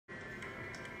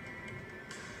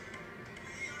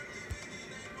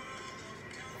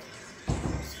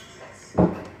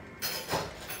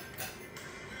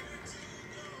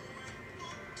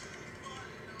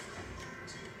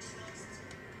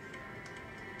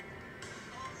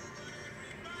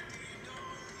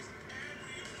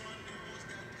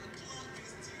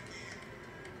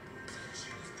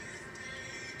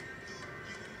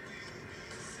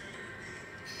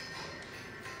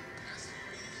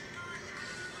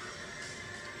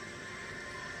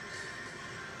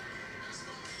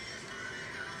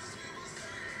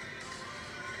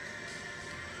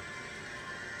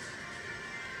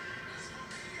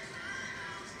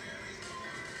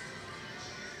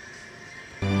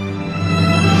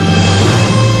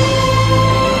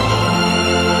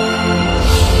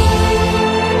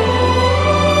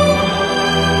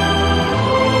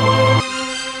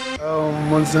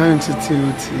Zion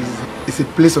Institute is a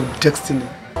place of destiny.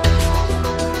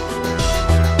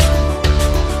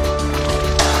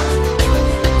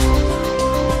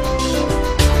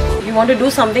 You want to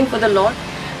do something for the Lord?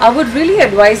 I would really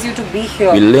advise you to be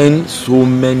here. We learn so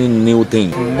many new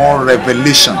things. More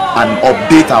revelation and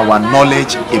update our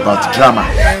knowledge about drama.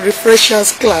 And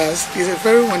Refreshers class is a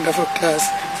very wonderful class.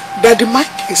 Daddy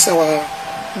Mike is our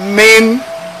main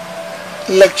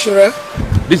lecturer.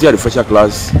 This year Refresher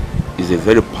class is a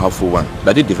very powerful one.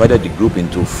 Daddy divided the group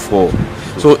into 4.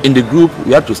 So in the group,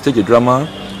 we had to stage a drama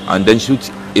and then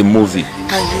shoot a movie.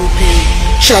 And you'll be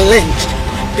challenged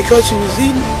because you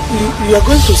are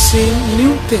going to see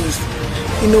new things,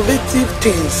 innovative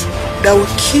things that will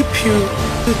keep you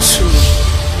to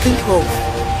think of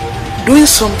doing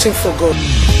something for God.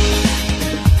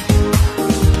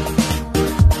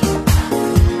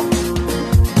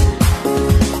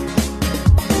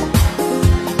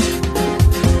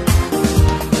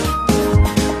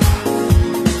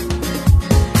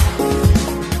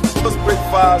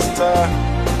 Breakfast,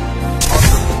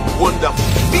 wonderful,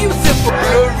 beautiful,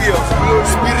 glorious,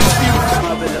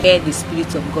 spirit-filled. Where the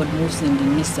Spirit of God moves in the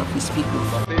midst of His people.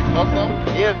 Some say it's awesome,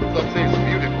 some say it's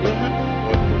beautiful. But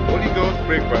Holy Ghost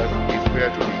breakfast is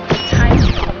where to be. Time to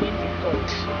commune with God.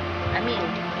 I mean,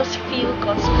 just feel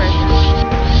God's presence.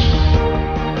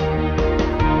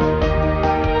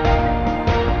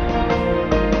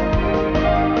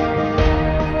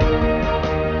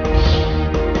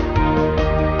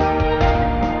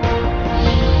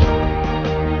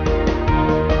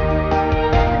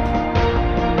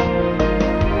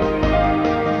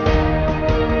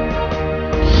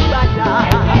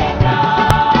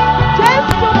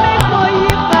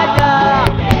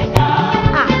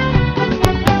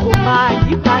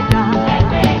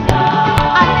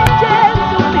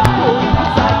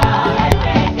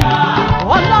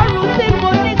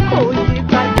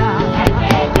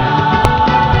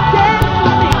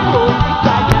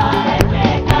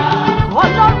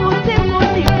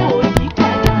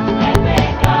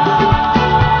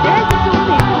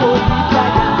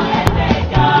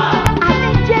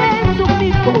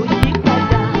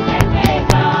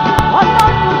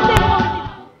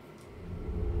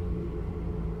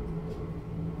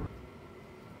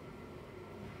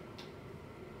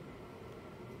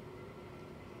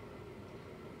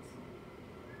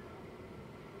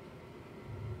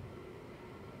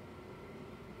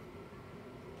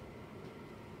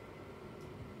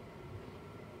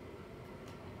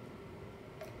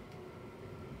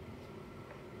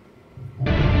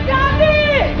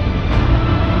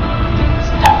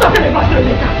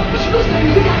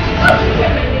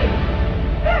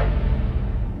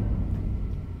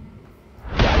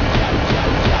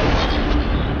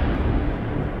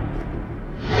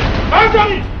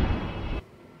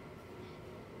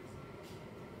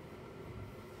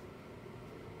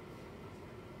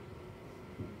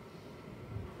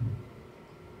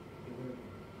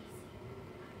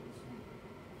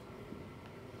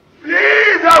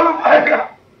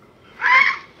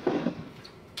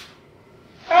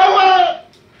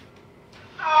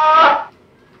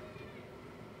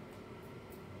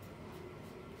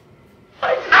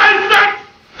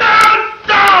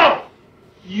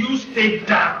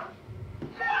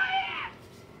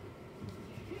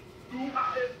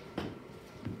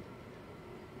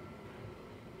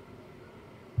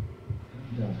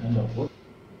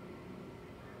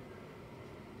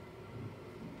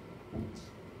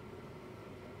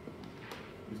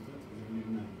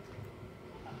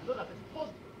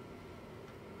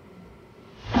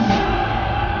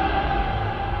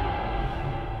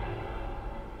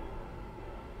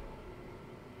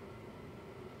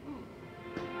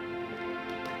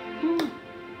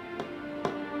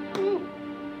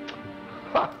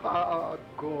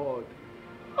 God.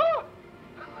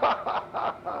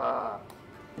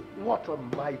 What a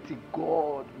mighty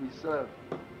God we serve.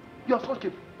 You're such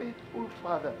a faithful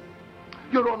Father.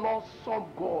 You're an awesome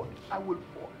God. I will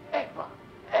forever,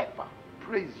 ever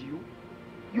praise you.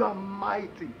 You are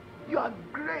mighty. You are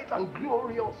great and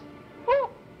glorious. Oh.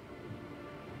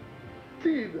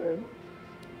 See them.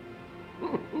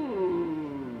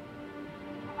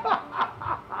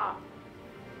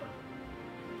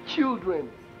 Children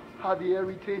are the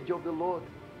heritage of the Lord,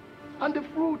 and the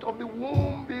fruit of the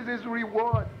womb is his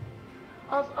reward.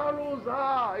 As arrows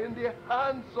are in the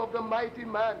hands of the mighty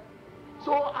man,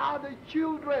 so are the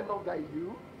children of thy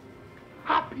youth.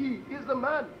 Happy is the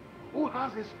man who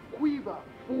has his quiver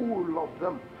full of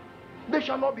them. They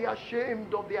shall not be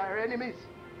ashamed of their enemies.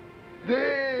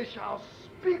 They shall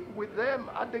speak with them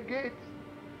at the gates.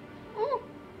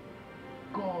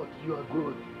 God, you are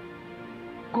good.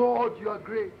 God, you are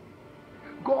great.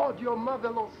 God, you're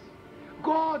marvelous.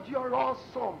 God, you're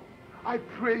awesome. I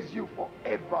praise you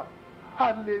forever.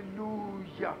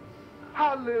 Hallelujah.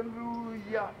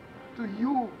 Hallelujah. To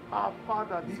you, our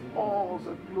Father, be all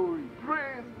the glory.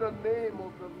 Praise the name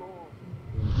of the Lord.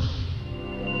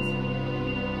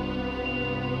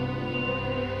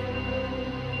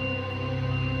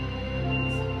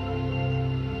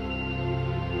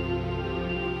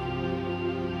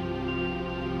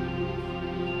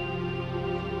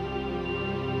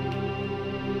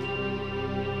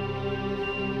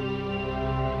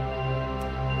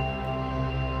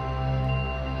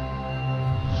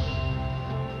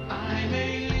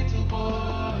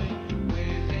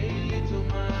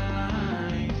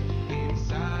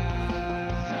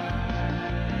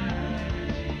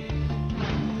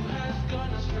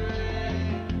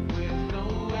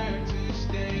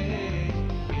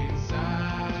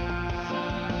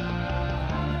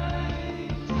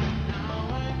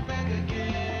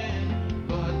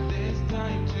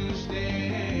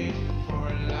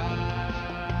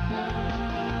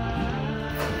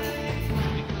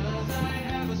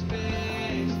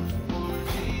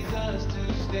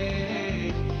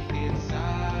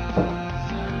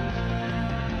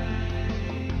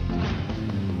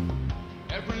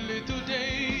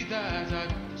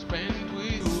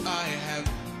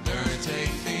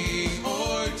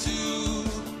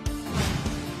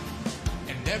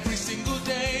 Every single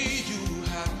day you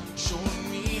have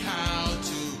shown me how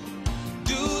to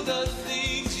do the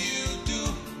things you do.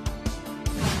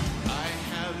 I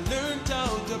have learned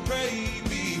how to pray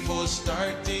before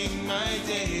starting my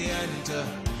day and to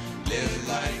live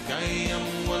like I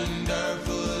am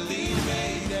wonderfully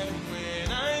made. And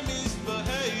when I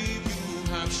misbehave,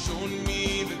 you have shown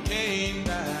me the cane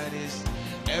that is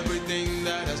everything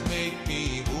that has made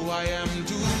me who I am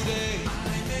today.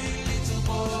 I'm a little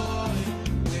boy.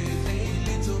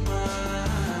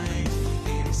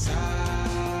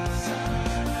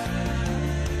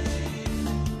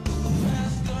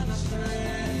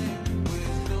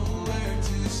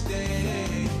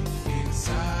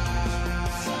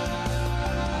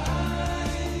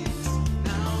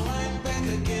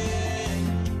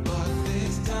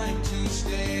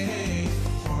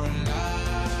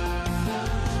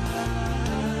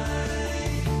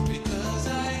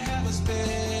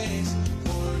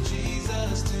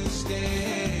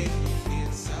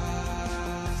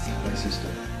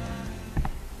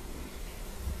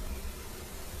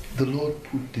 The Lord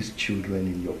put these children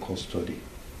in your custody.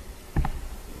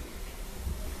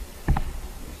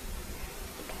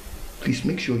 Please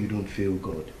make sure you don't fail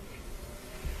God.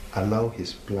 Allow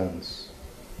His plans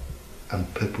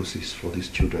and purposes for these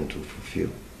children to fulfill.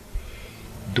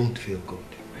 Don't fail God.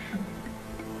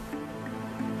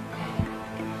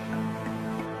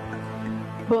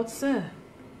 But sir,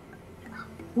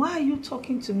 why are you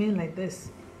talking to me like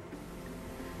this?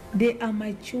 They are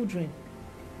my children.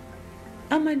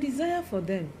 And my desire for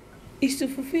them is to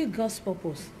fulfill God's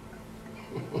purpose.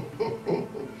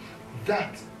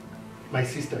 That, my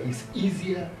sister, is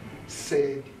easier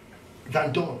said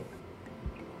than done.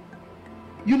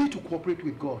 You need to cooperate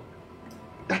with God.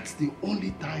 That's the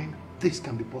only time this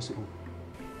can be possible.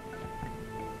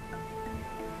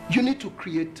 You need to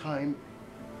create time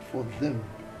for them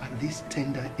at this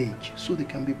tender age so they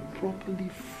can be properly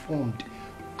formed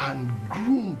and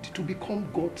groomed to become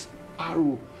God's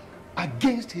arrow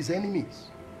against His enemies.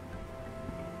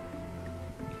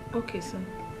 Okay, sir.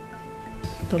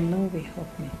 The Lord will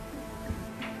help me.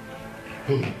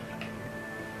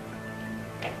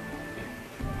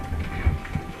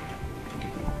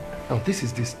 Now this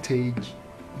is the stage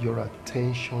your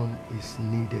attention is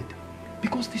needed,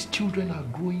 because these children are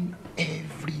growing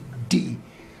every day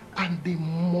and they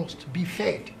must be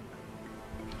fed.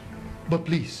 But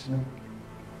please,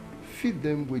 feed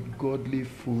them with godly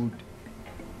food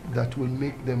that will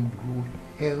make them grow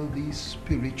healthy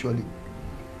spiritually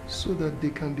so that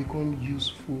they can become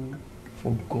useful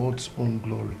for God's own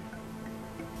glory.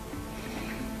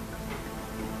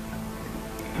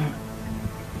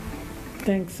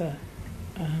 Thanks, sir.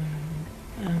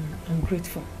 I'm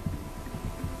grateful.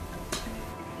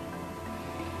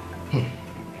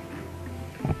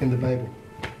 In the Bible,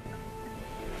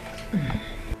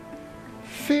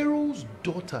 Pharaoh's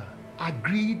daughter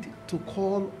agreed to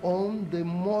call on the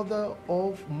mother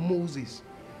of Moses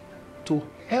to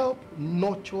help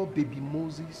nurture baby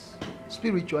Moses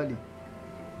spiritually,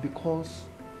 because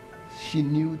she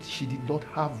knew she did not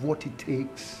have what it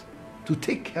takes to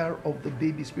take care of the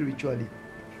baby spiritually,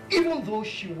 even though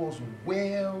she was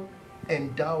well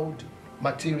endowed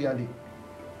materially.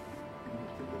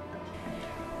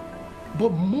 But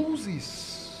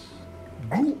Moses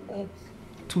grew up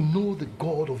to know the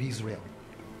God of Israel.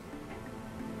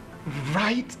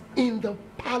 Right in the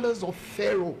palace of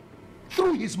Pharaoh,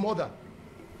 through his mother.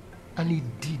 And he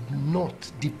did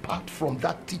not depart from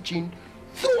that teaching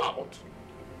throughout.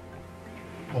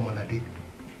 Omalade,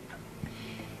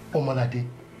 Omalade,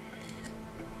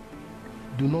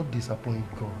 do not disappoint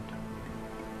God.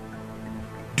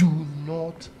 Do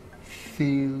not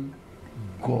fail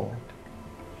God.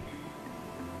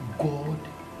 God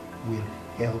will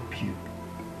help you.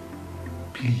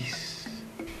 Please.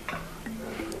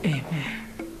 Amen.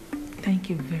 Thank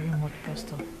you very much,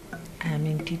 Pastor. I am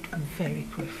indeed very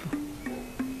grateful.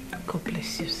 God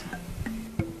bless you, sir.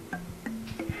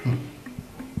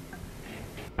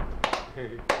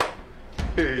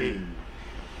 Hey.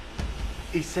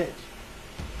 He said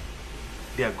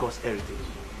they are God's heritage.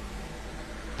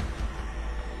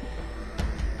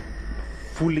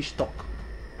 Foolish talk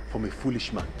from a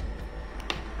foolish man.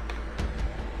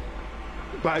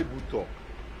 Bible talk.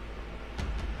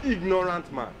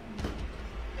 Ignorant man.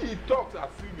 He talks as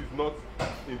if he's not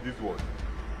in this world.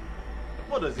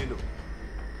 What does he know?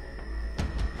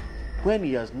 When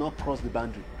he has not crossed the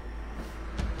boundary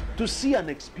to see and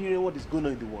experience what is going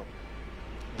on in the world.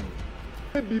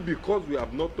 Maybe because we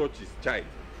have not touched his child,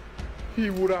 he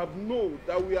would have known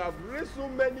that we have raised so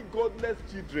many godless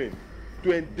children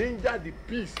to endanger the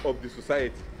peace of the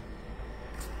society.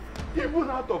 Even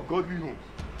out of godly homes,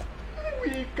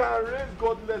 we can raise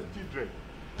godless children.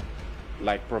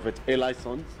 Like Prophet Eli's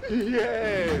sons?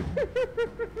 Yes.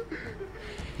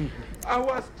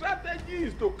 Our strategy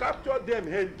is to capture them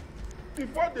early,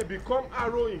 before they become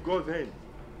arrow in God's hand,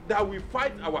 that we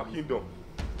fight our kingdom.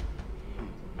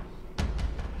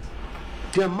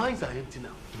 Their minds are empty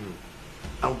now.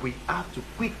 And we have to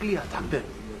quickly attack them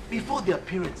before their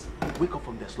parents wake up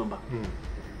from their slumber.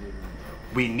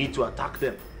 We need to attack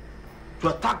them, to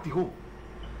attack the home,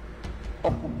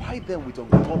 occupy them with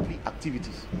ungodly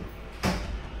activities.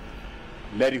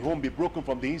 Let the home be broken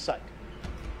from the inside,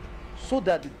 so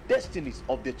that the destinies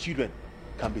of their children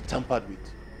can be tampered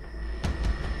with.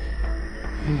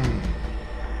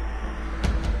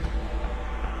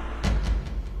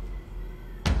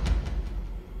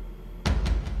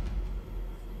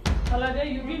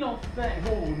 Alade, you've been unfair.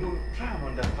 No, try and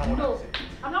understand what I'm saying.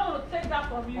 I'm not going to take that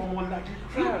from you. Alade,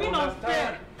 You've been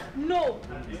unfair. No.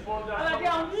 Alade,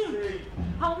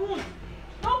 I won't.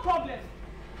 No problem.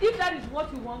 If that is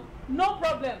what you want, no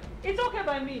problem. It's okay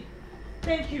by me.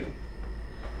 Thank you.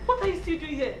 What are you still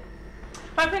doing here?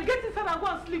 My friend, get inside and go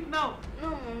and sleep now. No,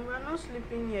 Mom, we're not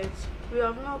sleeping yet. We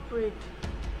have not prayed.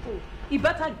 Oh, you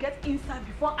better get inside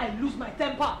before I lose my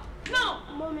temper. Now!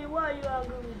 Mommy, why are you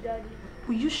arguing with Daddy?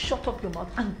 Will you shut up your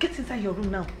mouth and get inside your room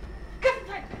now? Get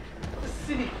inside!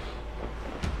 Silly.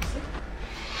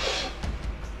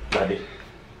 Daddy,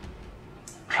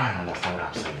 try and understand what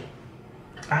I'm saying.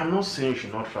 I'm not saying you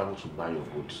should not travel to buy your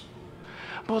goods.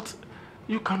 But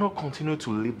you cannot continue to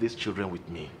leave these children with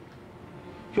me.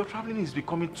 Your traveling is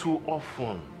becoming too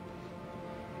often.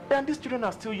 And these children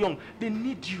are still young. They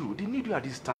need you. They need you at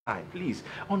this time. Please,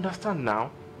 understand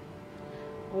now.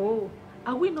 Oh,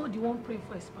 are we not the one praying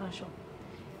for expansion?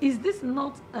 Is this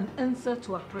not an answer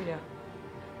to our prayer?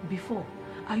 Before,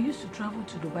 I used to travel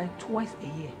to Dubai twice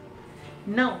a year.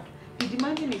 Now, the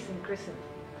demanding is increasing.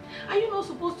 Are you not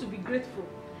supposed to be grateful?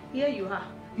 Here you are.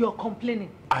 You're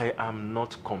complaining. I am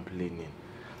not complaining.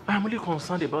 I'm really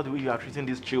concerned about the way you are treating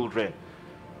these children.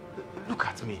 Look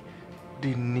at me.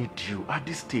 They need you at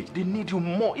this stage. They need you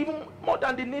more, even more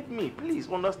than they need me. Please,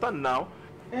 understand now.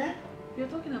 Eh? You're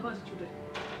talking about the children.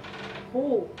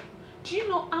 Oh, do you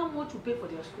know how much we pay for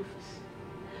their school fees?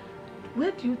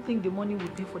 Where do you think the money we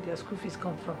pay for their school fees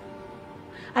come from?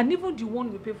 And even the one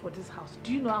we pay for this house,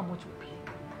 do you know how much we pay?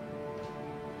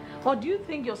 Or do you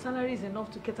think your salary is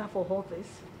enough to cater for all this?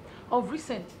 Of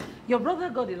recent, your brother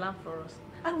got a land for us,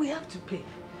 and we have to pay.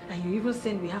 And you even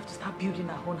saying we have to start building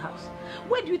our own house.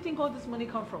 Where do you think all this money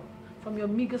come from? From your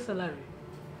meager salary?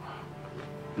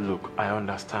 Look, I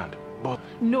understand, but...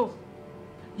 No,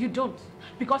 you don't.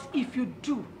 Because if you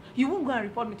do, you won't go and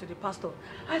report me to the pastor.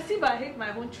 I see, but I hate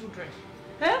my own children.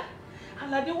 Eh?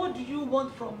 And Alade, what do you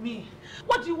want from me?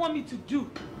 What do you want me to do?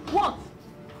 What?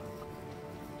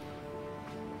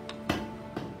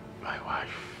 My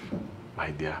wife,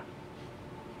 my dear,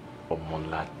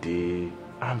 Omolade,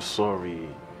 I'm sorry.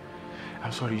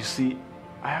 I'm sorry, you see,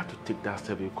 I have to take that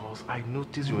step because I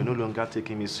noticed you were no longer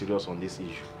taking me serious on this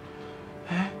issue.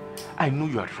 Eh? I know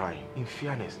you are trying, in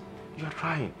fairness, you are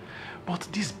trying. But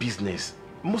this business,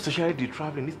 most especially the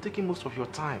traveling, is taking most of your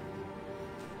time.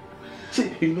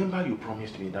 See, remember you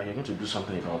promised me that you're going to do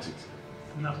something about it.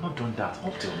 You have not done that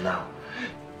up till now.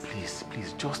 Please,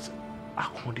 please, just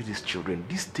accommodate these children.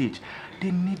 This stage,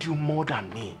 they need you more than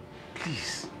me.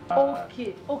 Please.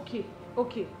 Okay.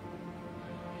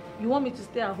 You want me to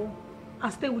stay at home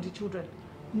and stay with the children?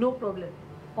 No problem.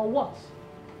 Or what?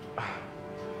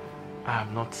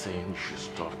 I'm not saying you should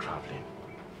stop traveling.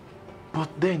 But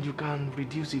then you can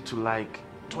reduce it to like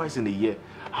twice in a year.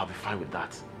 I'll be fine with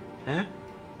that. Eh?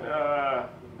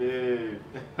 Babe,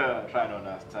 try to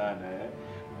understand, eh?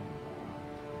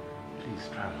 Please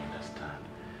try and understand.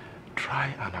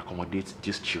 Try and accommodate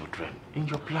these children in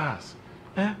your plans.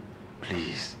 Eh?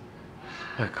 Please.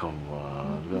 Come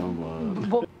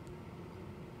on.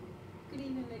 Good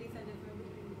evening, ladies and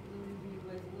gentlemen.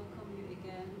 Viewers, welcome you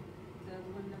again to a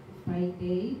wonderful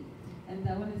Friday. And I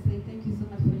want to say thank you so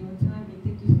much for your time and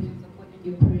thank you for your support and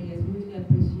your prayers. We really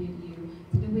appreciate you.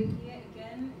 Today we're here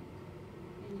again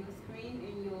in your screen,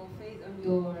 in your face, on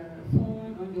your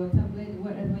phone, on your tablet,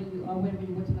 wherever you are, wherever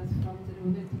you're watching us from. Today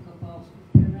we're going to talk about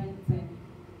parenting.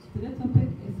 Today's topic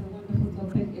is a wonderful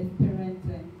topic, it's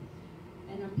parenting.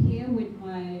 And I'm here with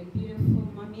my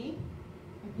beautiful mommy.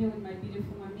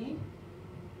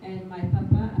 And my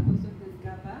papa, Apostle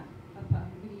Gaba. Papa,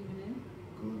 good evening.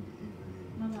 Good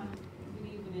evening. Mama, good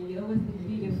evening. You always look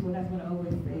beautiful, that's what I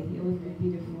always say. You always look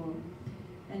beautiful.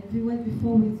 And viewers,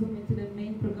 before we zoom into the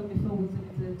main program, before we zoom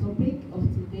into the topic of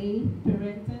today,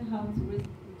 parenting, how to raise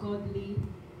godly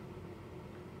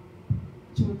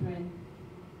children.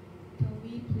 Can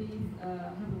we please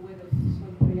have a word of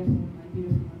short prayer for my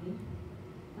beautiful mommy?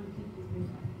 Please pray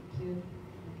for us. Thank you.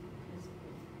 Let's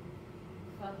pray.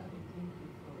 Father, we thank you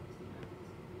for tonight.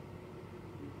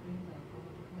 We pray that God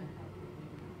come and have your way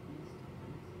in our midst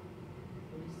tonight.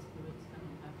 Holy Spirit, come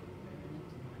and have your prayer in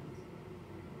tonight.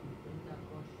 We pray that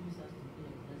God choose us to be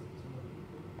a blessing to your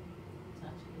people.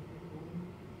 Touch every home.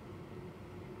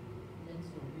 Let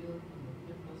your will and your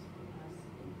purpose for us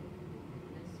and your people be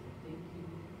blessed. We thank you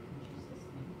in Jesus'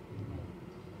 name.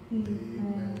 Amen.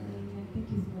 Amen. Thank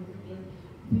you so much again.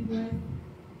 Viewers,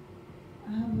 I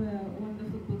have a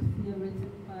wonderful book here written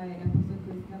by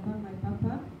Apostle Gaba, my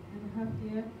papa, and I have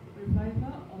here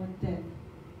Revival or Death,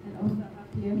 and also I have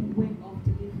here Wing of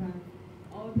Deliverance.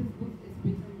 All these books is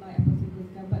written by Apostle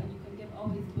Gaba, and you can get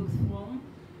all his books from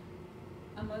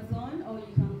Amazon, or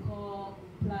you can call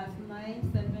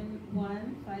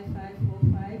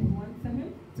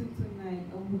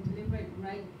 +9715545172229, or we'll deliver it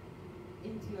right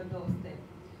into your doorstep.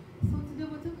 So today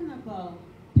we're talking about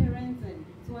parenting.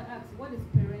 So I asked, what is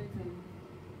parenting?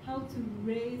 How to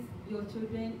raise your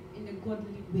children in a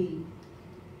godly way.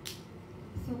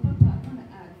 So Papa, I want to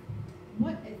ask,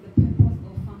 what is the purpose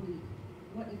of family?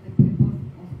 What is the purpose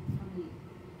of family?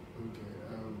 Okay,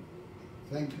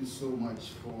 thank you so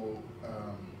much for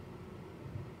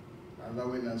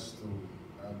allowing us to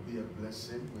be a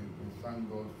blessing. We thank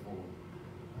God for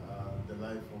the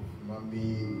life of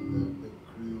Mommy, the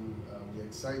crew. We're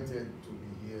excited to be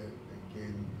here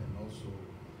again and also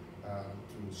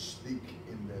to speak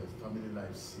in the Family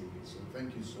Life series. So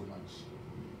thank you so much.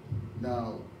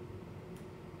 Now,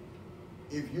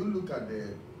 if you look at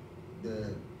the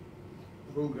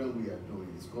program we are doing,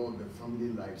 it's called the Family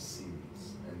Life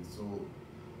series. And so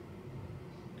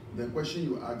the question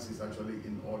you ask is actually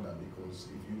in order, because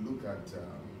if you look at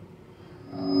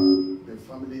the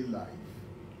family life,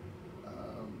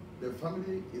 the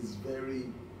family is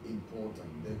very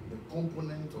important. The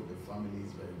component of the family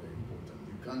is very, very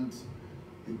important.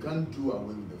 You can't do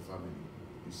away with the family,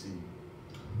 you see.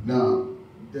 Now,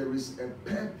 there is a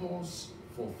purpose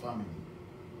for family.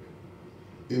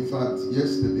 In fact,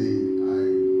 yesterday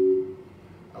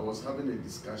I was having a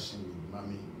discussion with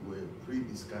Mommy. We were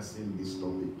pre-discussing this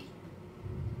topic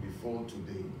before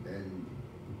today, and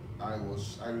I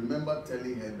remember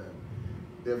telling her that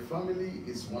the family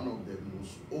is one of the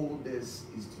most oldest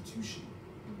institutions,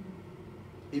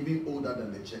 even older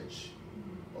than the church.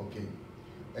 Okay,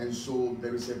 and so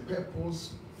there is a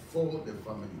purpose for the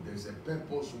family. There is a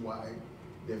purpose why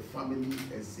the family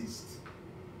exists.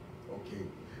 Okay,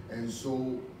 and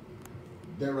so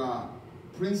there are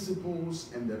principles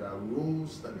and there are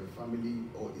roles that the family,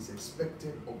 or is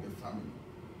expected of the family.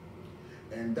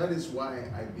 And that is why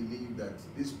I believe that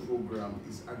this program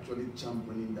is actually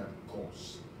championing that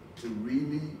cause, to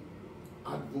really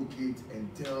advocate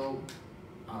and tell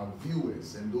our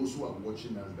viewers and those who are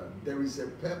watching us that there is a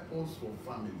purpose for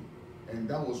family. And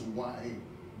that was why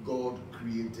God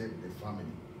created the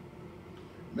family.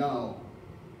 Now,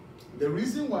 the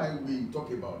reason why we talk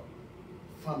about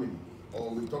family,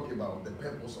 or we talk about the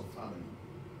purpose of family,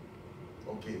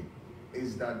 okay,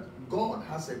 is that God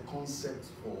has a concept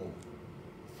for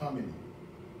family.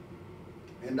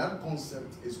 And that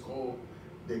concept is called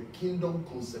the kingdom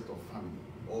concept of family,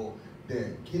 or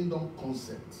the kingdom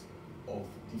concept of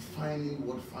defining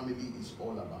what family is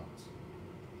all about.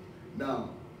 Now,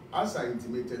 as I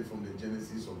intimated from the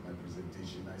genesis of my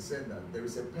presentation, I said that there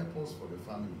is a purpose for the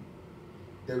family.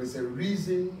 There is a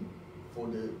reason for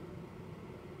the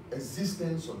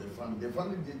existence of the family. The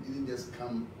family didn't just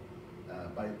come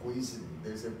by coincidence.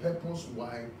 There's a purpose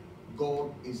why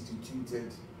God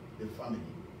instituted the family.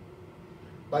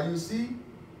 But you see,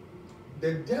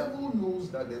 the devil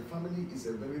knows that the family is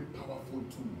a very powerful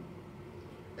tool.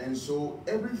 And so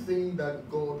everything that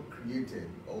God created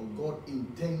or God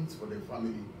intends for the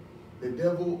family, the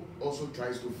devil also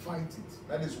tries to fight it.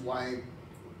 That is why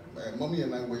Mommy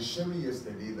and I were sharing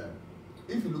yesterday that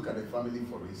if you look at the family,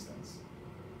 for instance,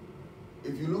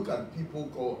 if you look at people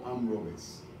called armed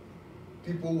robbers,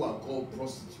 people who are called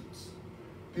prostitutes,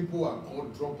 people who are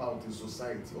called dropouts in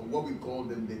society, or what we call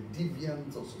them the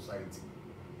deviants of society,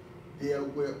 they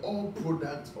were all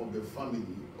products of the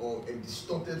family or a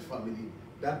distorted family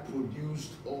that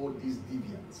produced all these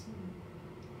deviants.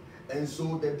 And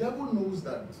so the devil knows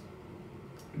that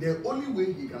the only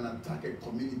way he can attack a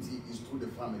community is through the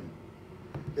family.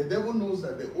 The devil knows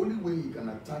that the only way he can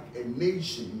attack a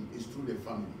nation is through the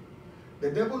family. The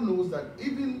devil knows that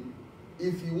even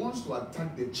if he wants to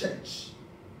attack the church,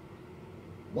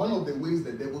 one of the ways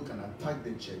the devil can attack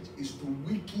the church is to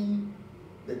weaken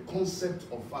the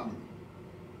concept of family.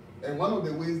 And one of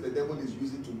the ways the devil is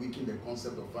using to weaken the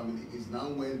concept of family is now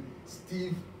when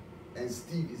Steve and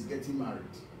Steve is getting married.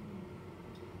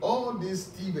 All this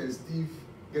Steve and Steve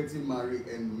getting married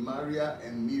and Maria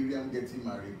and Miriam getting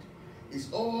married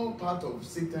is all part of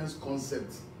Satan's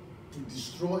concept to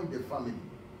destroy the family.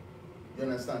 You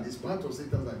understand? It's part of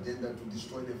Satan's agenda to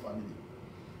destroy the family.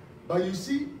 But you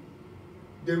see,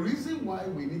 the reason why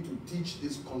we need to teach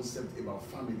this concept about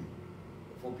family,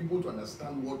 for people to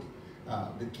understand what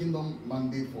the kingdom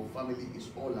mandate for family is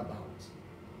all about,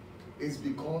 is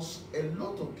because a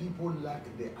lot of people lack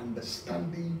the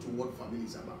understanding to what family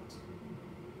is about.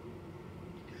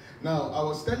 Now, I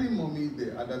was telling Mommy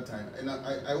the other time, and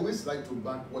I always like to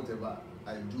back whatever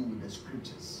I do with the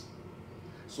scriptures.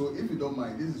 So if you don't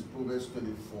mind, this is Proverbs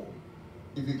 24.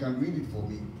 If you can read it for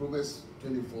me, Proverbs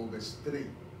 24 verse 3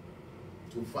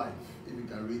 to 5, if you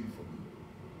can read it for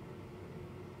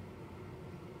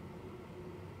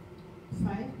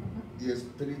me. 5? Yes,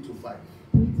 3 to 5.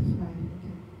 3 to 5,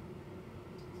 okay.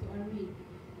 So I read,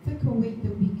 take away the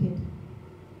wicked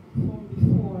from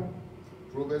before.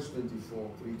 Proverbs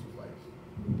 24, 3 to 5.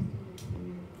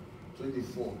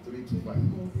 24, 3 to 5.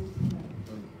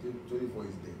 24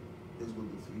 is there. Let's go to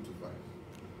 3 to 5.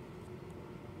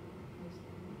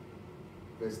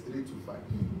 Verse 3 to 5.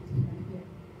 Yeah.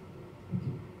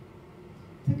 Okay.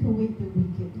 Take away the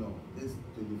wicked. No, this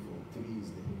 24, 3 is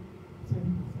there.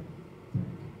 Sorry.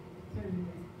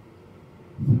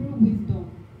 Through wisdom.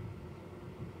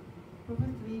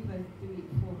 Proverbs 3 verse 3,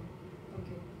 4.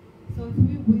 Okay. So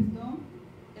through wisdom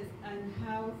is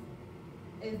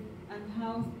an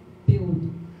house built.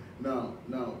 Now,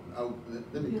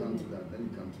 let me come to that.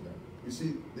 You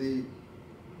see,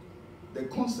 the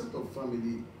concept of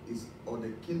family is, or the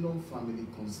kingdom family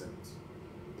concept,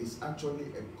 is actually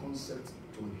a concept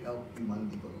to help human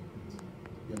development.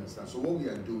 You understand? So what we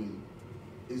are doing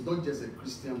is not just a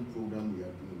Christian program we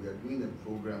are doing. We are doing a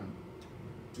program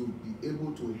to be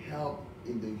able to help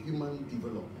in the human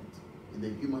development.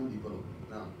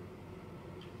 Now,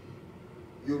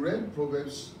 you read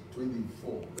Proverbs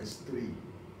 24, verse 3.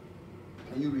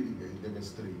 Can you read it, the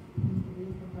verse 3?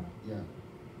 Yeah.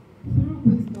 Through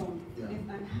wisdom Yeah. is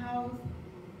an house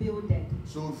builded.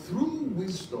 So through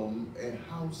wisdom, a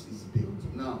house is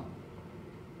built. Now,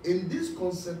 in this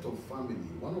concept of family,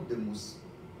 one of the most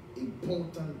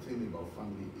important thing about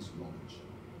family is knowledge.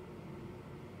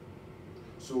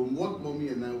 So what Mommy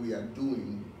and I we are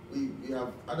doing, we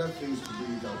have other things to do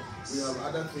with we have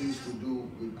other things to do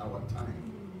with our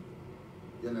time.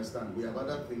 You understand? We have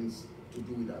other things to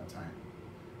do with our time.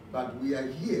 But we are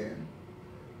here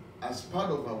as part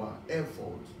of our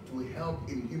effort to help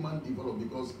in human development,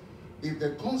 because if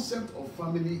the concept of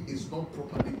family is not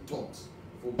properly taught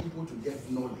for people to get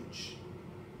knowledge,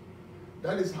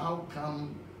 that is how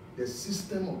come the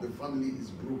system of the family is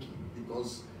broken.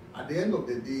 Because at the end of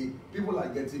the day, people are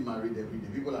getting married every day,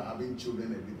 people are having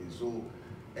children every day, so,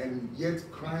 and yet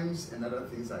crimes and other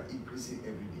things are increasing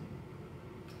every day.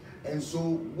 And so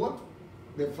what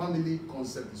the family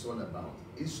concept is all about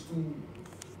is to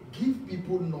give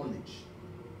people knowledge.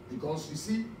 Because you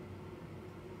see,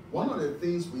 one of the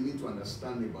things we need to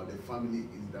understand about the family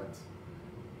is that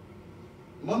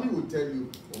Mommy will tell you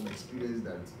from experience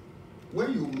that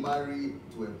when you marry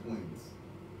to a point,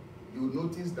 you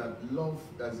notice that love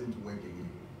doesn't work again.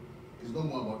 It's no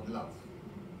more about love.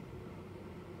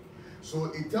 So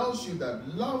it tells you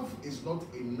that love is not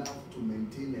enough to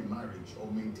maintain a marriage or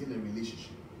maintain a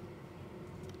relationship.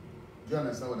 Do you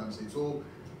understand what I'm saying? So,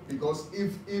 because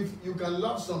if you can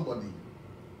love somebody,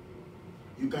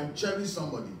 you can cherish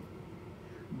somebody,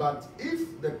 but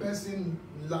if the person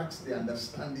lacks the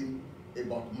understanding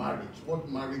about marriage, what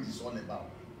marriage is all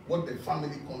about, what the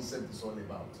family concept is all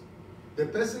about, the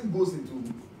person goes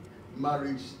into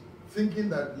marriage thinking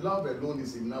that love alone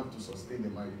is enough to sustain the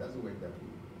marriage. It doesn't work that way.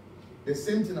 The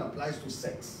same thing applies to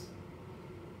sex.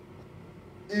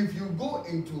 If you go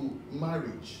into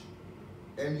marriage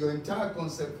and your entire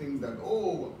concept thinks that,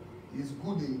 oh, he's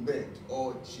good in bed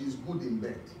or she's good in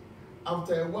bed,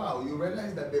 after a while you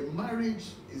realize that the marriage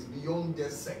is beyond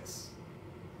just sex.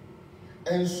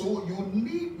 And so you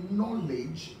need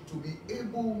knowledge to be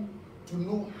able to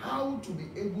know how to be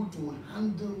able to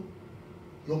handle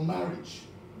your marriage.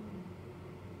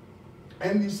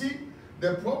 And you see,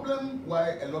 the problem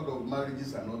why a lot of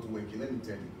marriages are not working, let me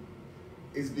tell you,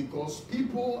 is because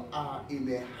people are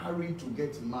in a hurry to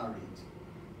get married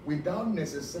without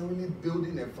necessarily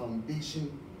building a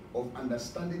foundation of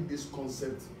understanding this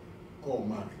concept called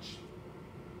marriage.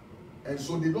 And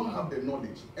so they don't have the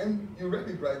knowledge. And you read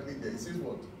it rightly there. It says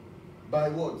what? By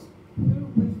what?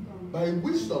 By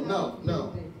wisdom.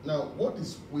 Now, what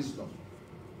is wisdom?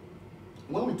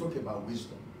 When we talk about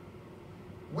wisdom,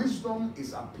 wisdom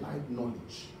is applied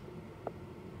knowledge.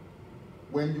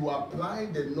 When you apply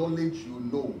the knowledge you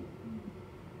know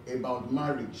about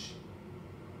marriage,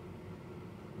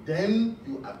 then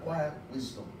you acquire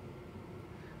wisdom.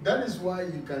 That is why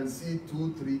you can see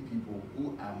 2, 3 people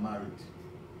who are married.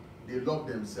 They love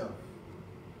themselves,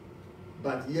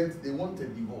 but yet they want a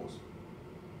divorce.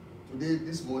 Today,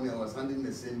 this morning, I was handling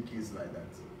the same case like that.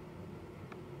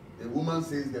 The woman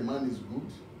says the man is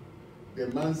good. The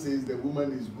man says the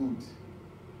woman is good.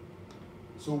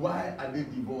 So why are they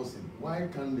divorcing? Why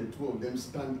can't the two of them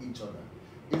stand each other?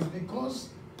 It's because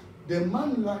the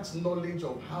man lacks knowledge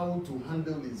of how to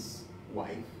handle his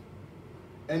wife,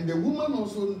 and the woman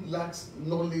also lacks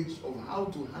knowledge of how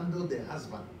to handle the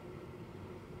husband.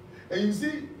 And you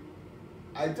see,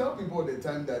 I tell people all the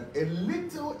time that a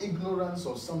little ignorance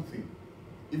of something,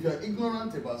 if you are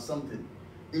ignorant about something,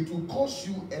 it will cause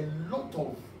you a lot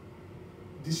of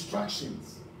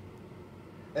distractions.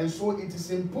 And so it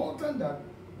is important that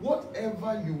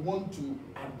whatever you want to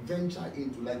adventure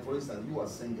into, like for instance, you are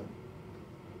single.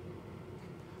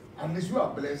 At least you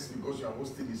are blessed because you are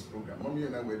hosting this program. Mommy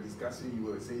and I were discussing,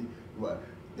 you were saying,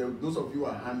 those of you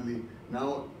are handling.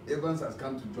 Now Evans has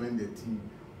come to join the team.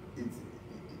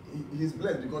 He's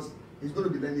blessed because he's going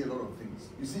to be learning a lot of things.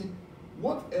 You see,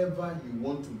 whatever you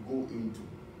want to go into,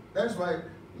 that's why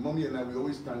Mommy and I, we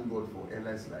always thank God for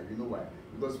Ella's life. You know why?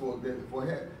 Because for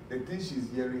her, the thing she's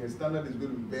hearing, her standard is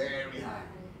going to be very high.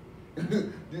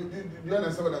 do you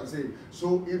understand what I'm saying?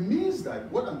 So it means that,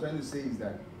 what I'm trying to say is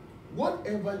that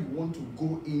whatever you want to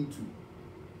go into,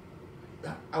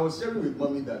 I was sharing with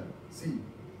Mommy that, see,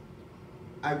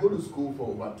 I go to school for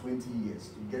over 20 years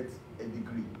to get a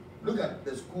degree. Look at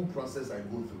the school process I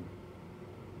go through.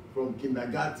 From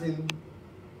kindergarten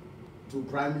to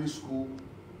primary school,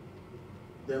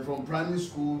 then from primary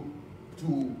school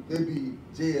to maybe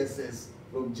JSS,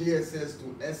 from JSS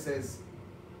to SS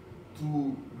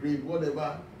to grade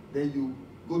whatever, then you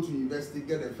go to university,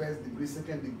 get a first degree,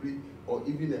 second degree, or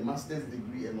even a master's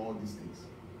degree and all these things.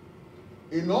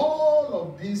 In all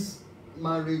of this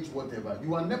marriage, whatever,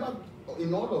 you are never,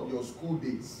 in all of your school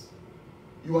days,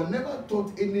 you are never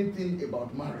taught anything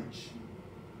about marriage.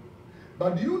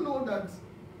 But do you know that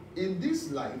in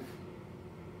this life,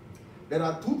 there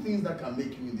are 2 things that can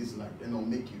make you in this life and not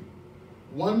make you.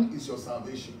 One is your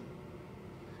salvation.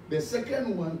 The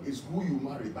second one is who you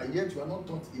marry, but yet you are not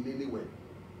taught in any way.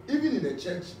 Even in the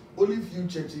church, only few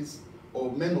churches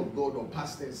or men of God or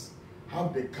pastors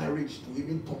have the courage to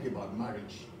even talk about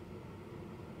marriage.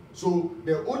 So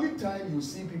the only time you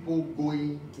see people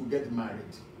going to get married,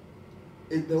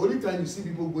 the only time you see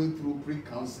people going through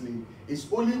pre-counseling is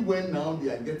only when now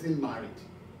they are getting married.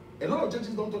 A lot of churches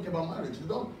don't talk about marriage. They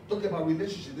don't talk about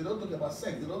relationships. They don't talk about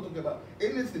sex. They don't talk about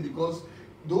anything because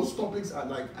those topics are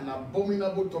like an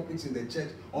abominable topics in the church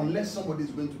unless somebody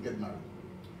is going to get married.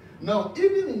 Now,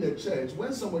 even in the church,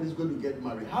 when somebody is going to get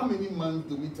married, how many months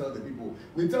do we tell the people?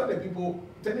 We tell the people,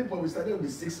 turning point, we started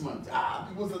with 6 months.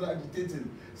 People started agitating.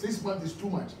 6 months is too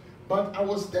much. But I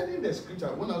was studying the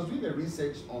scripture when I was doing the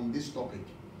research on this topic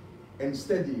and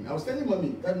studying. I was telling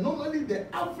Mommy that normally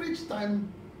the average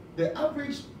time, the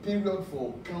average period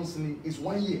for counseling is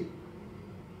 1 year.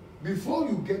 Before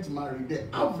you get married, the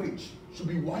average should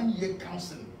be 1 year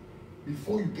counseling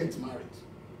before you get married.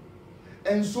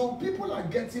 And so people are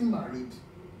getting married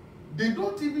They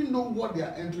don't even know what they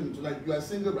are entering into. Like, you are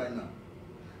single right now.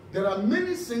 There are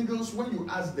many singles, when you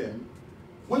ask them,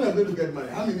 when you're going to get married,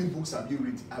 how many books have you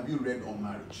read on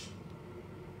marriage?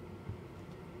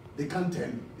 They can't tell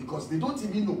you because they don't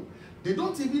even know. They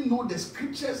don't even know the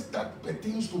scriptures that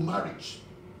pertains to marriage.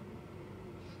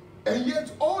 And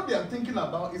yet all they are thinking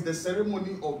about is the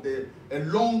ceremony of a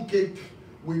long cake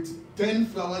with 10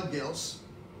 flower girls,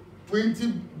 20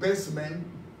 best men,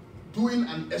 doing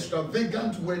an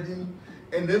extravagant wedding,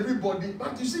 and everybody.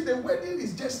 But you see, the wedding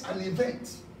is just an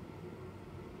event.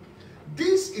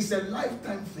 This is a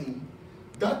lifetime thing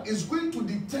that is going to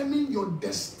determine your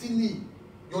destiny.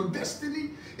 Your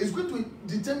destiny is going to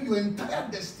determine your entire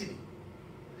destiny.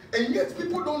 And yet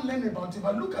people don't learn about it.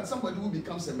 But look at somebody who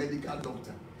becomes a medical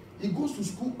doctor. He goes to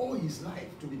school all his life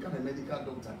to become a medical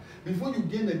doctor. Before you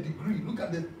gain a degree, look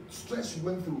at the stress you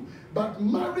went through. But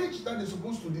marriage, that is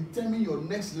supposed to determine your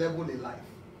next level in life.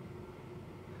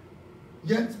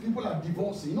 Yet people are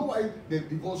divorcing. You know why the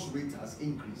divorce rate has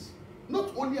increased?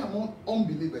 Not only among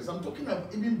unbelievers, I'm talking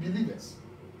about even believers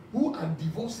who are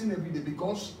divorcing every day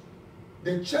because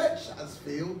the church has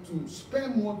failed to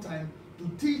spend more time to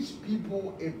teach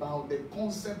people about the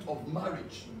concept of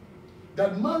marriage.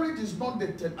 That marriage is not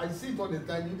the, I see it all the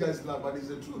time, you guys laugh, but it's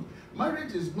the truth.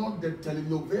 Marriage is not the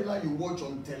telenovela you watch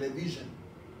on television.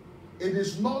 It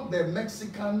is not the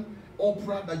Mexican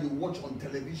opera that you watch on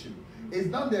television. It's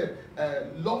not the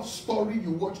love story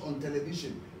you watch on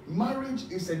television. Marriage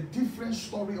is a different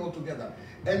story altogether.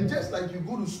 And just like you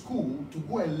go to school to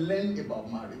go and learn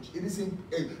about marriage, it is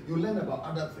you learn about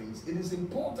other things. It is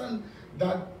important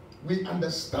that we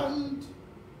understand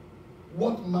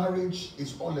what marriage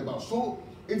is all about. So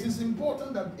it is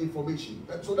important that information.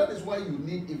 So that is why you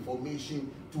need information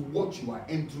to what you are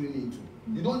entering into.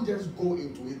 You don't just go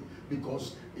into it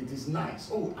because it is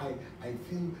nice. Oh, I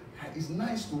feel it's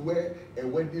nice to wear a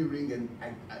wedding ring, and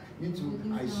me too.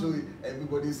 I show it.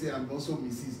 Everybody say I'm also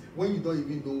Mrs. When you don't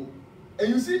even know.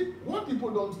 And you see, what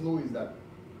people don't know is that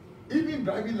even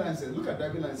driving license. Look at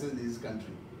driving license in this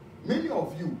country. Many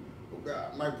of you,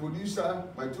 my producer,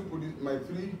 my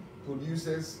three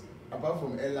producers, apart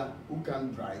from Ella, who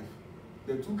can drive,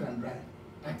 the two can drive.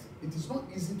 But it is not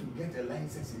easy to get a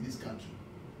license in this country.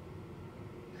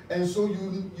 And so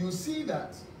you see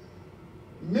that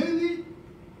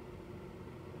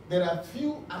there are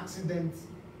few accidents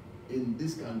in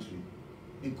this country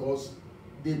because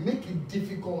they make it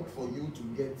difficult for you to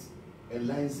get a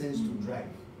license to drive.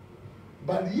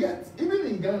 But yet, even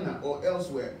in Ghana or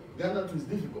elsewhere, Ghana too is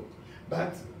difficult.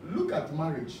 But look at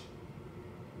marriage.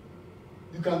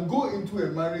 You can go into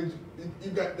a marriage,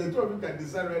 the two of you can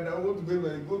decide right now, want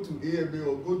to go to AMA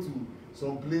or go to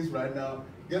some place right now,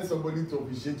 get somebody to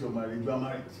appreciate your marriage, you are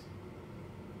married.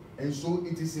 And so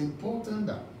it is important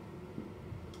that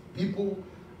people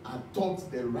are taught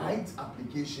the right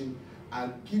application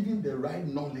and given the right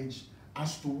knowledge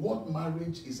as to what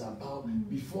marriage is about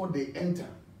before they enter.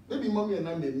 Maybe mommy and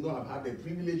I may not have had the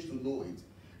privilege to know it.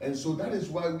 And so that is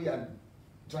why we are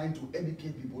trying to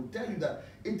educate people, tell you that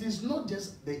it is not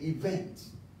just the event.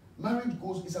 Marriage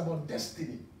is about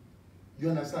destiny. You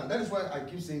understand? That is why I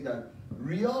keep saying that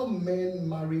real men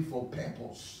marry for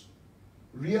purpose.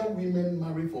 Real women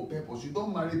marry for purpose. You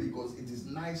don't marry because it is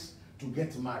nice to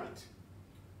get married.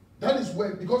 That is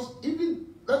where, because even,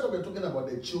 that's what we're talking about,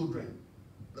 the children.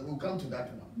 We'll come to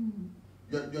that one.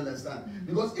 You understand?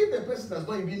 Because if the person does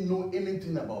not even know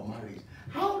anything about marriage,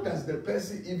 how does the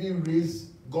person even raise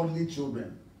godly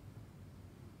children?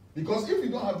 Because if you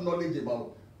don't have knowledge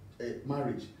about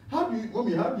marriage, how do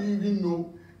you even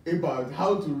know about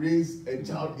how to raise a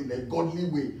child in a godly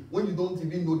way when you don't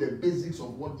even know the basics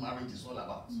of what marriage is all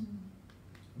about?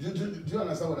 Do you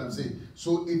understand what I'm saying?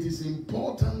 So it is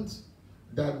important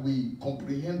that we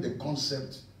comprehend the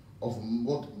concept of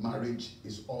what marriage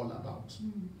is all about.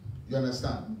 You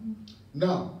understand?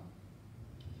 Now,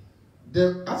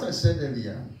 as I said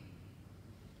earlier,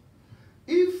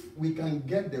 if we can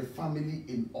get the family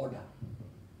in order,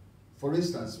 for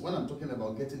instance, when I'm talking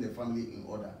about getting the family in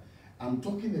order, I'm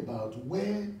talking about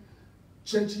where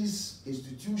churches,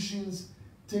 institutions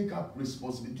take up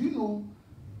responsibility. Do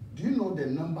you know the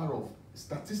number of,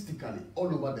 statistically,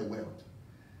 all over the world,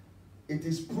 it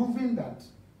is proven that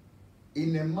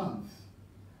in a month,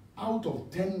 out of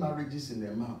 10 marriages in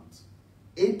a month,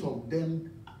 8 of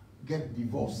them get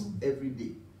divorced every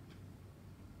day.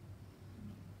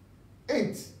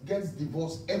 8 gets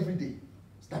divorced every day,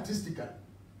 statistically.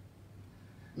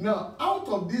 Now, out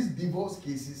of these divorce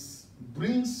cases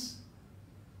brings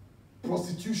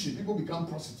prostitution. People become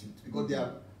prostitutes because they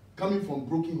are coming from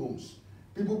broken homes.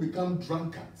 People become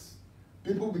drunkards.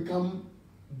 People become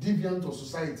deviant of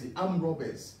society, armed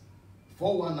robbers.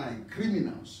 419,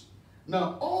 criminals.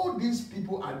 Now, all these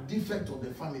people are defect of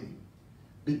the family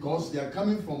because they are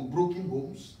coming from broken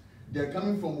homes. They are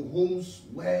coming from homes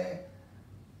where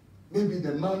maybe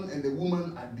the man and the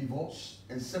woman are divorced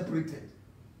and separated.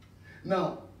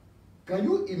 Now, can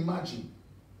you imagine?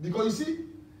 Because you see,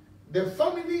 the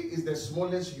family is the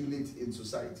smallest unit in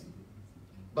society,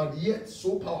 but yet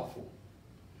so powerful.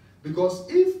 Because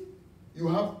if you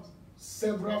have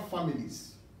several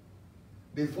families,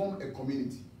 they form a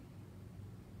community.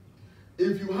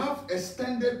 If you have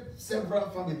extended several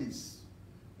families,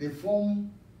 they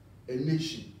form a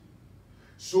nation.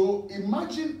 So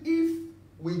imagine if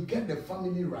we get the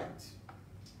family right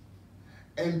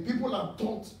and people are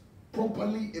taught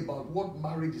properly about what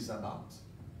marriage is about.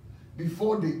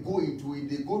 Before they go into it,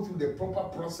 they go through the proper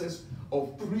process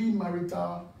of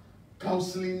premarital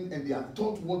counseling and they are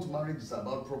taught what marriage is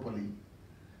about properly.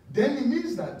 Then it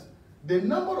means that the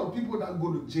number of people that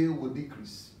go to jail will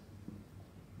decrease.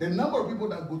 The number of people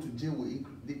that go to jail will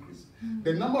decrease.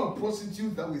 The number of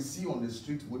prostitutes that we see on the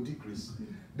street will decrease.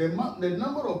 The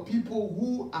number of people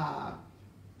who are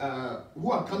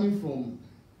coming from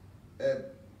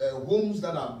homes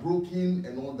that are broken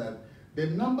and all that, the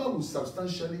number will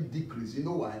substantially decrease. You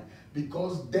know why?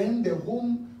 Because then the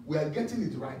home, we are getting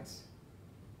it right.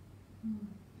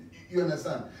 You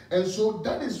understand? And so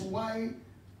that is why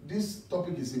this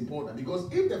topic is important.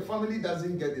 Because if the family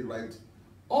doesn't get it right,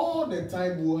 all the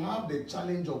time we'll have the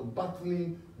challenge of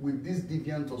battling with this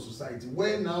deviant of society,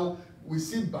 where now we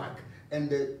sit back and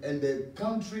the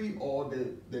country or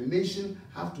the nation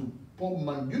have to pump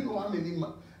money. You know how many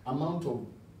amount of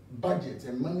budget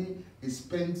and money is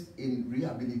spent in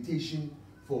rehabilitation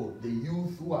for the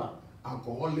youth who are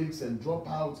alcoholics and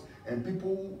dropouts and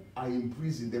people who are in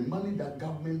prison. The money that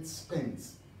government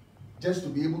spends just to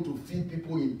be able to feed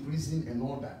people in prison and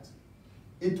all that,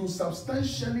 it will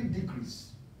substantially decrease.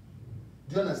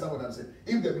 Do you understand what I'm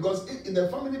saying? Because in the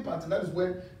family party, that is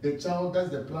where the child,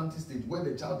 that's the planting stage, where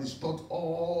the child is taught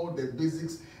all the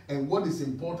basics and what is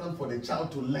important for the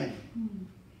child to learn.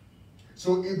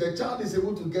 So if the child is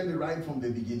able to get it right from the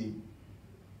beginning,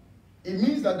 it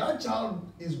means that that child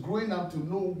is growing up to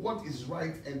know what is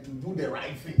right and to do the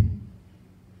right thing.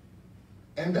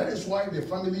 And that is why the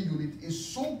family unit is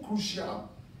so crucial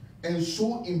and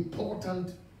so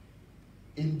important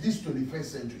in this 21st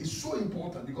century. It's so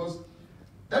important because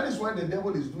that is why the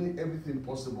devil is doing everything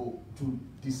possible to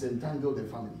disentangle the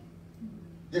family.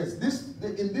 Yes,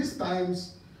 in these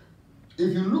times,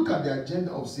 if you look at the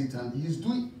agenda of Satan, he is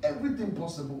doing everything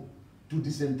possible to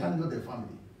disentangle the family,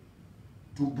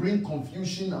 to bring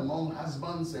confusion among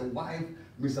husbands and wives,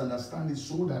 misunderstanding,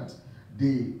 so that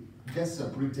they get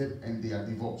separated and they are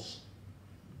divorced.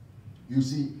 You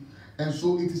see, and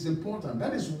so it is important.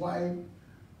 That is why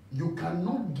you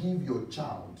cannot give your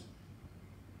child.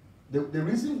 The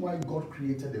reason why God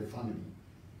created a family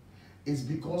is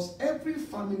because every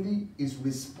family is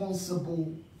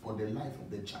responsible for the life of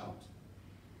the child.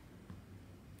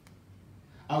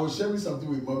 I was sharing something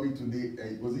with mommy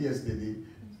today, was it yesterday?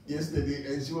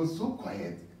 Yesterday, and she was so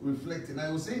quiet, reflecting. I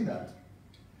was saying that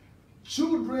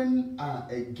children are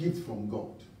a gift from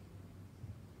God.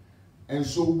 And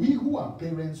so we who are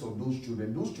parents of those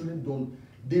children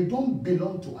don't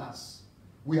belong to us.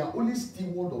 We are only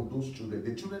steward of those children.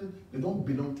 The children, they don't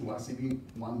belong to us even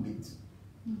one bit.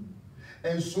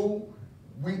 And so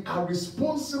we are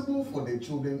responsible for the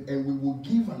children and we will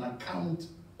give an account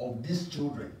of these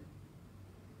children.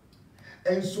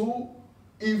 And so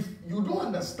if you don't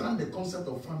understand the concept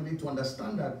of family, to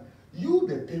understand that you,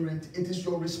 the parent, it is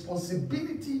your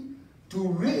responsibility to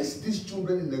raise these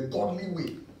children in a godly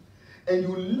way. And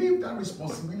you leave that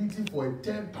responsibility for a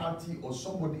third party or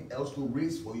somebody else to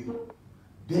raise for you,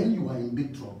 then you are in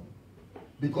big trouble.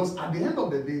 Because at the end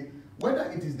of the day, whether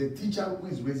it is the teacher who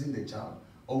is raising the child,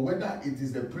 or whether it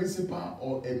is the principal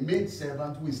or a maid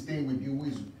servant who is staying with you, who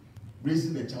is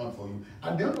raising the child for you,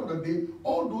 at the end of the day,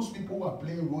 all those people who are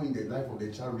playing a role in the life of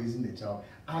the child, raising the child,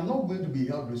 are not going to be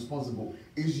held responsible.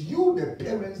 It's you, the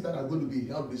parents, that are going to be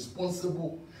held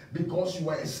responsible because you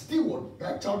are a steward.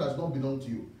 That child does not belong to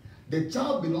you. The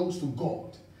child belongs to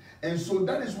God. And so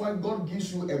that is why God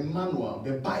gives you a manual,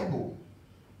 the Bible,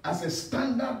 as a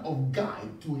standard of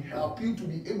guide to help you to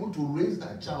be able to raise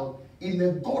that child in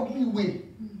a godly way.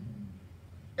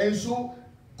 And so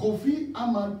Kofi,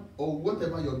 Ahmad, or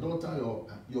whatever your daughter or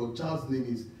your child's name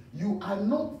is, you are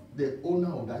not the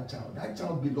owner of that child. That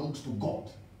child belongs to God.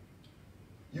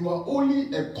 You are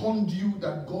only a conduit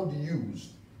that God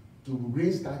used to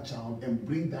raise that child and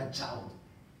bring that child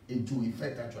into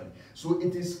effect, actually. So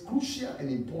it is crucial and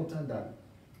important that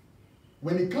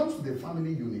when it comes to the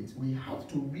family unit, we have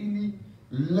to really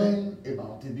Learn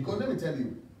about it. Because let me tell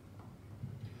you,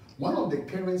 one of the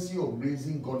currency of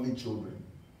raising godly children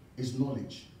is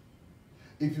knowledge.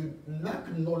 If you lack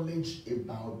knowledge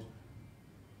about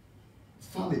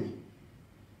family,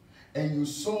 and you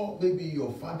saw maybe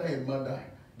your father and mother,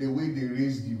 the way they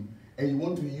raised you, and you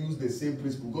want to use the same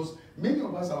principle, because many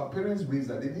of us, our parents raised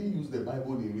us, they didn't use the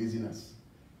Bible in raising us.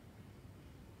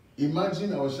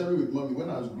 Imagine, I was sharing with mommy, when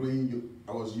I was growing,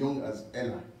 I was young as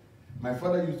Ella. My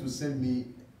father used to send me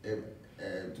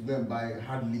to go and buy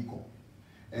hard liquor.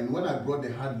 And when I brought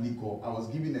the hard liquor, I was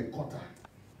given a quarter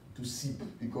to sip,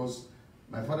 because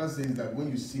my father says that when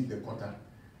you sip the quarter,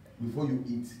 before you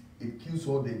eat, it kills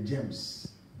all the germs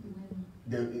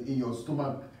in your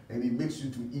stomach, and it makes you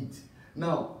to eat.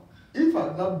 Now, if I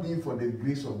had not been for the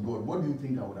grace of God, what do you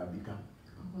think I would have become?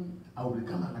 I would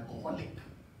become an alcoholic.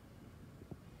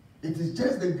 It is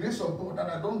just the grace of God that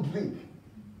I don't drink.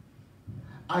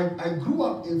 I grew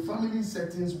up in family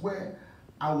settings where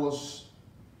I was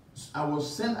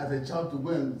sent as a child to go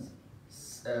and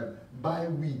buy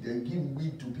weed and give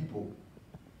weed to people,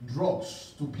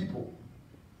 drugs to people.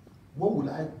 What would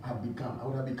I have become? I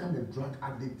would have become a drug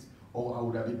addict, or I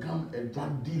would have become a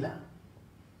drug dealer.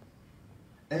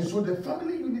 And so the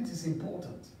family unit is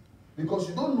important, because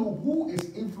you don't know who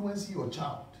is influencing your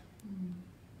child.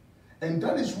 And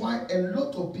that is why a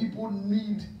lot of people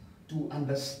need to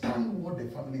understand what the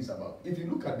family is about. If you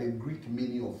look at the Greek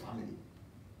meaning of family,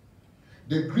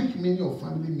 the Greek meaning of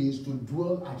family means to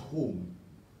dwell at home.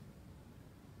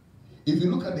 If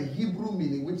you look at the Hebrew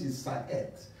meaning, which is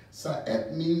sa'et,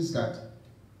 sa'et means that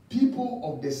people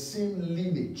of the same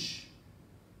lineage.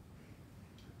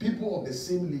 People of the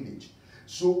same lineage.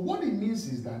 So what it means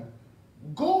is that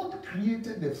God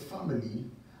created the family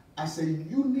as a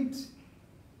unit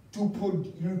to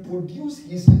reproduce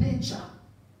his nature.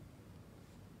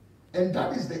 And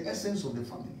that is the essence of the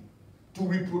family. To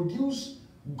reproduce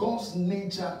God's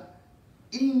nature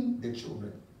in the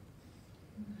children.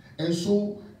 And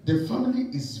so the family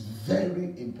is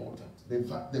very important.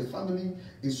 The family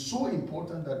is so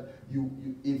important that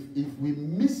if we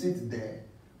miss it there,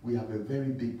 we have a very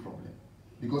big problem.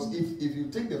 Because if you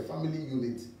take the family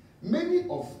unit, many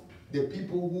of the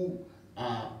people who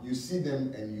you see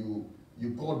them and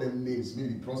you call them names,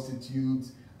 maybe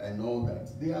prostitutes and all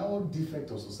that, they are all defect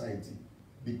of society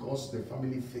because the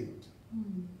family failed.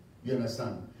 You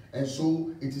understand? And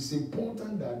so it is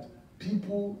important that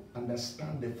people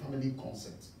understand the family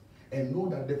concept and know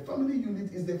that the family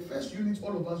unit is the first unit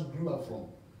all of us grew up from.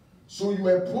 So you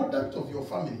are a product of your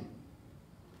family.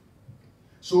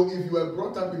 So if you are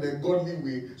brought up in a godly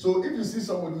way, so if you see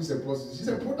somebody who is a prostitute, she's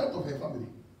a product of her family.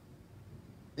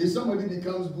 If somebody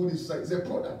becomes good in society, it's a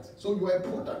product. So you are a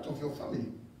product of your family.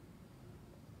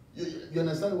 You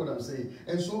understand what I'm saying?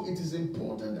 And so it is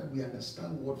important that we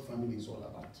understand what family is all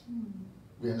about.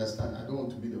 We understand. I don't want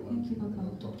to be the one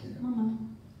talking. Mama,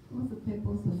 what's the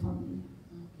purpose of family?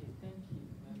 Okay, thank you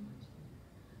very much.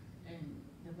 And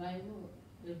the Bible,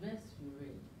 the verse we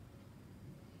read,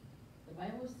 the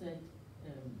Bible said,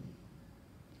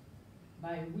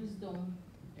 by wisdom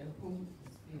a home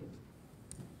is built.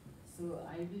 So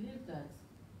I believe that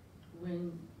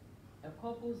when a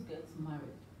couple gets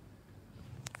married,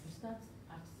 you start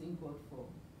asking God for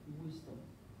wisdom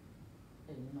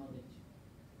and knowledge,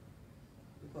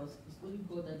 because it's only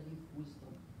God that gives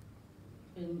wisdom.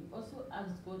 And also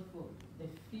ask God for the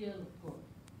fear of God,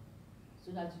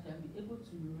 so that you can be able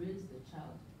to raise the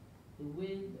child the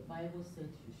way the Bible said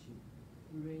you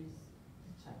should raise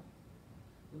the child.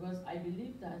 Because I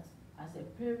believe that as a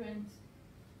parent,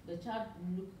 the child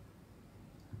will look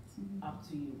up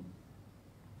to you.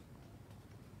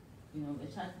 You know,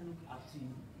 the child will look up to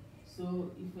you.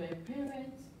 So if you're a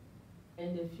parent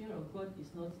and the fear of God is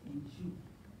not in you,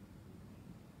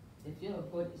 the fear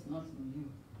of God is not in you,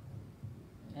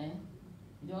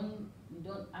 you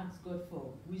don't ask God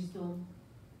for wisdom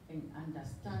and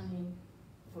understanding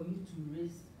for you to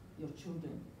raise your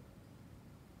children.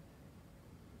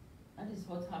 That is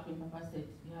what happened. Papa said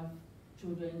you have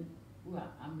children who are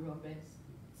armed robbers,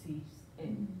 thieves,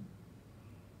 and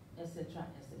etc.,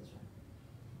 etc.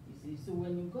 You see, so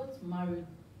when you got married,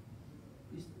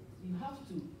 you have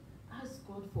to ask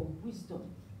God for wisdom.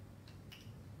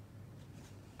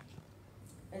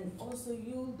 And also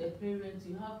you, the parents,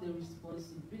 you have the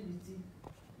responsibility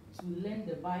to learn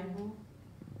the Bible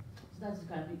so that you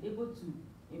can be able to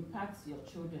impact your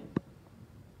children.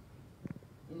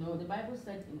 You know, the Bible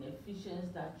said in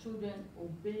Ephesians that children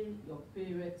obey your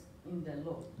parents in the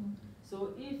Lord.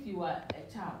 So if you are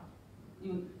a child, if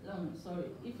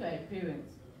you are a parent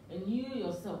and you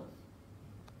yourself,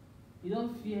 you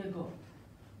don't fear God,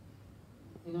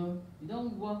 you know, you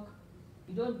don't walk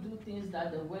you don't do things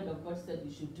that the word of God said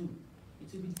you should do,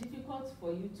 it will be difficult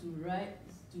for you to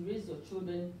raise your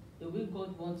children the way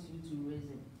God wants you to raise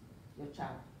your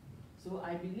child. So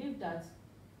I believe that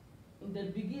in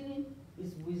the beginning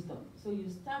is wisdom. So you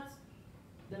start,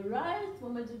 the right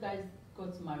moment you guys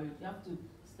got married, you have to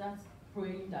start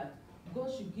praying that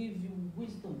God should give you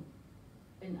wisdom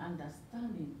and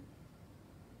understanding.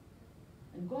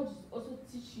 And God should also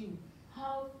teach you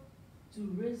how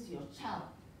to raise your child.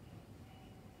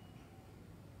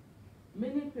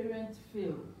 Many parents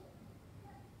fail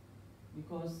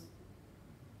because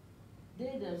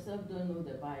they themselves don't know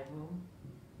the Bible.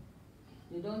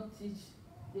 They don't do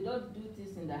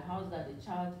things in the house that the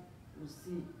child will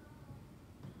see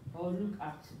or look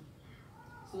up to.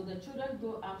 So the children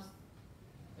grow up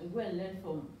and go and learn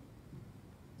from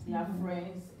their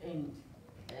friends and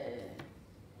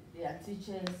their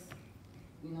teachers,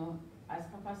 you know, as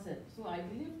Papa said. So I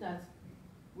believe that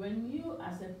when you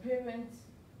as a parent,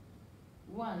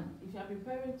 one, if you are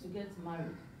preparing to get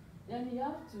married, then you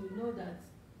have to know that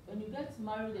when you get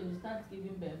married and you start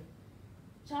giving birth,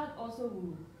 child also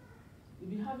will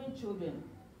be having children.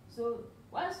 So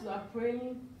once you are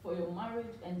praying for your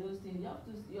marriage and those things,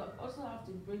 you also have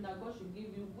to pray that God should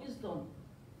give you wisdom.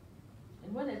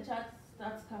 And when a child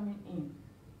starts coming in,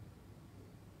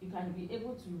 you can be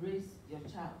able to raise your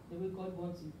child the way God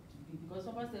wants you to be. Because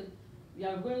Papa said, we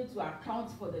are going to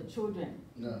account for the children.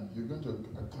 Yeah, you're going to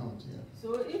account, yeah.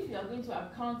 So if you are going to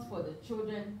account for the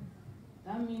children,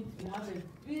 that means you have a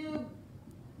big,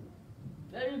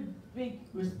 very big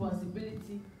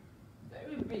responsibility,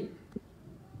 very big,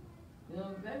 you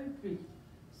know, very big.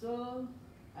 So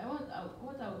what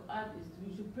I would add is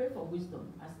we should pray for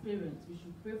wisdom as parents. We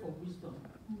should pray for wisdom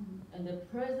and the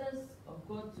presence of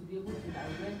God to be able to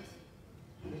direct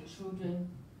the children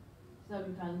so that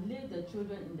we can lead the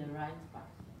children in the right path.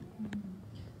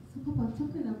 So Papa,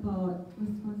 talking about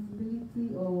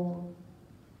responsibility or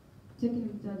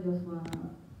taking charge of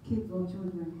kids or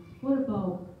children, what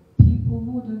about people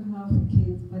who don't have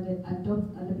kids but they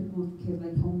adopt other people's kids,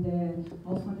 like from their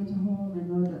orphanage home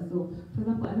and all that? So, for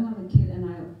example, I don't have a kid and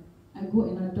I go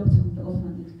and adopt from the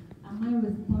orphanage. Am I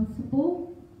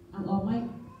responsible or am I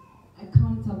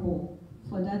accountable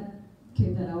for that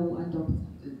kid that I will adopt?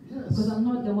 Yes. Because I'm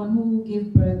not the one who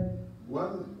gave birth.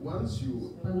 Once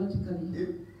you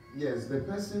biologically. Yes, the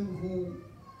person who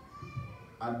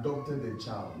adopted the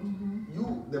child,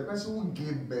 the person who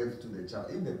gave birth to the child,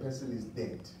 if the person is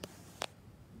dead,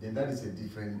 then that is a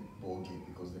different ballgame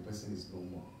because the person is no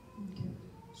more. Okay.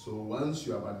 So once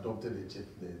you have adopted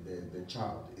the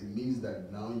child, it means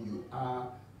that now you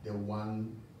are the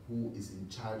one who is in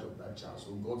charge of that child.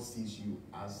 So God sees you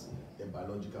as the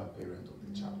biological parent of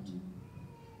the child.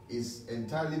 It's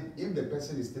entirely, if the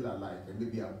person is still alive and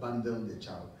maybe abandoned the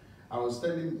child. I was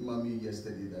telling Mommy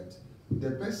yesterday that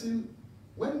the person,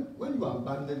 when you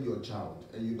abandon your child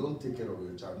and you don't take care of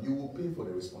your child, you will pay for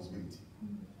the responsibility.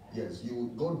 Yes,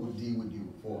 God will deal with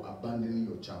you for abandoning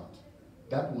your child.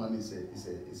 That one is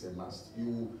a must.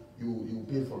 You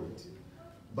pay for it.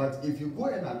 But if you go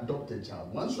and adopt a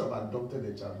child, once you have adopted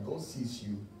a child, God sees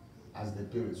you as the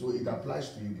parent. So it applies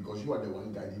to you because you are the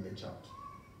one guiding the child.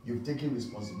 You've taken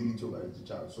responsibility over the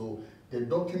child. So the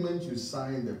document you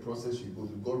sign, the process you go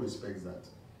through, God respects that.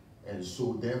 And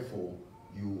so therefore,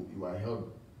 you are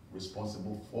held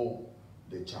responsible for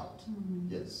the child.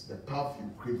 Yes, the path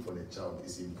you create for the child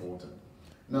is important.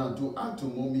 Now, to add to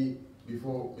Mommy,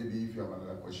 before maybe if you have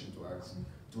another question to ask,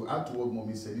 to add to what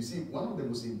Mommy said, you see, one of the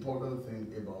most important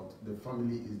things about the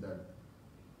family is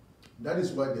that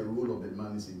is why the role of the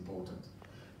man is important.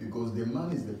 Because the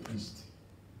man is the priest.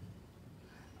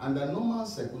 Under normal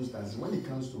circumstances, when it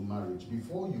comes to marriage,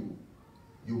 before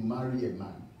you marry a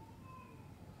man,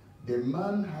 the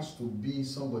man has to be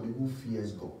somebody who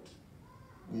fears God.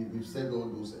 We've said all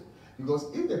those things.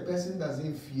 Because if the person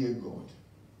doesn't fear God,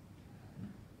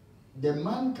 the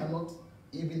man cannot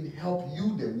even help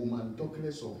you, the woman, talk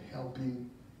less of helping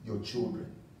your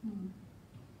children.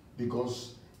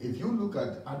 Because if you look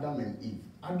at Adam and Eve,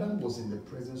 Adam was in the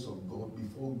presence of God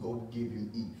before God gave him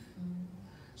Eve.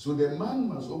 So the man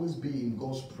must always be in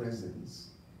God's presence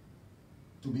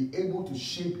to be able to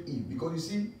shape Eve. Because you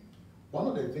see, one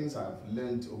of the things I've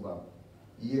learned over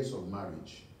years of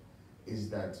marriage is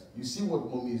that you see what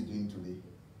Mommy is doing today.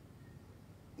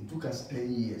 It took us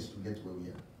 10 years to get where we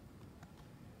are.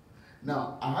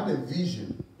 Now, I had a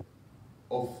vision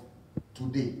of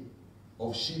today,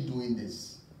 of she doing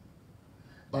this.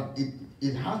 But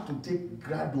it had to take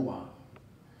gradual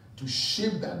to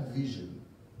shape that vision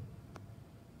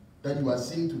that you are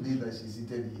seeing today that she's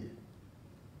seated here.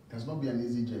 It has not been an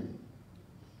easy journey.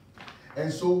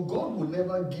 And so God will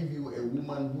never give you a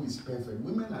woman who is perfect.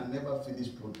 Women are never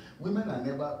finished product. Women are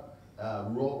never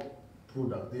raw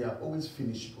product. They are always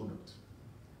finished product.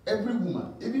 Every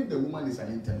woman, even if the woman is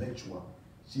an intellectual,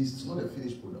 she's not a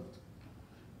finished product.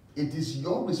 It is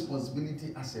your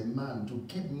responsibility as a man to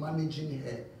keep managing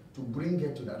her, to bring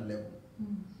her to that level.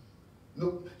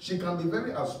 No, she can be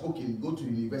very outspoken, go to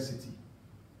university.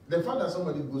 The fact that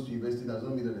somebody goes to university does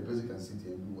not mean that the person can sit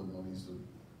here and do what one needs to do.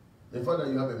 The fact that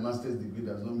you have a master's degree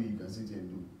does not mean you can sit here and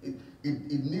do it.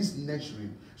 It needs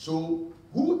nurturing. So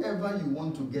whoever you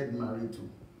want to get married to,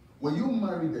 when you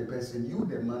marry the person, you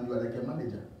the man, you are like a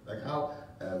manager. Like how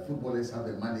footballers have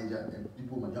a manager and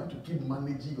people, you have to keep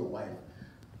managing your wife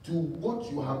to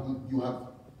what you have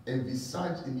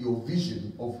envisaged in your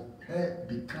vision of her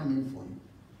becoming for you.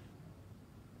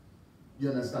 You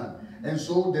understand? And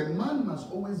so the man must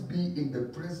always be in the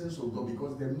presence of God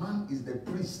because the man is the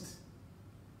priest.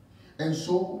 And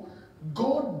so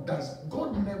God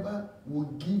never will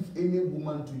give any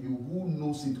woman to you who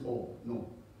knows it all. No.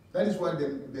 That is why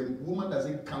the woman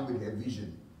doesn't come with her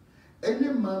vision. Any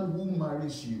man who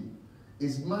marries you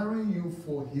is marrying you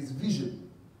for his vision.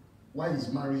 Why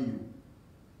he's marrying you.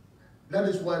 That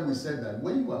is why we said that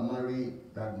when you are marrying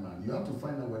that man, you have to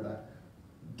find out whether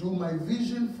do my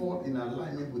vision fall in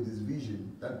alignment with his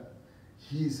vision, that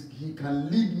he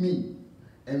can lead me,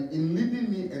 and in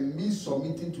leading me and me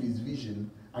submitting to his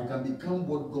vision, I can become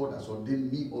what God has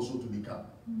ordained me also to become.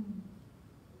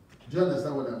 Do you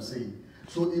understand what I'm saying?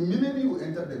 So immediately you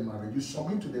enter the marriage, you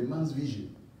submit to the man's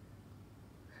vision.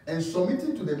 And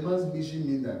submitting to the man's vision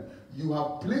means that you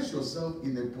have placed yourself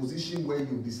in a position where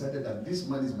you've decided that this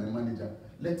man is my manager,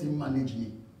 let him manage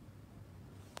me.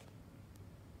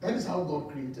 That is how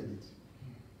God created it.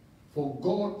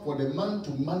 For the man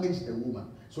to manage the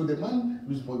woman. So the man's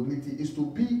responsibility is to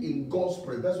be in God's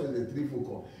presence. That's why the threefold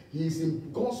call. He is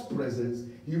in God's presence.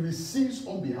 He receives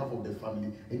on behalf of the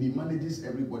family, and he manages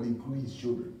everybody, including his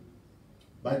children,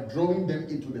 by drawing them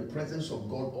into the presence of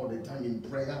God all the time in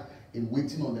prayer, in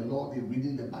waiting on the Lord, in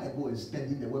reading the Bible, and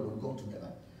studying the Word of God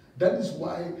together. That is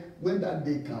why when that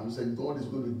day comes and God is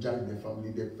going to judge the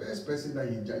family, the first person that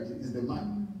he judges is the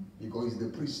man, because he's the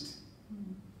priest.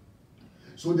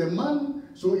 So the man,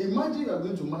 so imagine you are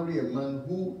going to marry a man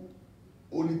who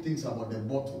only thinks about the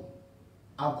bottle,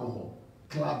 alcohol,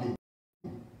 clubbing,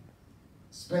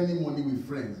 spending money with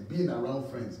friends, being around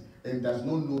friends, and does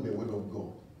not know the Word of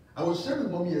God. I was sharing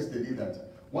with mommy yesterday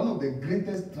that one of the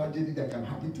greatest tragedies that can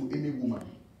happen to any woman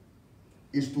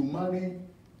is to marry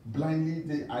blindly,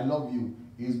 say, I love you,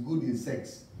 he's good in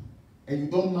sex, and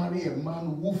you don't marry a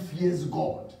man who fears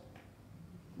God.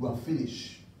 You are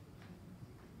finished.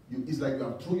 It's like you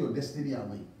have thrown your destiny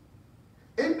away.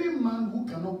 Any man who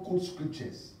cannot quote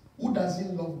scriptures, who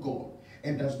doesn't love God,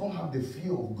 and does not have the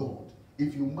fear of God,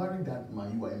 if you marry that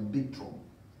man, you are in big trouble.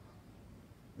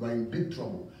 You are in big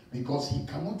trouble because he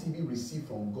cannot even receive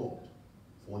from God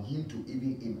for him to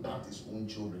even impart his own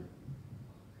children.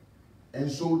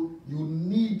 And so you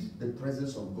need the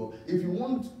presence of God. If you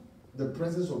want the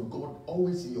presence of God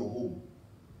always in your home,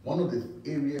 one of the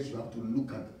areas you have to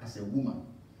look at as a woman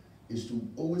is to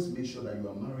always make sure that you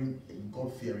are marrying a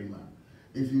God-fearing man.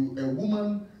 If you're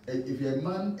a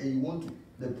man and you want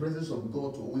the presence of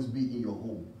God to always be in your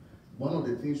home, one of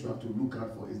the things you have to look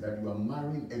out for is that you are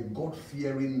marrying a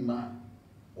God-fearing man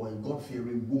or a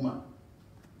God-fearing woman,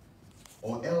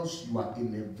 or else you are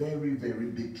in a very, very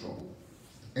big trouble.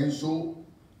 And so,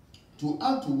 to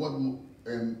add to what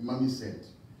Mommy said,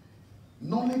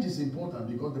 knowledge is important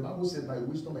because the Bible said by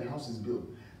wisdom a house is built.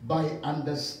 By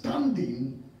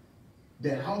understanding,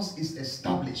 the house is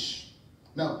established.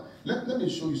 Now, let me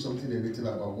show you something a little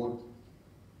about what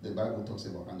the Bible talks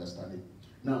about understanding.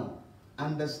 Now,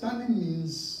 understanding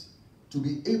means to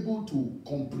be able to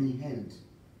comprehend.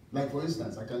 Like for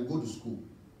instance, I can go to school.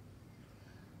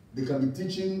 They can be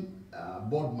teaching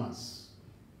board maths.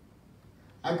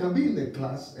 I can be in the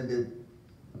class and the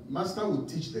master will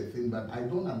teach the thing, but I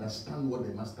don't understand what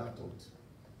the master taught.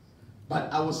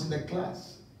 But I was in the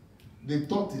class. They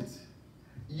taught it.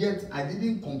 Yet I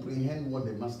didn't comprehend what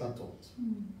the master taught.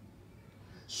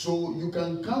 So you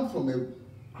can come from a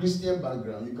Christian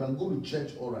background. You can go to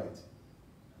church, all right.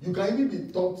 You can even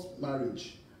be taught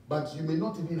marriage, but you may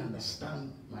not even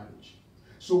understand marriage.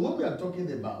 So when we are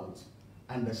talking about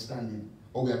understanding,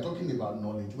 or we are talking about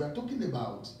knowledge, we are talking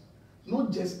about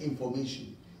not just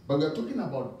information, but we are talking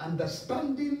about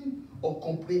understanding or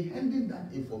comprehending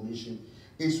that information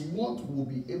is what will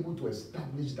be able to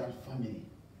establish that family.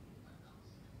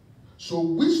 So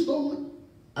wisdom,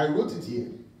 I wrote it here,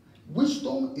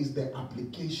 wisdom is the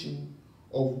application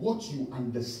of what you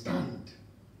understand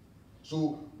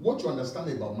So what you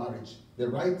understand about marriage, the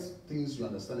right things you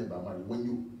understand about marriage, when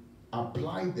you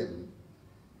apply them,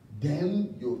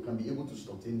 then you can be able to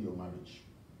sustain your marriage.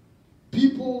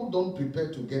 People don't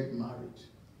prepare to get married.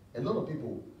 A lot of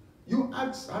people, you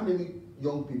ask how many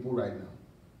young people right now,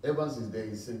 Evans is there,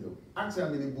 he's single. Ask how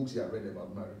many books he has read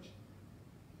about marriage.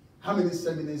 How many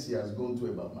seminars he has gone to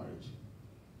about marriage.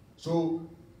 So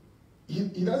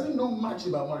he doesn't know much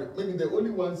about marriage. Maybe the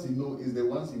only ones he knows is the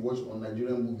ones he watched on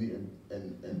Nigerian movie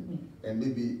and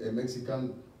maybe a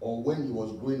Mexican, or when he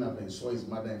was growing up and saw his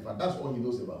mother and father. That's all he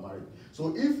knows about marriage.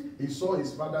 So if he saw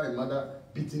his father and mother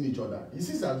beating each other, he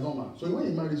sees as normal. So when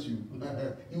he marries you,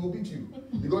 he will beat you.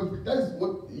 Because that is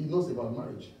what he knows about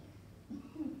marriage.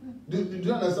 Do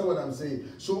you understand what I'm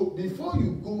saying? So before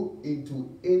you go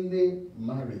into any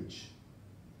marriage,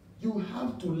 you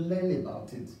have to learn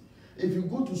about it. If you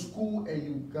go to school and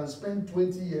you can spend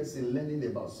 20 years in learning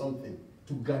about something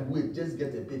to graduate, just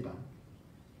get a paper,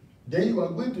 then you are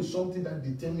going to something that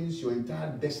determines your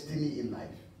entire destiny in life,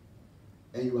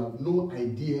 and you have no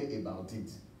idea about it.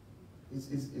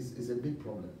 It's a big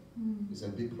problem. It's a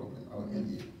big problem. I'll end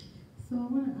here. So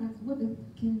I want to ask, what is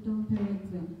kingdom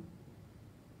parenting?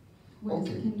 What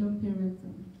is kingdom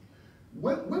parenting?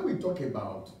 When we talk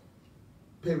about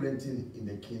parenting in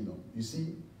the kingdom, you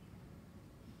see,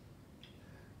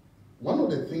 one of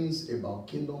the things about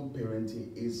kingdom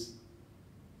parenting is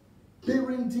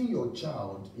parenting your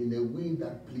child in a way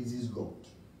that pleases God.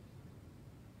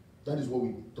 That is what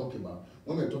we talk about.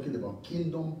 When we're talking about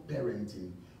kingdom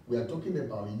parenting, we are talking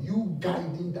about you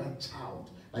guiding that child,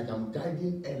 like I'm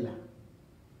guiding Ella,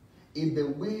 in the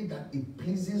way that it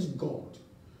pleases God.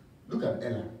 Look at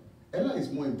Ella. Ella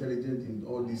is more intelligent in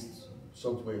all this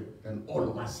software than all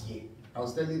of us here. I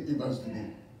was telling Evans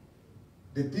today,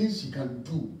 the things she can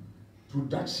do,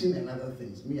 production and other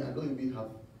things. Me, I don't even have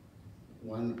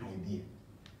one idea.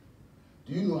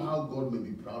 Do you know how God may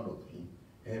be proud of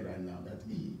her right now? That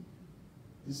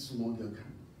this small girl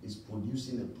is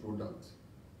producing a product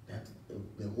that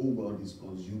the whole world is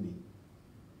consuming.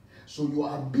 So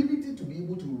your ability to be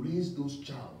able to raise those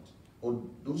child or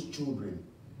those children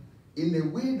in a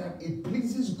way that it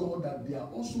pleases God, that they are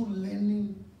also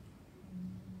learning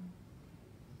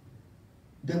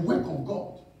the work of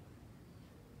God.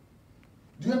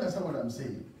 Do you understand what I'm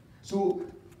saying? So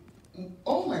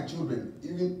all my children,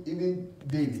 even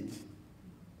David,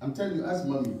 I'm telling you, ask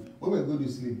mommy, when we're going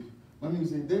to sleep, mommy will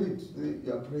say, David,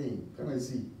 you are praying, come and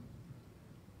see.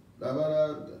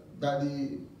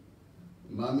 Daddy,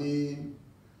 mommy,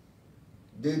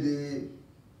 Dede,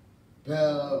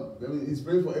 Pearl, he's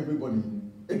praying for everybody.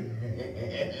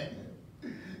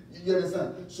 You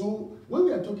understand? So when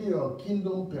we are talking about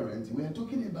kingdom parenting, we are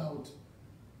talking about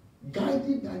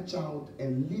guiding that child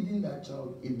and leading that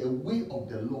child in the way of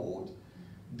the Lord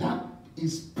that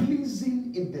is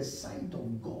pleasing in the sight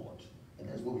of God. And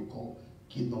that's what we call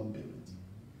kingdom parenting.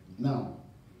 Now,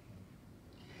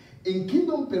 in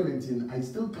kingdom parenting, I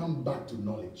still come back to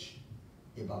knowledge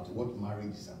about what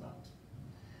marriage is about.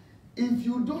 If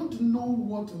you don't know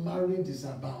what marriage is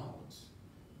about,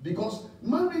 because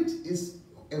marriage is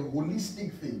a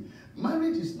holistic thing.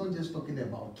 Marriage is not just talking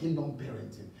about kingdom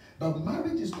parenting, but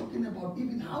marriage is talking about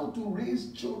even how to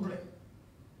raise children,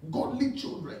 godly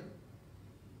children.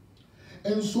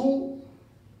 And so,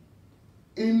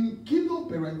 in kingdom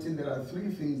parenting, there are three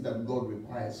things that God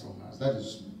requires from us. That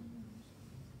is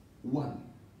one.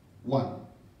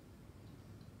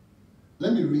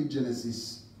 Let me read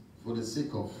Genesis for the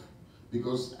sake of,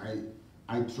 because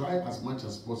I try as much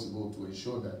as possible to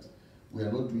ensure that we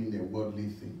are not doing a worldly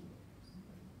thing.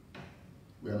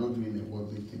 We are not doing a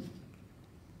worldly thing.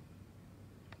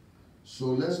 So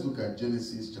let's look at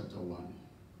Genesis chapter 1,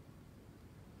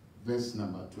 verse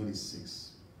number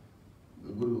 26.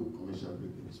 We'll go to commercial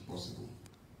break if it's possible.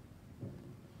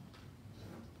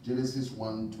 Genesis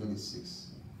 1:26.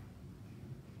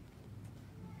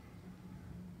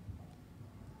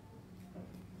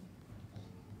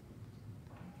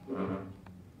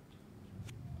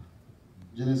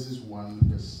 Genesis 1,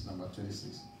 verse number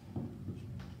 26. Do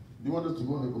you want us to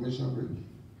go on a commercial break?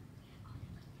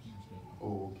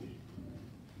 Oh, okay.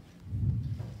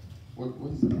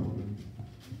 What is the problem?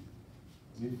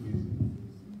 Is it freezing?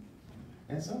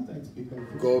 And sometimes it can.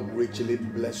 God richly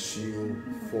bless you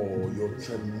for your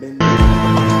tremendous.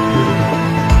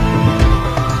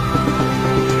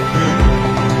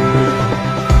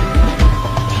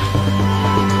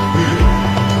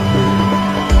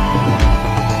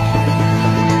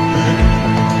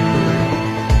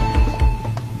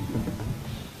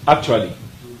 Actually,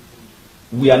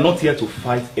 we are not here to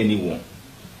fight anyone.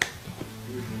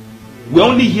 We're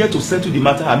only here to settle the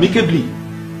matter amicably.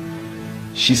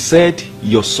 She said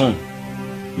your son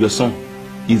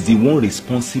is the one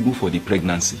responsible for the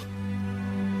pregnancy.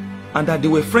 And that they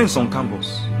were friends on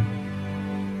campus.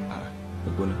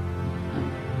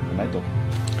 Am I talking?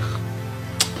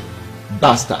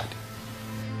 Bastard.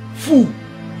 Fool.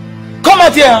 Come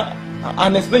out here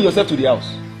and explain yourself to the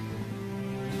house.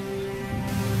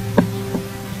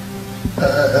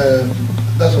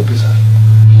 That's okay, sir.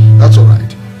 That's all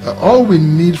right. All we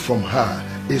need from her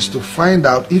is to find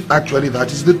out if actually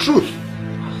that is the truth.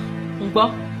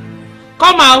 Ngbo,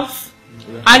 come out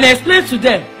and explain to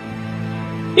them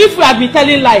if we have been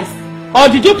telling lies, or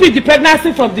did you pick the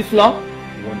pregnancy from the floor?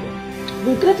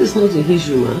 But that is not the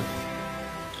issue, man.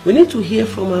 We need to hear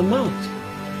from her mouth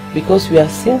because we are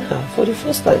seeing her for the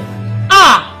first time.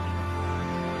 Ah!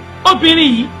 Obìnrin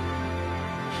yìí,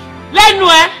 lẹ́nu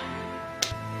ẹ,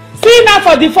 seeing her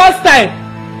for the first time.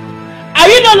 Are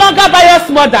you no longer Bayo's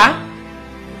mother?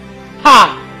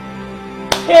 Ha!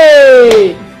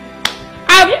 Hey!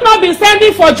 Have you not been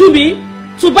sending for Jumi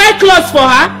to buy clothes for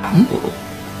her?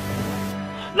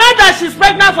 Now that she's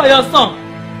pregnant for your son,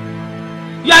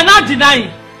 you are not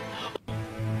denying.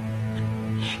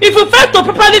 If you fail to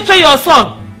properly train your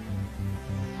son,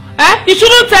 you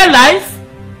shouldn't tell lies.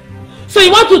 So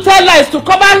you want to tell lies to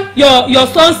cover your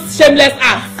son's shameless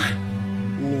ass.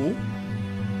 Me?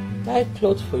 Buy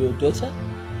clothes for your daughter?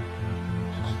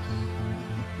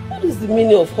 What is the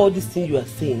meaning of all these things you are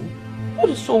saying? What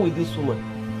is wrong with this woman?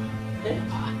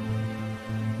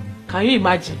 Can you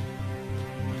imagine?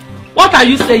 What are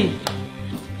you saying?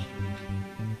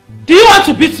 Do you want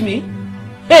to beat me?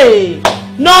 Hey,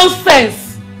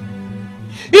 nonsense!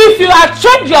 If you had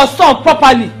trained your son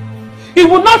properly, he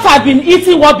would not have been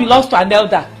eating what belongs to an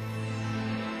elder.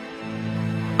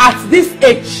 At this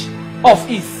age of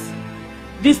his,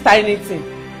 this tiny thing.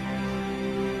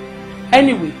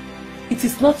 Anyway, it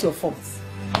is not your fault.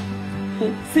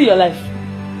 See your life.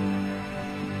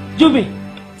 Jumi,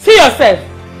 see yourself.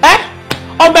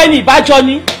 Obeni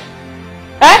Bajoni.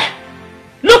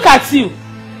 Look at you.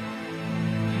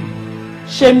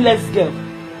 Shameless girl.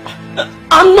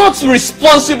 I'm not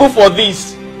responsible for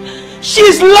this.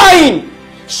 She's lying.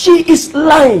 She is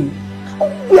lying.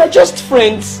 We are just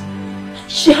friends.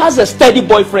 She has a steady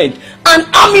boyfriend, an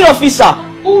army officer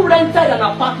who rented an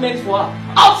apartment for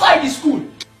her outside the school.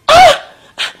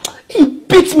 He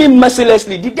beat me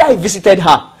mercilessly the day I visited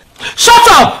her. Shut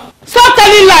up! Stop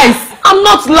telling lies! I'm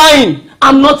not lying.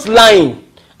 I'm not lying.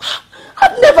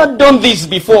 I've never done this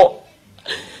before.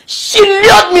 She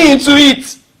lured me into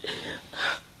it.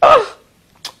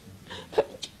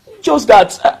 Just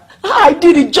that I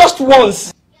did it just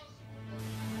once.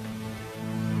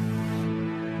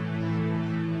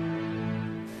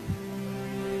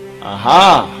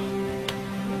 Aha.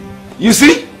 You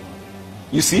see?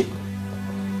 You see?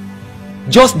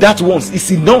 Just that once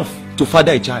is enough to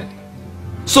father a child.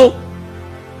 So,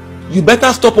 you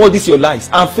better stop all this your lies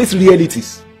and face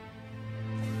realities.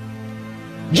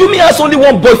 Jumi has only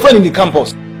one boyfriend in the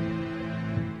campus.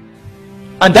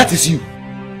 And that is you.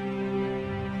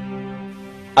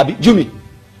 Abi, Jumi,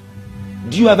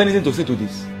 do you have anything to say to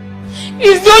this?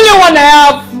 He's the only one I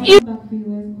have.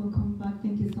 Welcome back.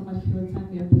 Thank you so much for your time.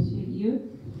 We appreciate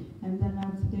you. And then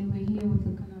today we're here, we're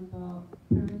talking about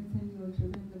parenting your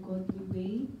children the godly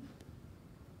way.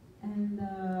 And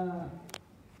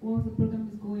once the program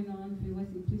is going on, viewers,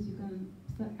 please you can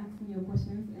start asking your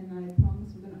questions, and I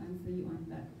promise we're going to answer you on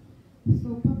that.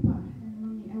 So, Papa and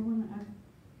Mommy, I want to ask,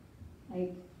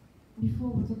 like, before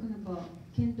we're talking about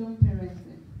kingdom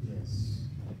parenting. Yes.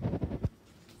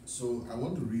 So I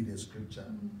want to read a scripture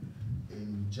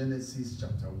in Genesis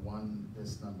chapter 1,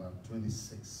 verse number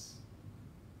 26.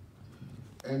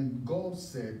 And God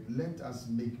said, let us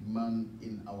make man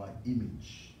in our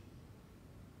image,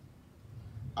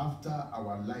 after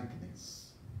our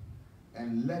likeness,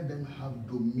 and let them have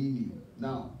dominion.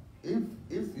 Now, if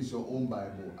it's your own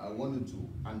Bible, I want you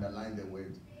to underline the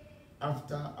word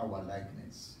after our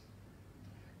likeness.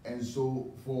 And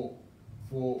so for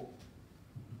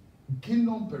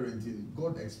kingdom parenting,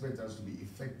 God expects us to be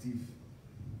effective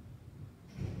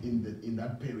in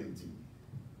that parenting.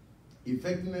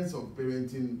 Effectiveness of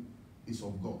parenting is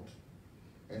of God.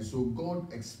 And so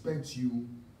God expects you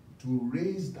to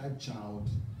raise that child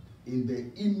in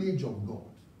the image of God.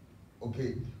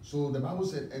 Okay, so the Bible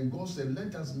said, and God said,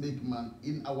 let us make man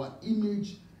in our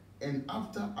image and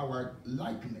after our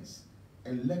likeness,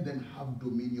 and let them have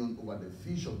dominion over the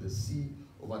fish of the sea,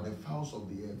 over the fowls of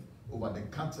the earth, over the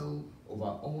cattle, over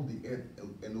all the earth,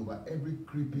 and over every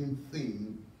creeping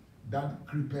thing that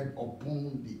creepeth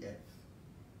upon the earth.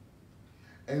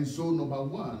 And so, number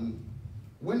one,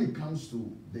 when it comes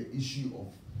to the issue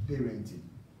of parenting,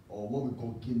 or what we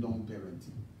call kingdom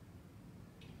parenting.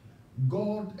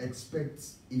 God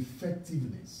expects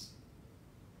effectiveness.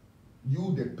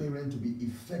 You, the parent, to be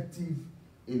effective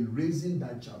in raising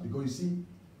that child. Because you see,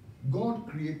 God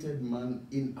created man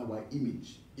in our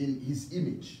image, in his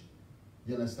image.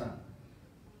 You understand?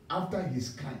 After his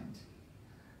kind.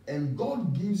 And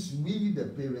God gives we, the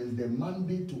parents, the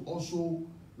mandate to also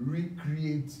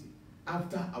recreate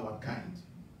after our kind,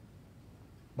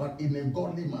 but in a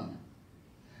godly manner.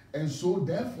 And so,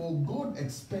 therefore, God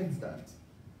expects that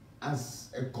as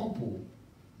a couple,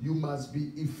 you must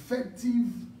be effective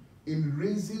in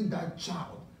raising that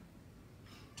child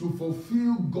to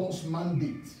fulfill God's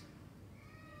mandate.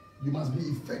 You must be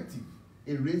effective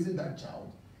in raising that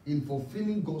child, in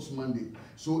fulfilling God's mandate.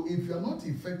 So if you are not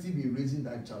effective in raising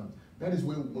that child, that is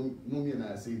when Mommy and I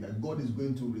are saying that God is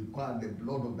going to require the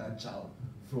blood of that child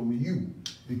from you,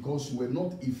 because you were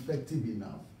not effective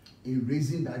enough in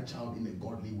raising that child in a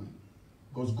godly way.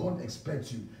 Because God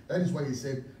expects you. That is why he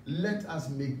said, let us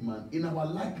make man in our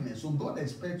likeness. So God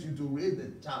expects you to raise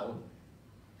the child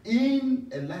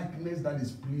in a likeness that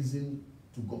is pleasing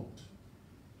to God.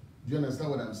 Do you understand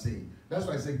what I'm saying? That's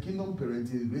why I say kingdom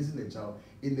parenting is raising a child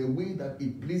in a way that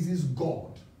it pleases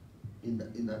God in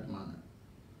that manner.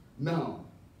 Now,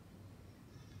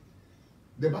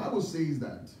 the Bible says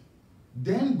that,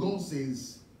 then God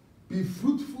says, be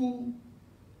fruitful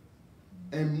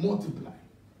and multiply.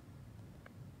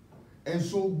 And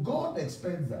so God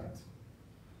expects that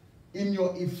in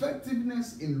your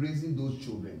effectiveness in raising those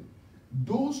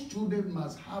children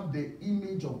must have the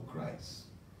image of Christ.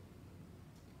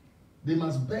 They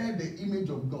must bear the image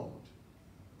of God.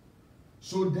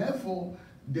 So therefore,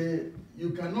 you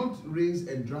cannot raise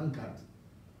a drunkard.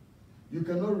 You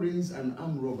cannot raise an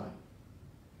armed robber.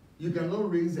 You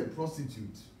cannot raise a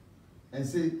prostitute and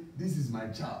say, this is my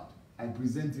child. I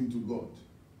present him to God.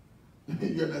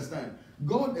 You understand?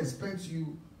 God expects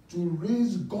you to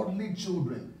raise godly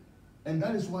children. And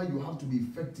that is why you have to be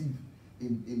effective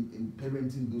in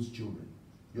parenting those children.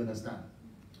 You understand?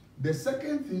 The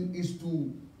second thing is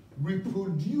to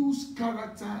reproduce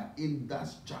character in that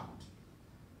child.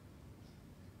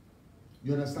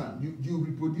 You understand? You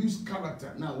reproduce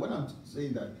character. Now, when I'm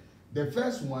saying that, the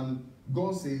first one,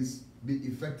 God says, be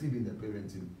effective in the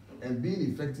parenting. And being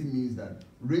effective means that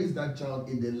raise that child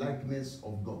in the likeness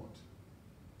of God,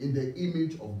 in the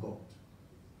image of God.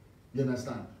 You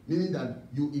understand? Meaning that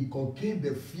you inculcate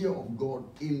the fear of God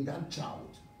in that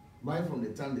child, right from the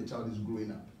time the child is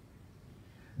growing up.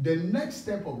 The next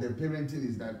step of the parenting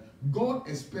is that God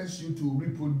expects you to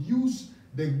reproduce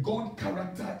the God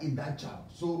character in that child.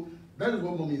 So that is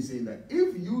what Mommy is saying, that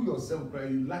if you yourself,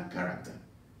 you lack character,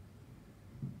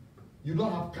 you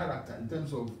don't have character in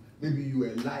terms of maybe you are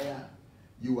a liar,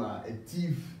 you are a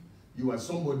thief, you are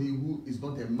somebody who is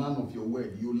not a man of your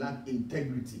word, you lack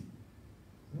integrity.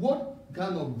 What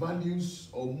kind of values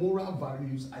or moral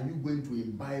values are you going to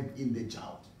imbibe in the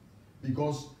child?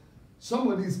 Because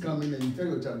somebody is coming and you tell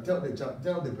your child,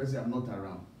 tell the person I'm not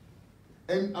around.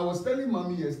 And I was telling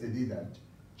Mommy yesterday that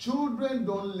children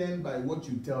don't learn by what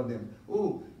you tell them.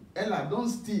 Oh, Ella, don't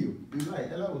steal. You lie,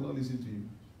 Ella will not listen to you.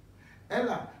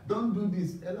 Ella, don't do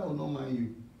this. Ella will not mind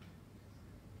you.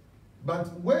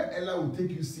 But where Ella will take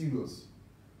you serious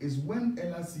is when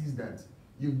Ella sees that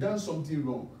you've done something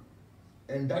wrong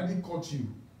and Daddy caught you.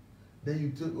 Then you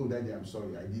tell, oh, Daddy, I'm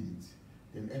sorry, I did it.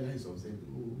 Then Ella is upset.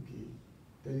 Oh, okay.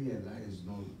 Telling a lie is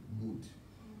not good.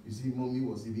 You see, Mommy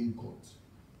was even caught.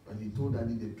 But he told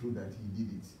Daddy the truth that he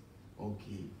did it.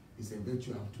 Okay. It's a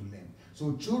virtue you have to learn.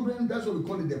 So children, that's what we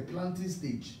call it the planting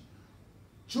stage.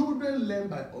 Children learn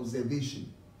by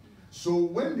observation. So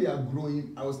when they are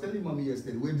growing, I was telling Mommy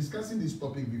yesterday, we were discussing this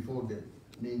topic before today.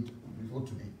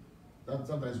 That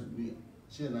sometimes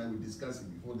she and I will discuss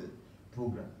it before the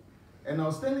program. And I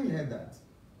was telling her that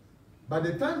by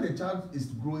the time the child is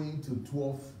growing to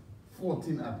 12,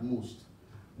 14 at most,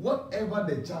 whatever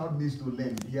the child needs to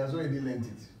learn, he has already learned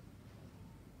it.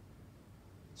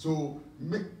 So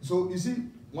you see,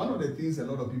 one of the things a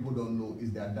lot of people don't know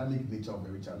is the Adamic nature of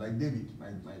every child. Like David,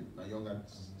 my younger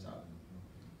child,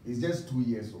 he's just 2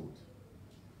 years old.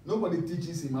 Nobody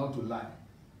teaches him how to lie.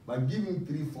 But give him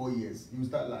 3-4 years, he will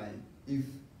start lying.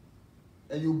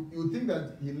 And you think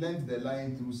that he learned the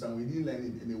lying through somewhere. He didn't learn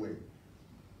it anyway.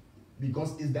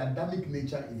 Because it's the Adamic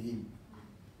nature in him.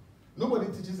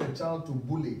 Nobody teaches a child to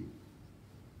bully.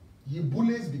 He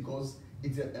bullies because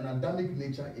it's an Adamic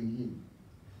nature in him.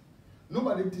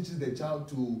 Nobody teaches the child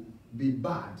to be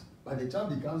bad, but the child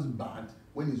becomes bad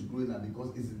when he's growing up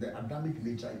because it's the Adamic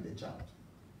nature in the child.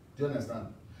 Do you understand?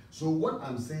 So what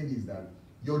I'm saying is that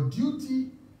your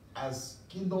duty as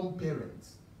kingdom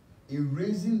parents in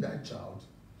raising that child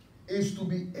is to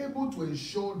be able to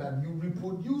ensure that you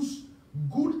reproduce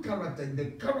good character, the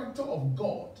character of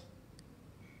God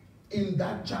in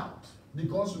that child.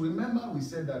 Because remember, we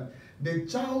said that the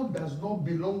child does not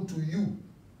belong to you.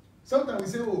 Sometimes we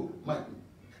say, oh,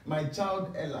 my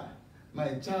child Ella,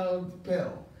 my child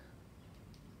Pearl.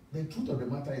 The truth of the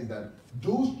matter is that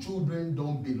those children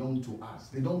don't belong to us.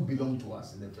 They don't belong to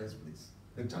us in the first place.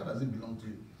 The child doesn't belong to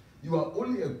you. You are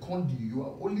only a conduit. You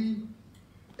are only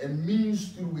a means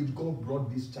through which God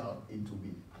brought this child into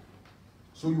being.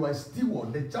 So you are a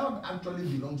steward. The child actually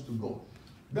belongs to God.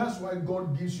 That's why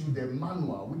God gives you the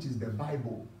manual, which is the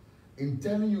Bible, in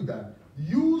telling you that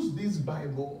use this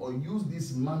Bible or use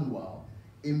this manual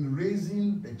in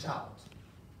raising the child.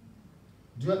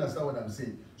 Do you understand what I'm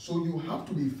saying? So you have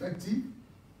to be effective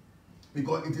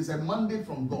because it is a mandate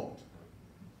from God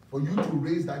for you to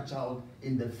raise that child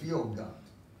in the fear of God.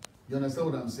 You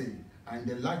understand what I'm saying? And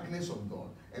the likeness of God,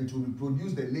 and to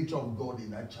reproduce the nature of God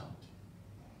in that child.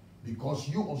 Because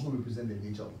you also represent the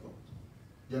nature of God.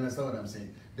 You understand what I'm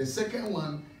saying? The second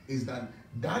one is that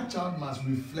that child must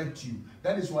reflect you.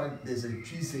 That is why there's a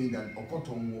tree saying that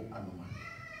Okotonwo Anoma.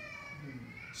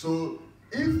 So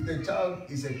if the child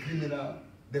is a criminal,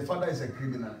 the father is a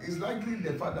criminal, it's likely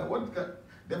the father would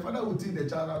think the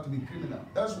child has to be criminal.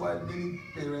 That's why many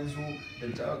parents who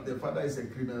the father is a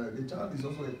criminal, the child is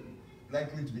also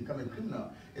likely to become a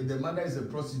criminal. If the mother is a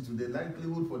prostitute, the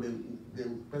likelihood for the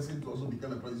person to also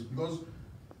become a prostitute, because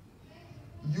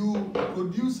you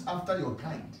produce after your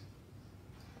kind.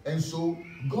 And so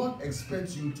God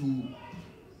expects you to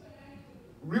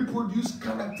reproduce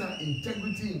character,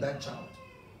 integrity in that child,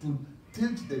 to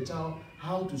teach the child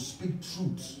how to speak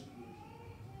truth.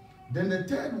 Then the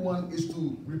third one is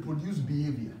to reproduce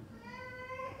behavior.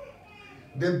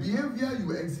 The behavior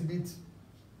you exhibit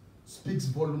speaks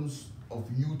volumes of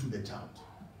you to the child.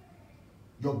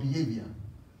 Your behavior.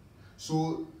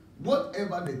 So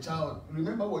whatever the child,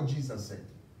 remember what Jesus said.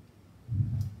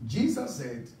 Jesus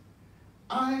said,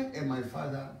 I and my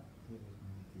Father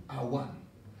are one.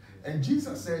 And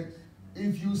Jesus said,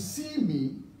 if you see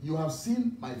me, you have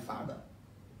seen my Father.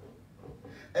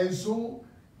 And so,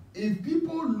 if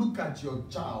people look at your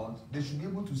child, they should be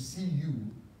able to see you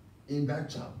in that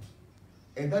child.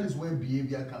 And that is where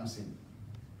behavior comes in.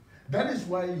 That is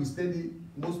why you study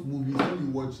most movies, when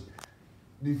you watch,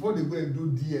 before they go and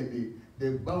do DNA,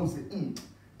 the man will say,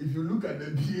 if you look at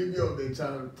the behavior of the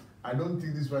child, I don't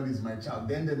think this one is my child.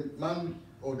 Then the man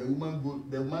or the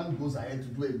man goes ahead to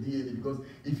do a DNA, because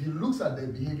if he looks at the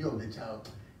behavior of the child,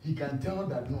 he can tell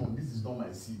that, no, this is not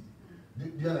my seed. Do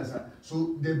you understand?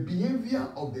 So the behavior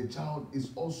of the child is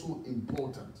also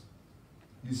important.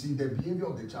 You see, the behavior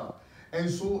of the child. And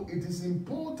so it is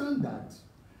important that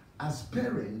as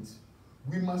parents,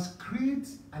 we must create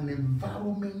an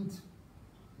environment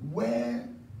where,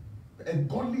 a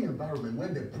godly environment where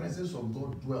the presence of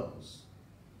God dwells,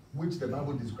 which the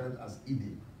Bible describes as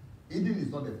Eden. Eden is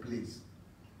not a place.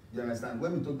 You understand?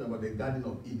 When we talk about the Garden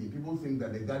of Eden, people think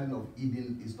that the Garden of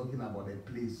Eden is talking about a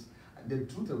place. The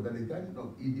truth is that the Garden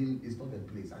of Eden is not a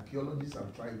place. Archaeologists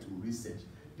have tried to research.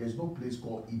 There's no place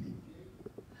called Eden.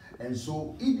 And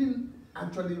so Eden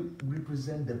actually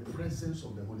represents the presence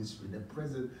of the Holy Spirit,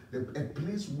 a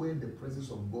place where the presence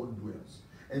of God dwells.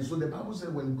 And so the Bible says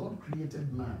when God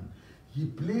created man, he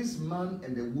placed man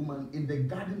and the woman in the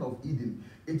Garden of Eden.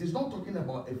 It is not talking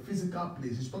about a physical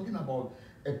place. It's talking about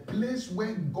a place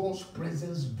where God's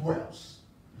presence dwells.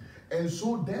 And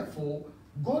so therefore,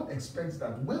 God expects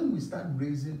that when we start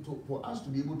raising, for us to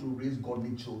be able to raise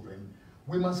godly children,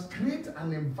 we must create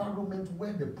an environment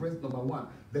where number one,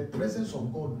 the presence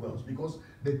of God dwells, because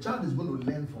the child is going to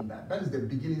learn from that. That is the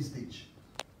beginning stage.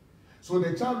 So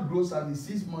the child grows up, he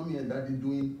sees mommy and daddy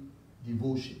doing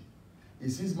devotion. He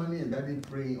sees mommy and daddy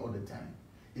praying all the time.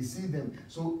 He sees them.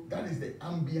 So that is the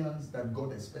ambience that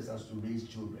God expects us to raise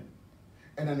children.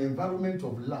 And an environment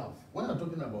of love. When we're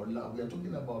talking about love, we are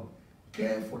talking about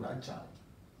care for that child.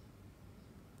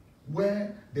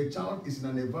 Where the child is in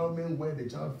an environment where the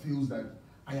child feels that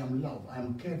I am loved, I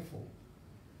am cared for.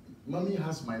 Mommy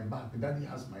has my back, daddy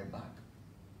has my back.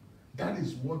 That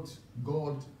is what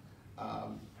God,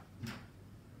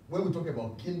 when we talk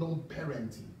about kingdom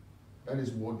parenting, that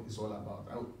is what it's all about.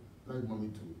 I would like mommy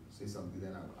to say something,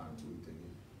 then I'll add to it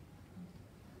again.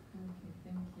 Okay,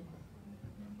 thank you.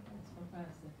 As Papa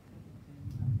said,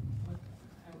 what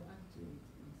I will add to it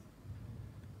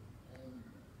is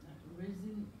that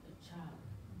raising a child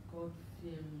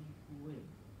God-fearing way.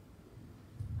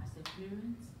 As a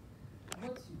parent,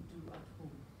 what you do at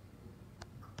home,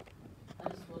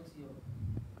 that is what your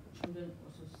children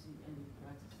also see and they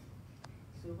practice.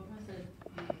 So Papa said,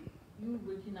 you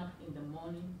waking up in the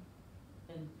morning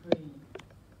and praying,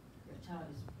 your child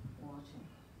is watching.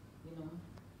 You know,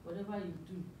 whatever you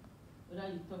do, whether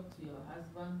you talk to your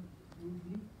husband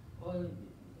rudely or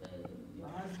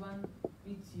your husband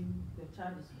beats you, your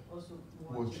child is also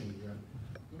watching. Yeah.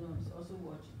 You know, it's also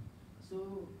watching. So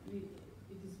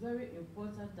it is very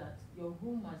important that your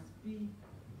home must be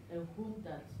a home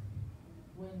that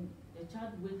when the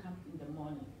child wakes up in the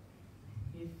morning,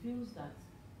 he feels that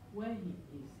where he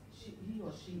is, he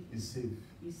or she is safe.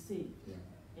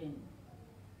 Yeah. And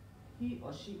he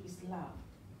or she is loved.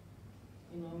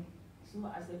 You know, so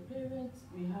as a parent,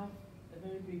 we have a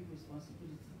very big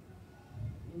responsibility.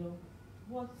 You know,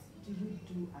 what do you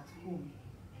do at home?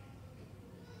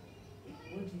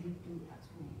 What do you do at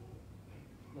home?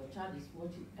 Your child is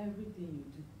watching everything you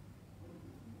do.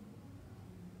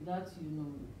 Without you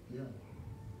know. Yeah.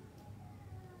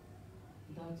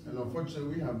 Without you And know. unfortunately,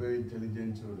 we have very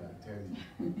intelligent children, I tell you.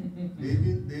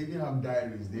 they even have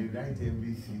diaries. They write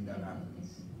everything that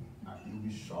happens. You'll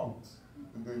be shocked.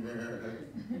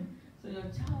 So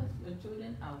your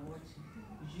children are watching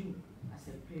you as a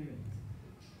parent.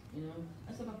 You know,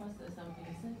 as a papa said something,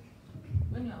 he said,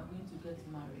 when you are going to get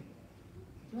married,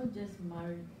 don't just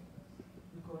marry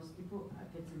because people are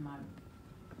getting married.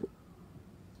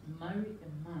 Marry a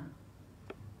man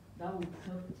that will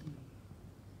help you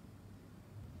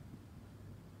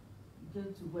get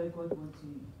to where God wants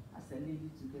you as a lady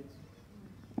to get to.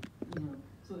 You know,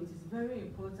 so it is very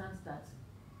important that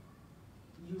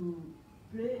you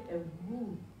play a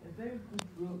very good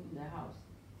role in the house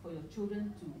for your children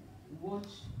to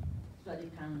watch so that they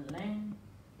can learn.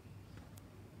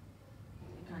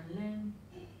 They can learn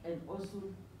and also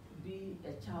be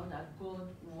a child that God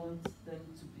wants them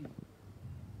to be.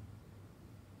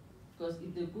 Because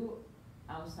if they go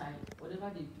outside,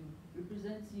 whatever they do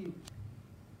represents you.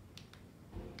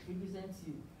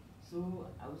 So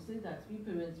I would say that we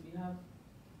parents, we have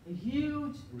a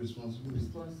huge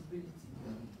responsibility.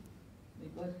 Yeah. May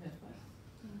God help us.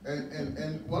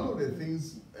 And one of the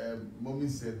things Mommy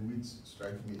said which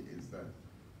strikes me is that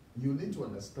you need to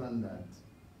understand that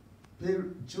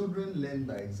children learn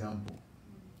by example.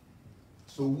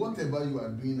 So whatever you are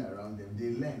doing around them, they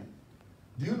learn.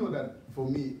 Do you know that for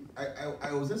me,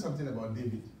 I was saying something about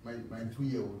David, my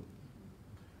 2-year-old.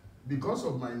 Because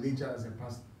of my nature as a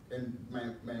pastor and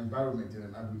my environment in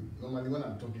an agri, normally when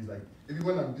I'm talking, it's like, even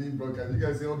when I'm doing broadcast, you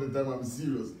guys say all the time I'm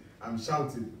serious, I'm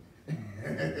shouting.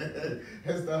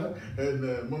 Hester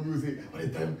and Mommy will say, all the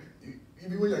time,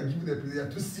 even when you're giving a prayer, you're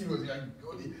too serious.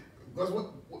 Because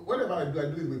whatever I do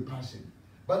it with passion.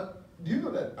 But do you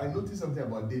know that I noticed something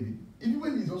about David? Even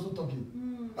when he's also talking,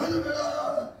 I said,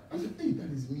 hey,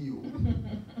 that is me.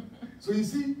 So you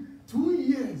see, 2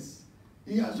 years,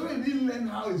 he has already learned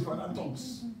how his father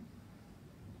talks.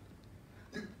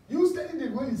 You studied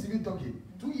it when he's even talking.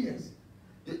 2 years.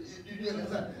 You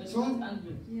understand? So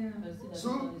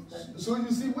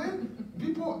you see, when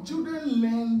children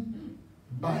learn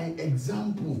by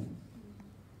example,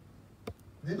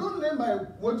 they don't learn by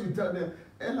what you tell them.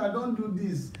 Ella, don't do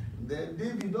this.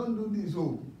 David, don't do this.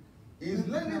 So he's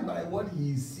learning by what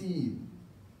he's seeing.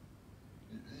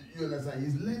 You understand?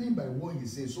 He's learning by what he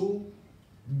says. So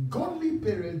godly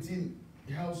parenting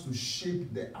helps to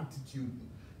shape the attitude.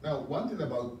 Now, one thing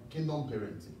about kingdom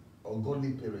parenting or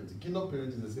godly parenting. Kingdom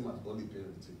parenting is the same as godly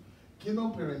parenting.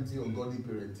 Kingdom parenting or godly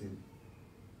parenting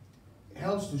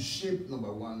helps to shape,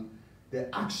 number one,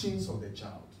 the actions of the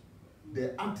child,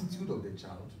 the attitude of the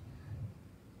child,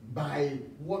 by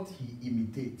what he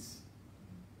imitates.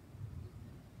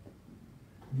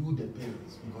 You, the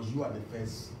parents, because you are the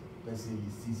first person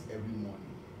he sees every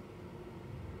morning.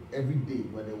 Every day,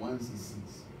 you are the ones he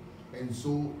sees. And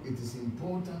so it is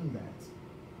important that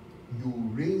you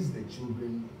raise the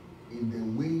children in the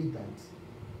way that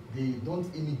they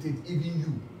don't imitate even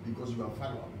you, because you are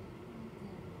fallible.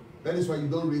 That is why you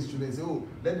don't raise children and say, oh,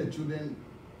 let the children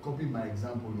copy my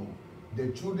example. No.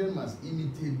 The children must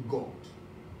imitate God.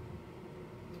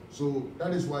 So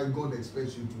that is why God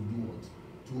expects you to do what?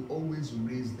 To always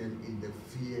raise them in the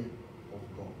fear of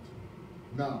God.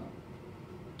 Now,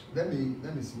 let me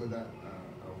see whether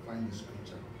I'll find the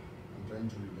scripture. I'm trying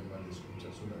to remember the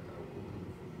scripture so that I'll open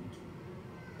it for you too.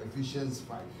 Ephesians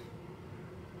 5,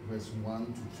 verse 1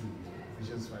 to 2.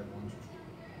 Ephesians 5, 1 to 2.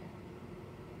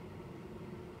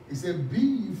 It said, be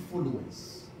ye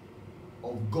followers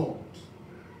of God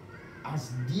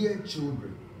as dear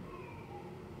children,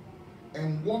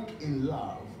 and walk in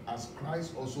love as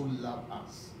Christ also loved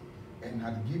us and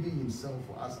had given himself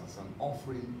for us as an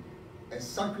offering, a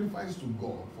sacrifice to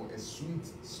God for a sweet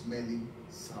smelling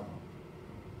savour.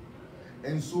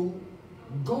 And so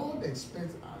God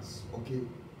expects us, okay,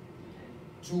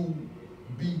 to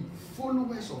be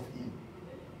followers of him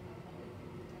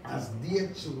as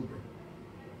dear children.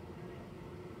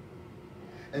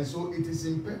 And so it is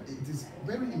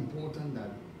very important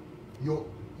that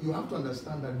you have to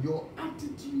understand that your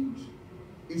attitude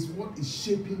is what is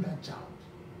shaping that child.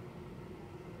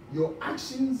 Your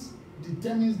actions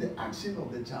determines the action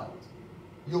of the child.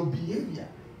 Your behavior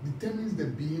determines the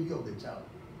behavior of the child.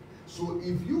 So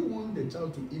if you want the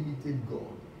child to imitate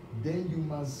God, then you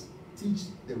must teach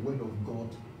the word of God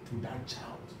to that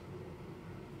child,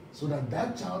 so that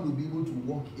that child will be able to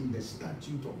walk in the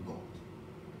statute of God.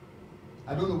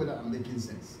 I don't know whether I'm making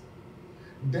sense.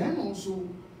 Then also,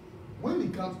 when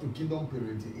it comes to kingdom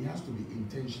parenting, it has to be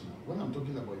intentional. When I'm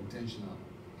talking about intentional,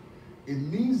 it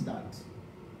means that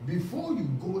before you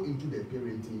go into the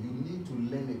parenting, you need to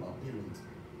learn about parenting.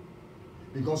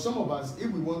 Because some of us,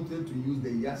 if we wanted to use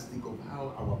the yardstick of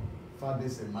how our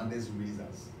fathers and mothers raised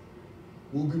us,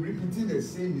 we'll be repeating the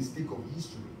same mistake of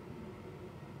history.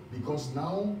 Because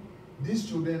now, these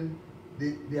children,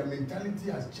 their mentality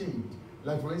has changed.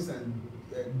 Like for instance,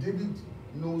 David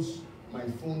knows my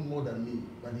phone more than me,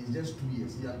 but he's just 2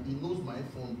 years. He knows my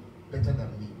phone better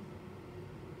than me.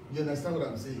 You understand what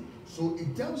I'm saying? So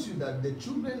it tells you that the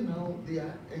children now,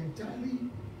 their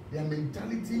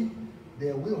mentality,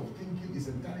 their way of thinking is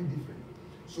entirely different.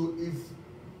 So if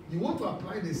you want to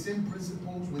apply the same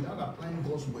principles without applying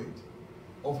God's word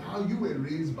of how you were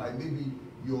raised by maybe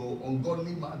your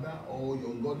ungodly mother or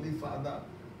your ungodly father,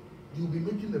 you'll be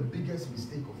making the biggest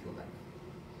mistake of your life.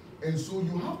 And so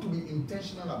you have to be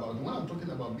intentional about it. When I'm talking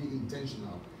about being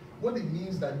intentional, what it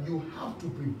means that you have to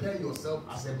prepare yourself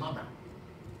as a mother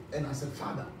and as a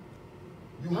father.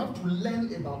 You have to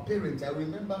learn about parenting. I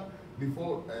remember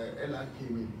before Ella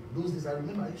came in, those days I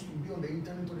remember I used to be on the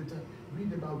internet all the time,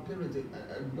 read about parenting.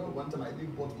 I remember one time I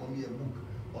even bought mommy a book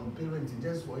on parenting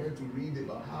just for her to read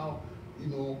about how, to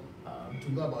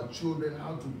know about children,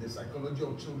 the psychology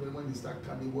of children when they start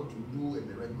coming, what to do, and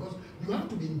the rest. Because you have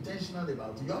to be intentional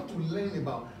about it. You have to learn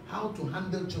about how to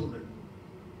handle children.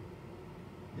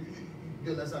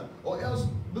 You understand? Or else,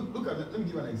 look at it. Let me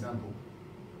give an example.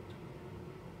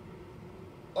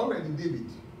 Already, David,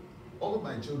 all of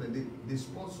my children, they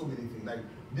sport so many things. Like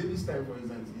David's time, for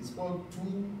instance, he sport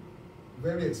 2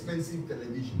 very expensive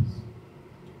televisions,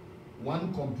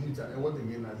 1 computer, and what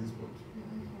again has he sport?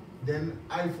 Then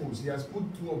iPhones. He has put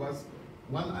 2 of us,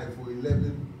 1 iPhone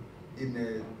 11 in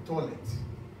a toilet.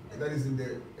 That is in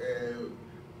the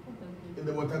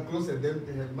water closet. Then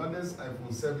they have mother's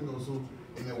iPhone 7 also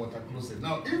in a water closet.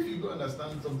 Now, if you don't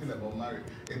understand something about marriage,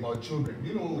 about children,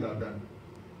 you know what would have done?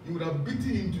 You would have beaten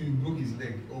him till you broke his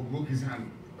leg or broke his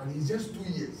hand. And he's just 2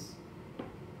 years.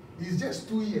 He's just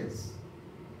 2 years.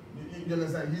 You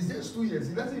understand? He's just 2 years.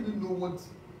 He doesn't even know what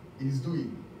he's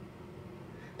doing.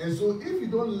 And so if you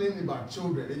don't learn about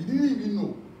children, and you didn't even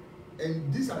know,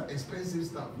 and these are expensive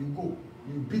stuff, you go,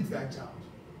 you beat that child.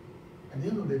 At the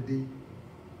end of the day,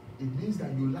 it means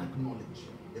that you lack knowledge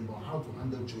about how to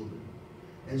handle children.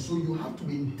 And so you have to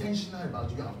be intentional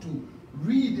about it. You have to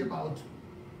read about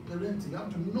parenting. You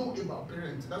have to know about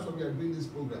parenting. That's why we are doing this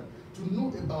program. To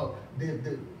know about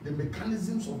the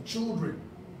mechanisms of children,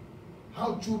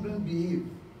 how children behave.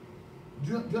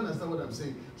 Do you understand what I'm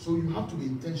saying? So you have to be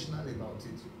intentional about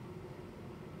it.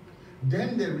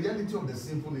 Then the reality of the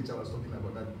sinful nature I was talking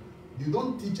about, that you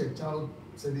don't teach a child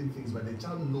certain things, but the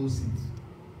child knows it.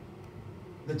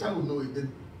 The child will know it.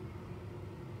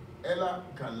 Ella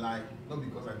can lie, not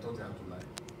because I taught her to lie.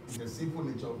 It's the sinful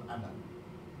nature of Adam.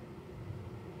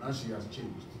 And she has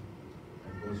changed.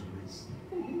 And God's grace.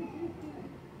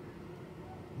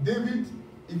 David,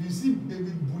 if you see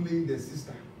David bullying the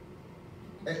sister,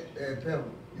 Pearl,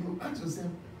 you ask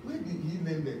yourself, where did he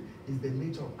learn that? It's the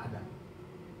nature of Adam.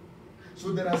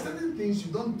 So there are certain things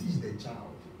you don't teach the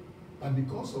child, but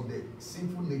because of the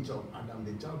sinful nature of Adam,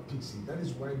 the child picks it. That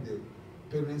is why the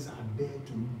parents are there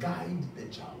to guide the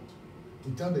child,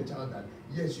 to tell the child that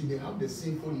yes, you may have the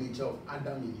sinful nature of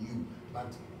Adam in you, but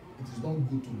it is not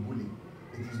good to bully.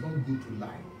 It is not good to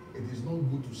lie. It is not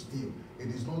good to steal. It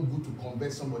is not good to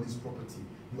convert somebody's property.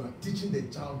 You are teaching the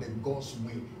child the God's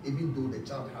way, even though the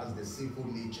child has the sinful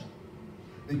nature.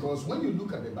 Because when you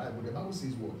look at the Bible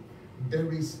says what?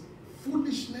 There is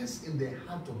foolishness in the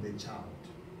heart of the child,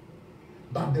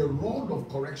 but the rod of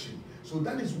correction. So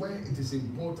that is where it is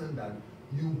important that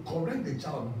you correct the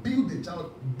child, build the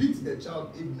child, beat the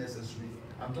child if necessary.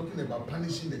 I'm talking about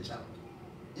punishing the child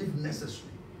if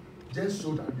necessary, just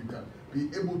so that you can be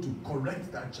able to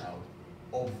correct that child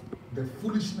of the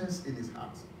foolishness in his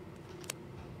heart.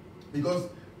 Because,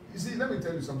 you see, let me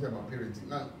tell you something about parenting.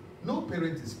 Now, no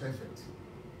parent is perfect.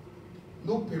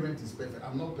 No parent is perfect.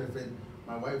 I'm not perfect.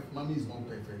 My wife, mommy is not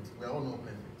perfect. We are all not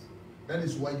perfect. That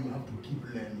is why you have to keep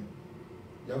learning.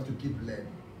 You have to keep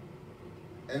learning.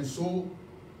 And so,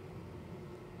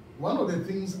 one of the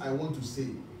things I want to say,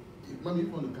 mommy, if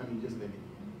you want to come in, just let me.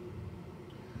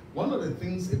 One of the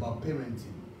things about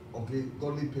parenting, okay,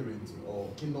 godly parenting or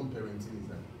kingdom parenting is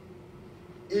that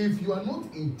if you are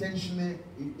not intentional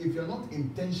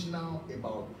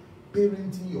about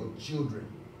parenting your children,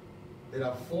 there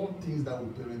are 4 things that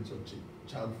will parent your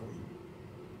child for you.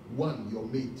 1, your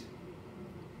mate.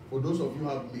 For those of you who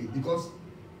have mate, because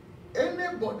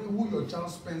anybody who your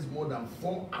child spends more than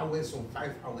 4 hours or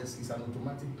 5 hours is an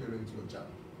automatic parent to your child.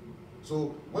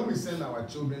 So when we send our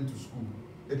children to school,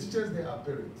 the teachers there are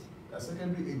parents, they are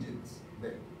secondary agents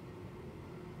there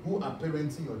who are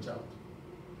parenting your child.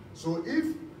 So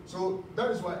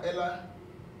that is why Ella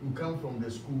will come from the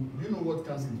school. Do you know what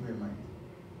comes into her mind?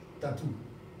 Tattoo.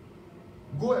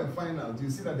 Go and find out. You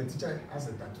see that the teacher has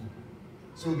a tattoo.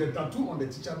 So the tattoo on the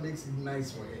teacher makes it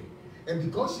nice for her. And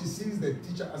because she sees the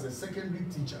teacher as a secondary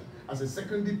teacher, as a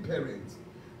secondary parent,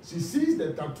 she sees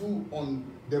the tattoo on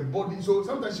the body. So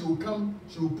sometimes she will come,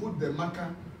 she will put the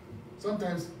marker.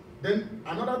 Sometimes, then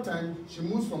another time, she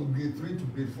moves from grade 3 to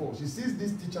grade 4. She sees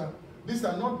this teacher. These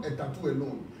are not a tattoo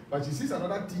alone, but she sees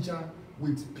another teacher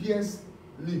with pierced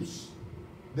lips.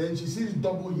 Then she sees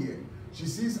double hair. She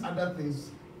sees other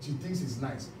things she thinks is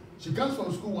nice. She comes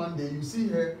from school one day, you see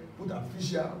her put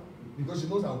artificial, because she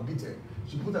knows I'll beat her.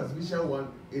 She put artificial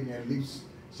one in her lips.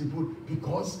 She put,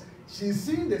 because she's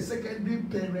seeing the secondary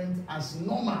parent as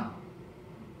normal.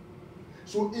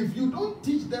 So if you don't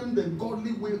teach them the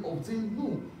godly way of saying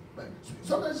no, but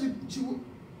sometimes she will,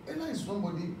 Ella is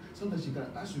somebody, sometimes she can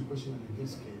ask you a question and you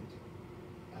get scared.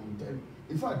 And tell,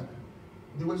 in fact,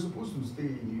 they were supposed to stay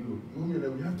in Europe.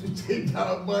 We have to change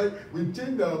our mind. We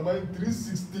changed our mind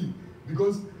 360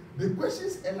 because the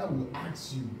questions Ella will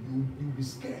ask you, you'll be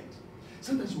scared.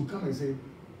 Sometimes she will come and say,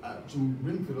 she will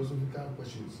bring philosophical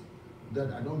questions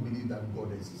that I don't believe that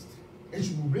God exists. And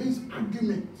she will raise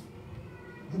argument.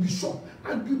 You'll be shocked.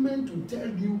 Argument to tell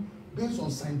you based on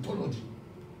Scientology.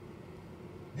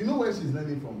 You know where she's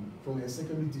learning from? From her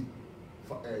secondary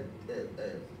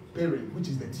parent, which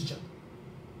is the teacher.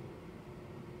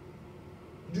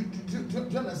 Do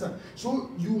you understand? So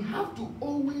you have to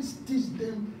always teach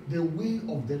them the way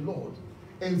of the Lord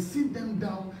and sit them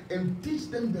down and teach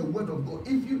them the word of God.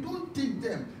 If you don't teach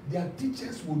them, their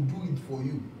teachers will do it for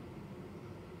you.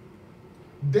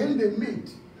 Then the maid.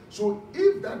 So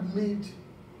if that maid,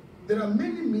 there are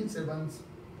many maid servants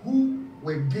who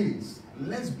were gays,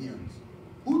 lesbians,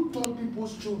 who taught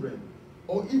people's children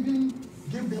or even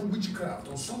gave them witchcraft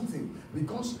or something,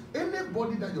 because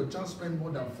anybody that your child spends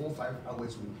more than 4 or 5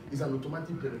 hours with is an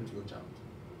automatic parent to your child.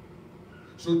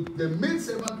 So the maid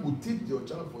servant will teach your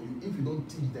child for you if you don't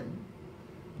teach them.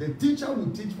 The teacher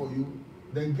will teach for you.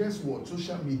 Then guess what?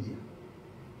 Social media.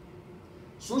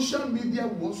 Social media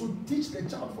will also teach the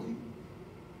child for you.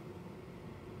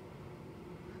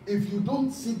 If you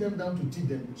don't sit them down to teach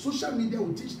them, social media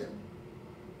will teach them.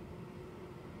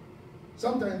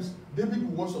 Sometimes David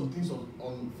will watch some things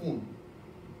on phone,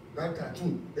 that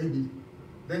cartoon, maybe.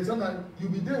 Then sometimes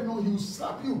you'll be there, no, he will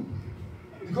slap you.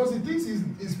 Because he thinks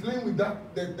he's playing with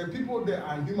that, the people there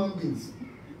are human beings.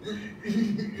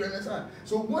 You understand?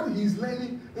 So what he's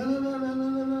learning,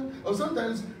 no. Or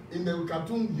sometimes in the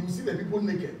cartoon, you see the people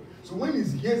naked. So when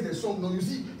he hears the song, no, you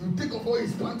see, you take off all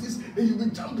his panties, then you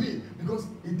be jumping. Because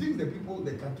he thinks the people,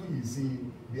 the cartoon he's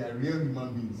seeing, they are real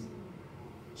human beings.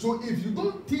 So if you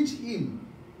don't teach him,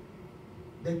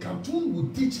 the cartoon will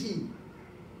teach him.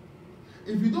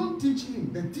 If you don't teach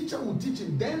him, the teacher will teach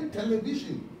him. Then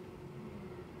television.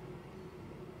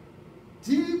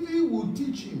 TV will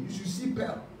teach him. You should see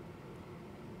Pearl.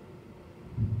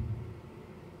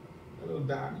 Hello,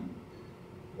 Daddy.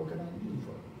 What can I do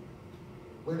for?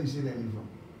 Where is she learning from?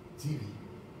 TV.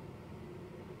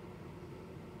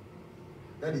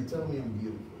 Daddy, tell me I'm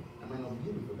beautiful. Am I not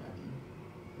beautiful, Daddy?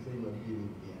 I say you are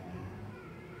beautiful.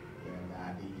 Yeah,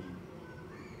 Daddy.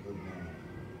 Good man.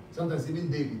 Sometimes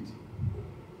even David,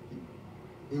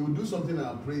 he will do something and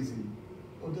I'll praise him.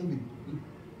 Oh, David,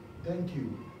 thank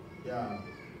you. Yeah,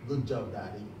 good job,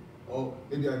 Daddy. Or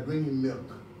maybe I bring him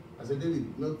milk. I say,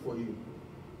 David, milk for you.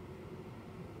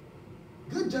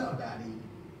 Good job, Daddy.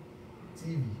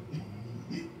 TV.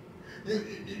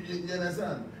 you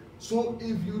understand? So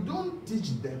if you don't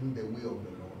teach them the way of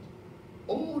the Lord,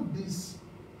 all these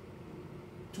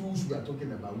tools we are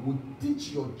talking about will teach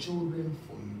your children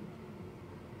for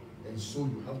you. And so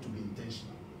you have to be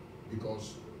intentional,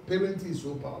 because parenting is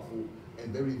so powerful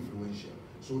and very influential.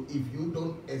 So if you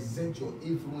don't exert your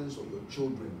influence on your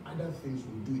children, other things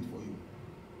will do it for you.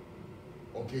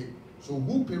 Okay? So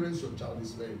who parents your child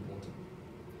is very important.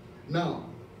 Now,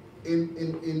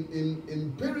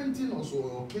 in parenting also,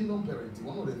 or kingdom parenting,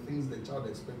 one of the things the child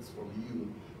expects from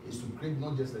you is to create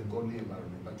not just a godly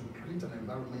environment, but to create an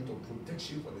environment of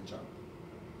protection for the child.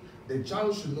 The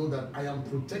child should know that I am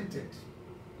protected.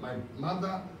 My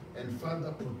mother and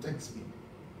father protects me.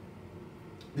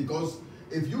 Because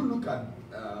if you look at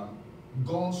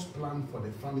God's plan for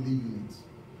the family unit,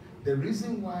 the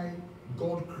reason why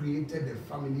God created the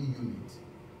family unit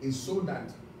is so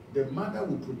that the mother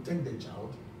will protect the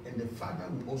child and the father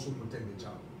will also protect the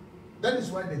child. That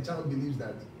is why the child believes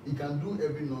that he can do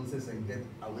every nonsense and get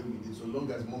away with it so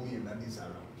long as mommy and daddy is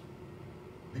around.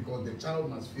 Because the child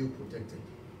must feel protected.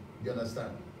 You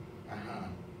understand?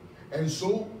 And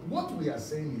so what we are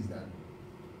saying is that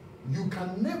you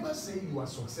can never say you are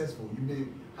successful. You may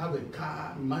have a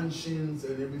car, mansions,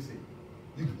 and everything.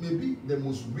 You may be the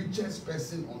most richest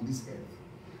person on this earth.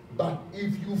 But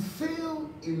if you fail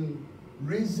in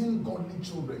raising godly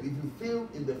children, if you fail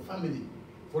in the family,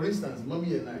 for instance,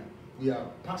 mommy and I, we are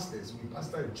pastors. We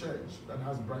pastor a church that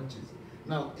has branches.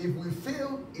 Now, if we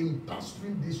fail in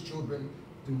pastoring these children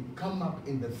to come up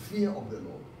in the fear of the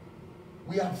Lord,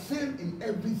 we have failed in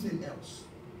everything else.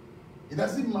 It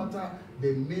doesn't matter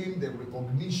the name, the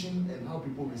recognition, and how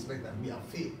people respect that. We have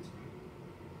failed.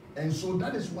 And so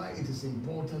that is why it is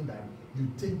important that you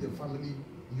take the family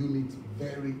unit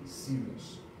very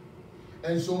serious.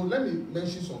 And so let me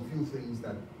mention some few things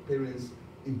that parents,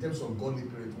 in terms of godly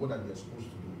parents, what are they supposed to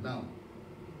do. Now,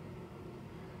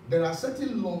 there are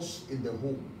certain laws in the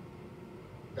home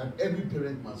that every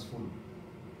parent must follow.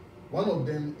 One of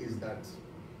them is that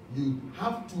you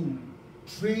have to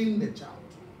train the child,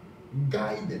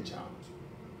 guide the child,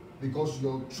 because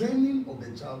your training of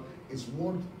the child is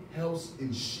what helps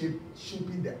in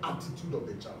shaping the attitude of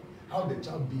the child, how the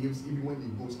child behaves even when he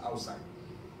goes outside.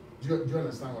 Do you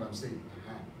understand what I'm saying?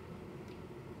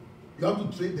 You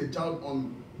have to train the child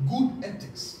on good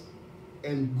ethics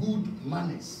and good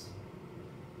manners.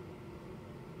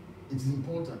 It is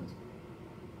important.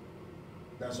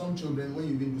 There are some children, when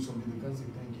you even do something, they can't say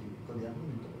thank you because they have not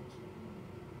been taught.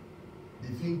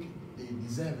 They think they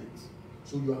deserve it.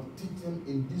 So you have to teach them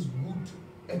in this good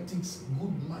ethics,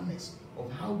 good manners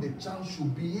of how the child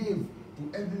should behave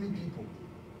to elderly people.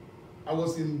 I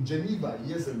was in Geneva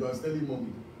years ago, I was telling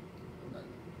mommy,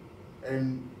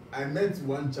 and I met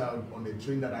one child on the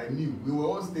train that I knew. We were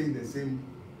all staying in the same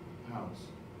house.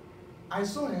 I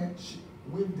saw her, she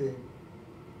waved there,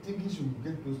 thinking she would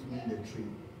get close to me in the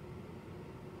train.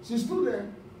 She stood there,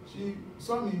 she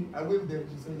saw me, I waved there,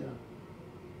 she said,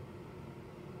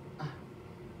 yeah.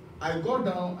 I got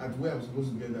down at where I was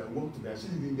supposed to get there, I walked to there, she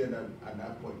didn't get that at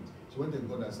that point. She went and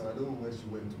got that, so I don't know where she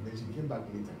went to, then she came back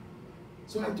later.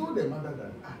 So I told the mother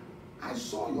that, I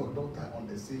saw your daughter on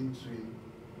the same train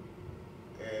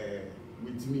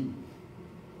with me.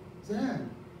 She said,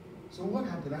 so what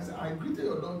happened? I said, I greeted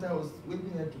your daughter, I was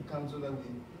waiting her to come so that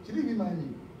she didn't even mind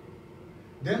me.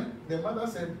 Then the mother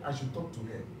said, I should talk to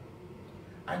her.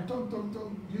 I talked,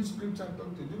 use scripture,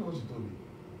 talked to her. Do you know what she told me?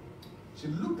 She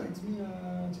looked at me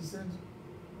and she said,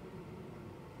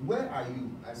 where are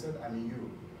you? I said, I'm in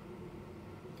Europe.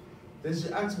 Then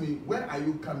she asked me, where are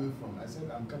you coming from? I said,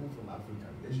 I'm coming from Africa.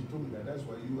 Then she told me that that's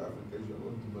why you Africans, you are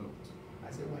not developed.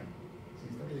 I said, why? She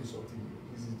started insulting me.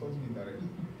 She's insulting me directly.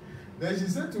 Then she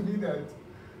said to me that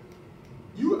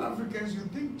you Africans, you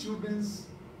think children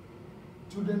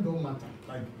don't matter.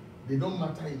 Like, they don't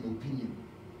matter in opinion.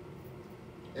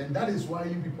 And that is why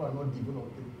you people are not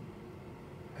developing.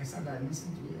 I said, I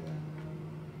listened to her.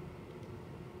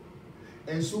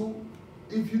 And so,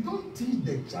 if you don't teach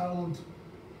the child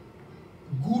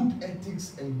good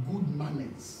ethics and good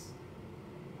manners,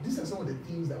 these are some of the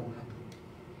things that will happen.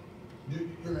 Do you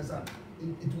understand?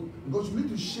 It will, because you need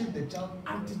to shape the child's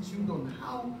attitude on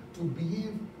how to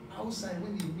behave outside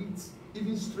when he meets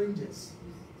even strangers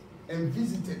and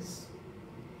visitors.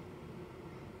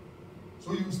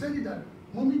 So you study that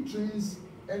mommy trains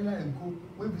Ella and Co.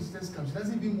 When visitors come, she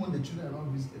doesn't even want the children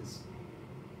around visitors.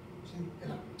 She said,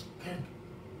 Ella,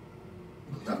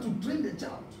 you have to train the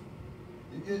child.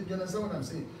 You understand what I'm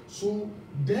saying? So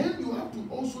then you have to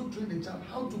also train the child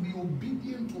how to be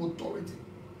obedient to authority.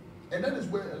 And that is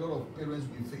where a lot of parents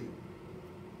will fail.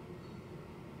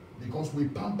 Because we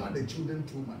pamper the children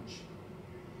too much.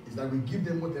 It's that we give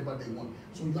them whatever they want.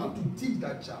 So you have to teach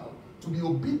that child to be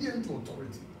obedient to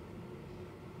authority.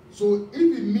 So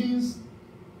if it means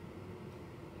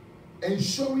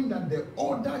ensuring that the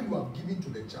order you have given to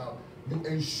the child, you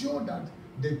ensure that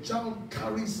the child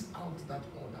carries out that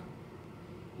order.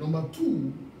 Number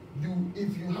two,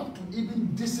 if you have to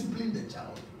even discipline the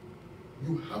child,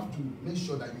 you have to make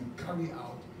sure that you carry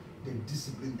out the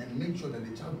discipline and make sure that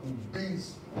the child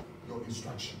obeys your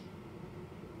instruction.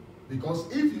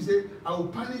 Because if you say, I will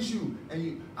punish you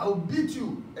and I will beat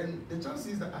you, and the child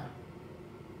sees that,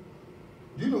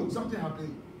 do you know something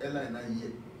happened Ella and I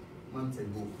months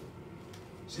ago?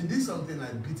 She did something,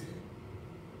 I beat her.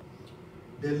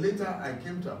 Then later I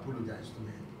came to apologize to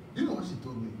her. Do you know what she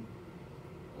told me?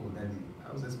 Oh, Daddy,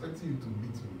 I was expecting you to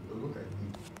beat me, but look at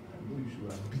me. I know you should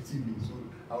have beaten me, so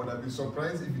I would have been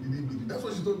surprised if you didn't beat me. That's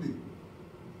what she told me.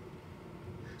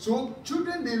 So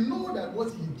children, they know that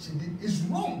what she did is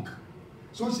wrong.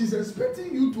 So she's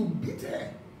expecting you to beat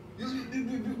her. Do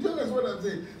you understand what I'm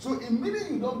saying? So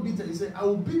immediately you don't beat her, you say, I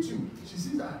will beat you. She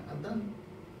sees that I've done,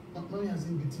 mommy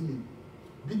hasn't beaten me.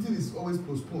 Beating is always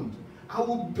postponed. I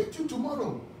will beat you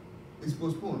tomorrow. It's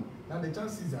postponed. Now the child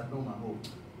sees that, no man, oh,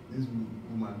 this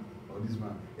woman or this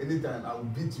man, anytime I will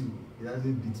beat you, he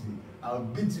doesn't beat me. I will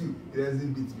beat you, he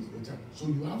doesn't beat me. So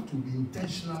you have to be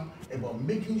intentional about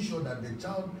making sure that the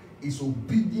child is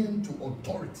obedient to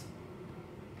authority.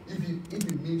 If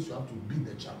it means you have to beat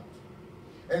the child.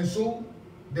 And so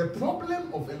the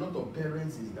problem of a lot of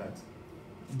parents is that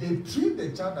they treat the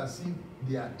child as if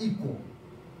they are equal.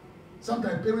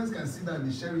 Sometimes parents can sit down and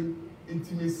be sharing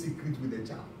intimate secrets with the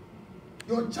child.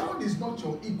 Your child is not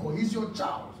your equal, he's your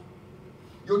child.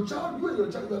 Your child, you and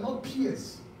your child, you are not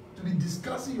peers to be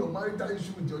discussing your marital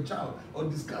issue with your child or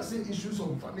discussing issues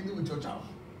of family with your child.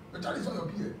 Your child is not your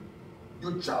peer.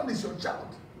 Your child is your child.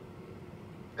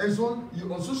 And so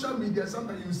you, on social media,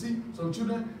 sometimes you see some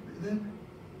children, then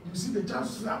you see the child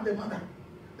slap the mother.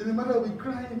 Then the mother will be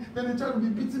crying, then the child will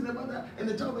be beating the mother, and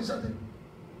the child will be shouting.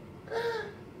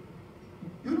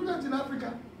 You do that in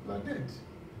Africa, you are dead.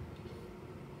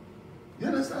 You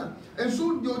understand? And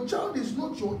so your child is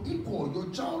not your equal. Your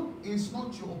child is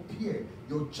not your peer.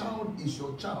 Your child is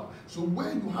your child. So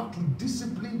when you have to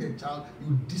discipline the child,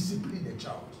 you discipline the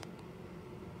child.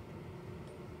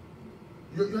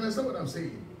 You understand what I'm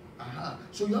saying?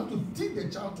 So you have to teach the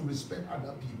child to respect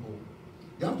other people.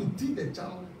 You have to teach the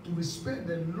child to respect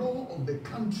the law of the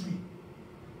country.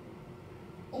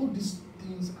 All these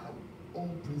things are all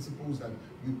principles that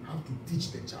you have to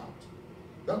teach the child.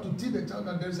 You have to teach the child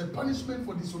that there is a punishment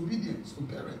for disobedience to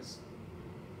parents.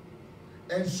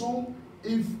 And so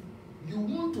if you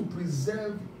want to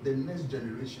preserve the next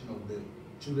generation of the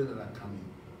children that are coming,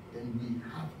 then we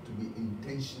have to be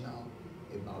intentional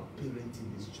about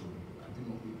parenting these children. I think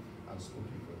we have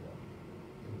spoken for that.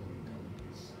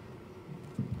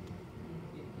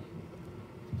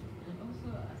 And also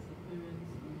as a parent,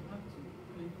 you have to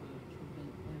pray for your children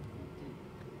every day.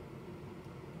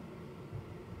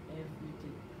 Every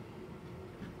day.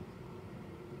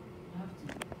 You have to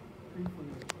pray for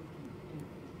your children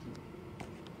every day.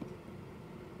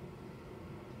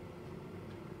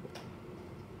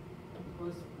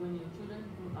 Because when your children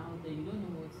go out there, you don't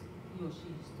know what he or she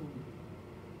is doing.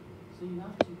 So you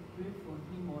have to pray for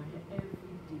him or her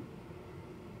every day.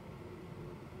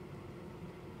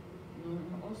 You know,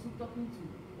 and also talking to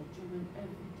the children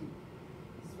every day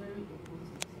is very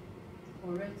important.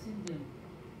 Correcting them.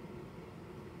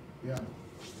 Yeah.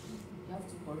 You have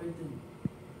to correct them.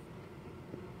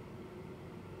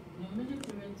 When many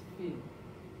parents fail,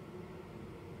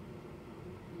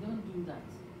 you don't do that.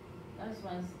 That's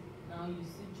why now you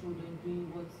see children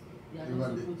doing what they are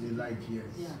not supposed to do. Like,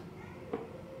 yes. Yeah.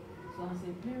 So as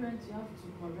a parent, you have to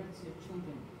correct your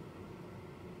children.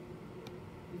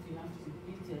 If you have to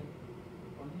beat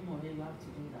on him or her, you have to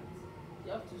do that.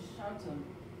 You have to shout on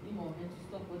him or her to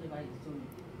stop whatever he's doing.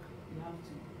 You have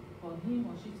to, for him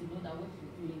or she to know that what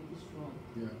you're doing is wrong.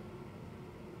 Yeah.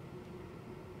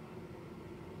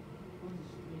 What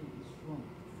is doing is wrong.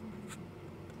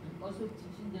 And also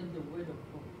teaching them the word of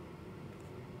God.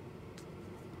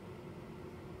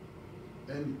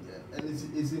 And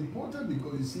it's important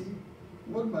because you see,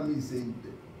 what Mommy is saying,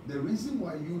 the reason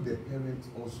why you, the parent,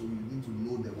 also you need to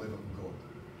know the word of God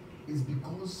is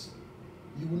because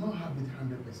you will not have it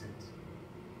 100%.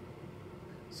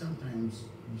 Sometimes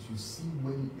you should see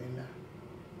when Ella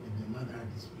and the mother are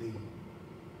displaying.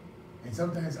 And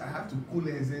sometimes I have to cool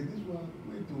her and say, this one,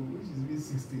 wait till when she's been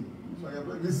 16. This one, you're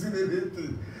not even seeing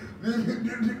anything. Do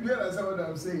you understand what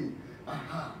I'm saying?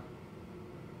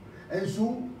 And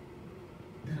so,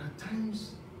 there are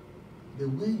times the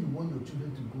way you want your children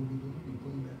to go, they will not be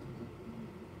going that way.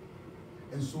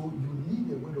 And so you need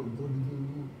the word of God, even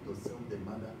you yourself, the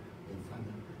mother and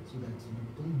father, so that you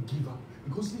don't give up.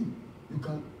 Because see,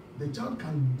 the child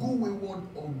can go wayward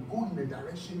or go in a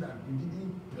direction that you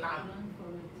didn't plan.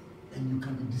 And you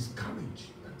can be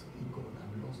discouraged that, hey God,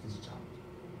 I've lost this child.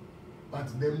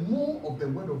 But the more of the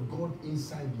word of God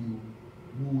inside you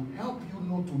will help you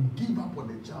not to give up on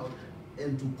the child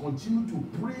and to continue to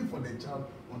pray for the child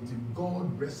until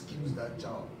God rescues that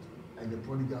child, like the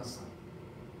prodigal son,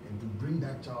 and to bring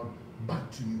that child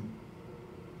back to you.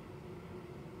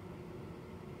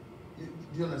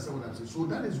 Do you understand what I'm saying? So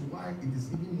that is why it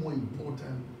is even more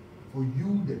important for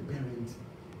you, the parent,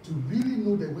 to really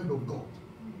know the word of God.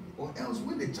 Or else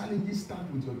when the challenges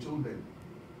start with your children,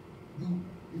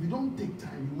 if you don't take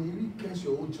time, you may really curse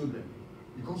your own children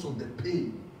because of the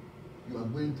pain you are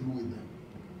going through with them.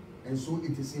 And so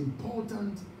it is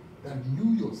important that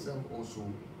you yourself also,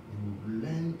 you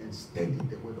learn and study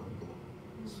the word of God.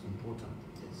 It's important.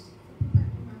 Yes. I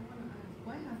want to ask,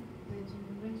 why has the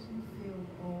generation failed,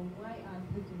 or why has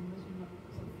the generation not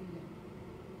succeeded?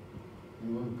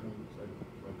 You want to come? Sorry,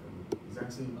 is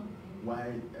that saying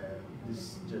why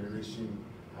this generation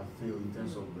have failed in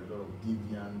terms of a lot of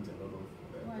deviant, a lot of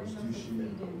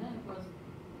prostitution? That was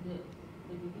the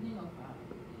beginning of our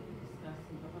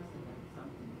discussing. Papa said that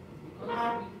something. It's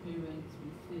because we parents, we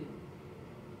fail.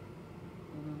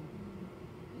 You know,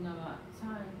 in our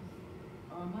times,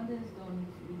 our mothers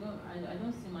I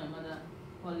don't see my mother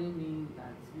calling me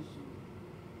that we should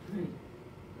pray.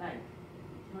 Like,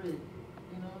 pray.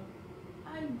 You know,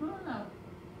 I've grown up.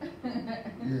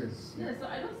 Yes. Yeah, so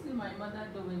I don't see my mother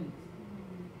doing it.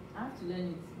 I have to learn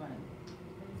it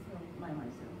by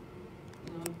myself.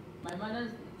 You know, my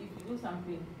mother, if you do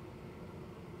something,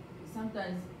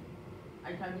 sometimes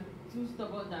I can be too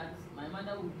stubborn that my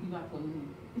mother will give up on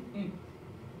me.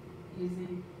 You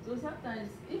see, so sometimes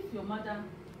if your mother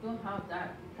don't have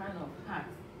that kind of heart,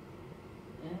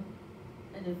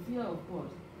 and the fear of God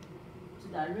to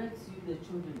direct you, the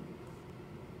children,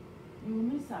 you will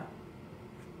miss out.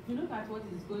 If you look at what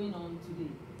is going on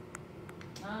today,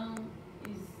 now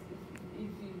if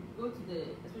you go to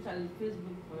especially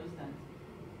Facebook, for instance,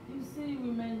 you see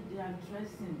women, they are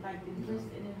dressing like they dress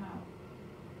anyhow.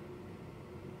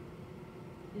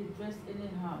 They dress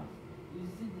anyhow. You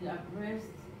see their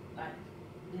breasts, like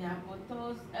their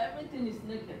buttocks, everything is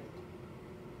naked.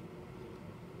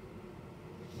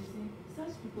 You see,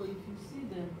 such people, if you see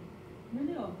them,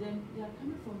 many of them, they are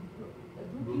coming from a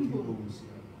broken home.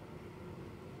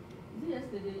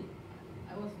 Yesterday,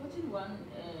 I was watching one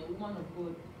woman of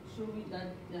God showing that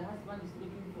the husband is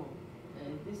looking for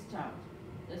this child.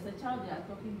 There's a child they are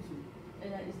talking to,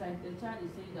 and it's like the child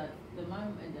is saying that the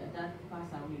mom and the dad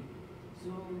passed away.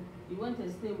 So he went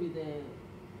to stay with the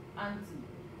auntie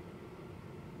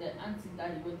that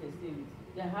he went to stay with.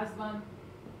 The husband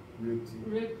raped,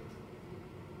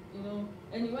 you know,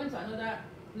 and he went to another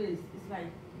place. It's like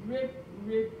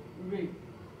rape.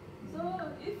 So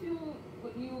if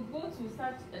you go to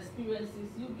such experiences,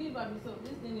 you give up yourself,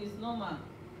 this thing is normal.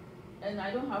 And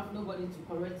I don't have nobody to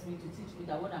correct me, to teach me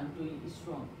that what I'm doing is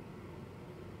wrong.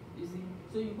 You see?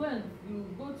 So you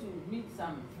go to meet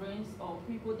some friends or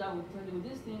people that will tell you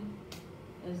this thing,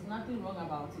 there's nothing wrong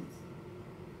about it.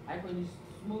 Like when you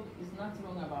smoke, there's nothing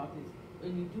wrong about it.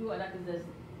 When you do other things,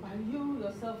 but you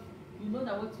yourself, you know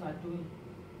that what you are doing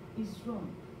is wrong.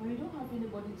 But you don't have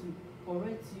anybody to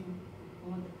correct you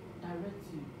or direct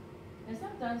you. And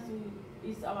sometimes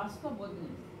it's our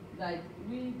stubbornness. Like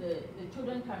the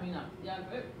children coming up, they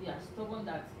are stubborn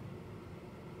that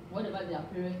whatever their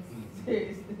parents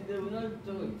say, they will not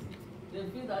do it. They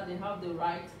feel that they have the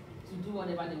right to do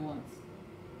whatever they want.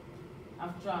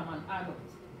 After I'm an adult.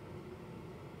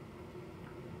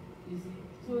 You see?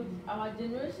 So our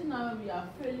generation now, we are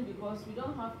failing because we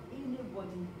don't have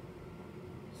anybody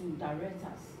to direct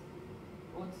us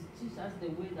or to teach us the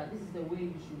way that this is the way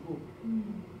you should go.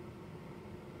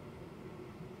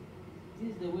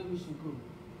 This is the way we should go.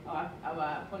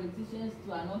 Our politicians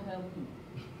too are not helping.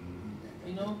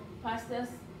 You know, pastors,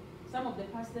 some of the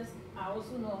pastors are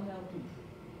also not helping.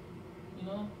 You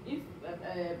know, if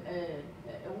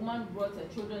a woman brought her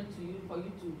children to you for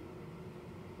you to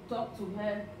talk to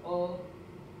her or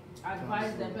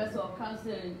advise the person or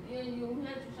counsel, yeah, you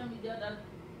hear social media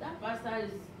that pastor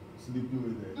is sleeping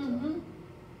with her child.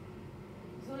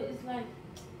 So it's like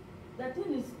the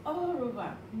thing is all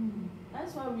over.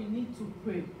 That's why we need to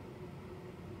pray.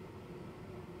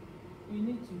 We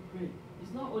need to pray.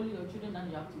 It's not only your children that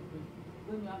you have to pray.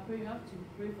 When you are praying, you have to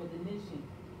pray for the nation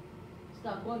so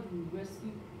that God will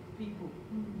rescue people.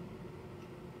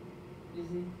 You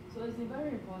see? So it's very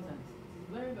important. It's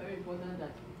very, very important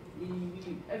that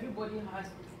everybody has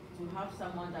to have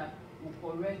someone that will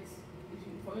correct.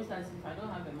 For instance, if I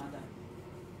don't have a mother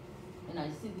and I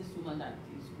see this woman that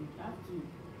is good, I have to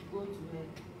go to her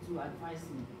to advise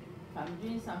me. If I'm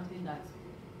doing something that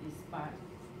is bad,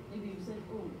 maybe you said,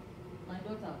 oh, my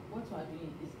daughter, what you are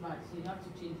doing is bad, so you have to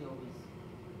change your ways.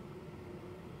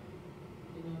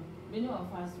 You know, many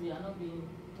of us, we are not being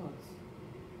taught.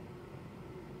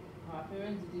 Our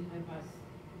parents didn't help us.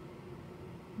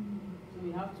 So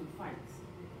we have to fight.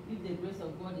 If the grace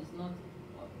of God is not,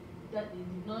 that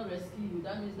it did not rescue you,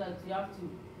 that means that you have to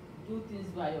do things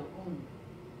by your own.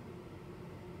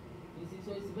 You see,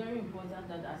 so it's very important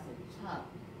that as a child,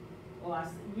 or as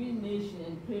we nation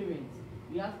and parents,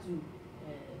 we have to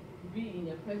be in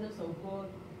the presence of God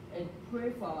and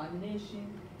pray for our nation,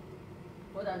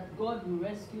 so that God will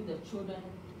rescue the children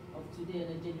of today and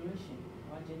the generation,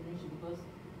 our generation, because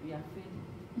we are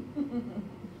failing.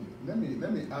 Let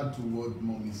me add to what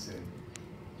Mommy said.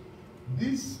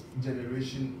 This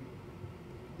generation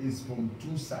is from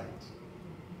two sides.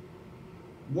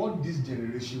 What this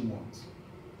generation wants,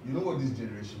 you know what this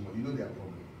generation wants, you know their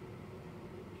problem.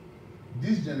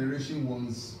 This generation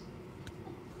wants,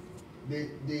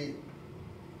 they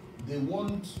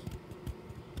want,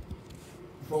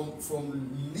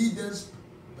 from leaders'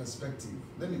 perspective,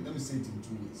 let me say it in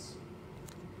two ways.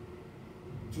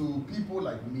 To people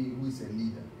like me who is a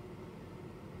leader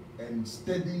and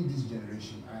studying this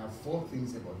generation, I have 4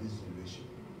 things about this generation.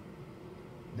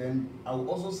 Then I will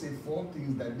also say 4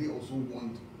 things that they also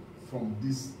want from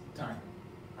this time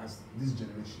as this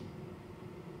generation.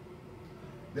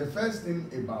 The first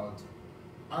thing about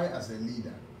I as a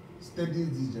leader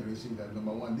studying this generation, that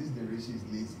number 1, this generation is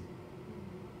lazy.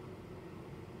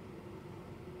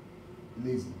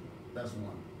 Lazy, that's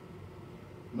 1.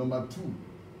 Number 2,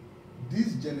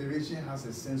 this generation has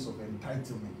a sense of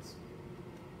entitlement.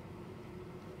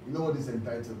 You know what is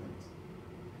entitlement?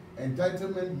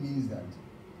 Entitlement means that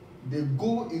they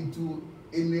go into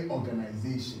any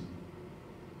organization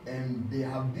and they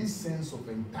have this sense of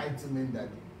entitlement that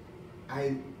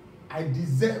I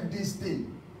deserve this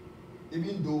thing,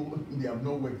 even though they have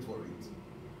not worked for it.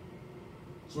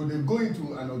 So they go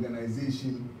into an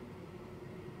organization,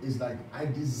 it's like, I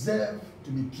deserve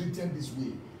to be treated this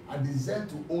way. I deserve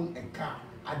to own a car.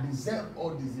 I deserve all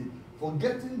this.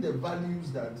 Forgetting the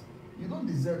values that you don't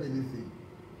deserve anything.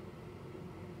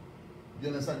 You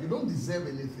understand? You don't deserve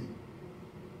anything.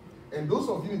 And those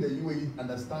of you in the UAE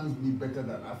understands me better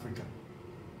than Africa.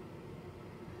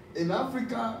 In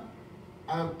Africa,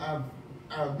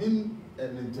 I've been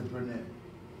an entrepreneur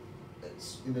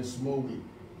in a small way.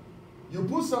 You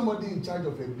put somebody in charge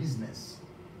of a business.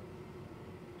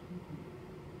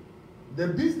 The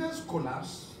business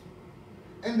collapses,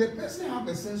 and the person have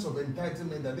a sense of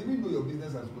entitlement that even though your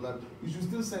business has collapsed, you should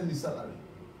still send me salary.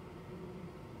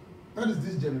 That is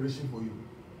this generation for you.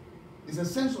 It's a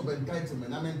sense of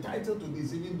entitlement. I'm entitled to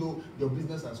this even though your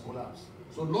business has collapsed.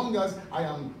 So long as I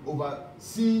am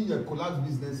overseeing your collapsed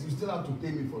business, you still have to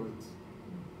pay me for it.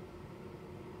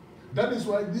 That is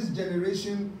why this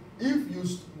generation, if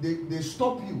they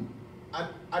stop you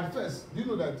at first, do you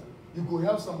know that you could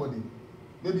help somebody,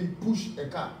 maybe push a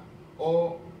car,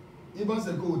 or even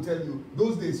Seko will tell you,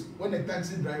 those days when a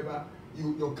taxi driver,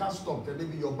 your car stopped and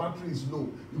maybe your battery is low,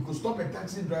 you could stop a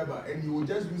taxi driver and he will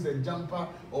just use a jumper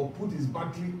or put his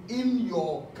battery in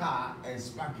your car and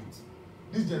spark it.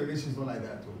 This generation is not like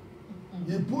that.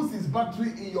 He puts his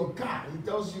battery in your car. He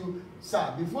tells you,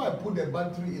 sir, before I put the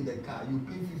battery in the car, you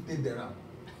pay 50 dirham.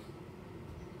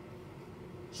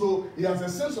 So he has a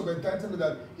sense of entitlement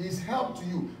that he's helped to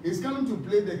you. He's coming to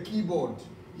play the keyboard.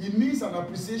 He needs an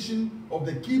appreciation of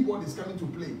the keyboard he's coming to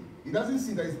play. He doesn't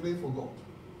see that he's playing for God.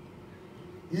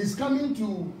 He's coming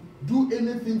to do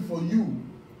anything for you.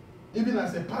 Even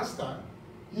as a pastor,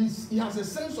 he has a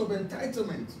sense of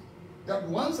entitlement that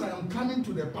once I am coming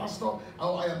to the pastor or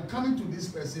I am coming to this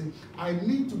person, I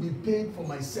need to be paid for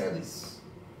my service.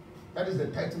 That is the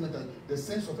entitlement, the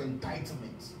sense of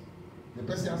entitlement. The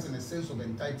person has a sense of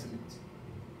entitlement.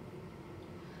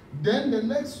 Then the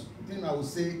next thing I will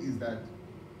say is that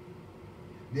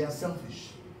they are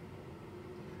selfish.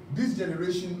 This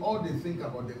generation, all they think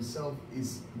about themselves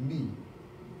is me.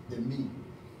 The me.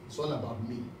 It's all about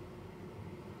me.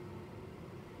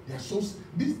 They are so.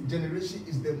 This generation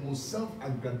is the most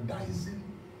self-aggrandizing,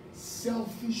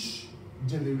 selfish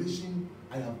generation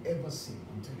I have ever seen.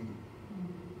 I'm telling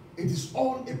you. It is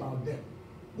all about them.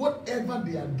 Whatever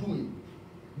they are doing,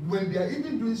 when they are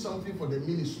even doing something for the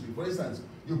ministry, for instance,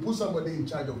 you put somebody in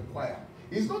charge of choir.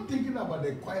 He's not thinking about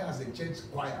the choir as a church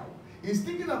choir. He's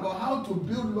thinking about how to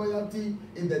build loyalty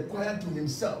in the choir to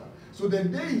himself. So the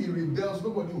day he rebels,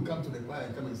 nobody will come to the choir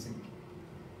and come and sing.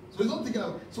 So he's not thinking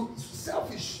about, so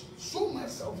selfish, so much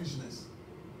selfishness.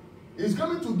 He's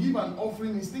coming to give an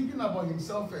offering, he's thinking about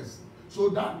himself first. So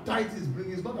that tithe he's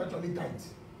bringing is not actually tithe.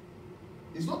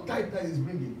 It's not tithe that he's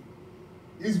bringing.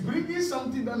 He's bringing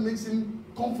something that makes him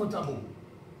comfortable.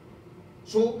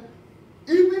 So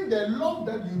even the love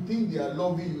that you think they are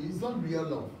loving you is not real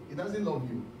love. It doesn't love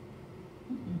you.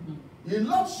 He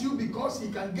loves you because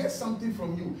he can get something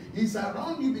from you. He's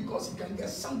around you because he can get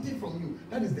something from you.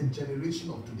 That is the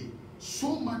generation of today.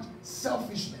 So much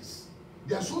selfishness.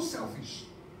 They are so selfish.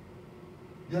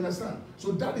 You understand?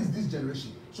 So that is this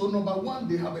generation. So number one,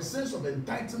 they have a sense of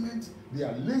entitlement. They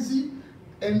are lazy.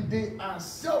 And they are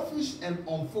selfish and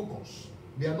unfocused.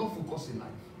 They are not focused in life.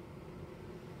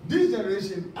 This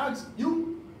generation asks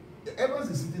you, Evans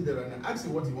is sitting there right now, ask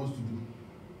him what he wants to do.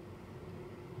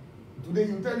 Today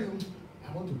he'll tell you,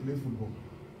 I want to play football.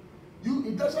 You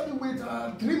intentionally wait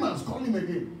 3 months, call him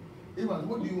again. Evans,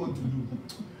 what do you want to do?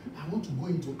 I want to go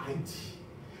into IT.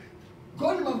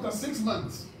 Call him after 6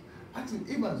 months. Ask him,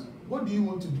 Evans, what do you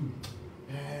want to do?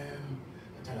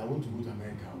 I want to go to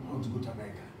America. I want to go to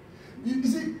America. You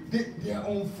see, they are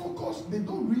unfocused. They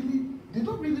don't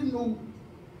really know.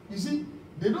 You see,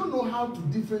 they don't know how to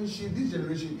differentiate this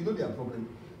generation. You know their problem.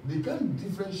 They can't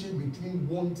differentiate between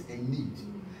want and need.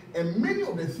 And many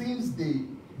of the things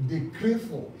they crave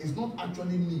for is not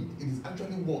actually need. It is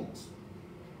actually want.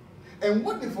 And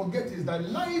what they forget is that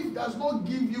life does not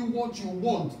give you what you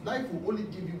want. Life will only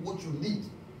give you what you need.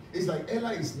 It's like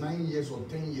Ella is 9 years or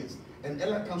 10 years. And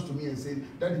Ella comes to me and says,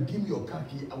 Daddy, give me your car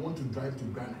key. I want to drive to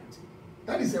Granite.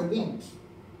 That is a want.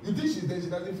 You think she's there, she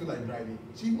doesn't feel like driving.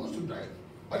 She wants to drive.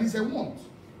 But it's a want.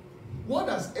 What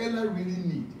does Ella really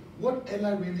need? What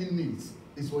Ella really needs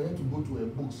is for her to go to her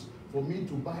books, for me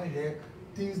to buy her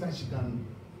things that she can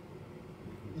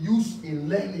use in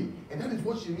learning. And that is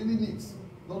what she really needs,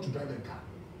 not to drive a car.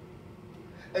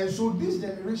 And so this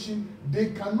generation,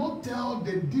 they cannot tell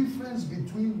the difference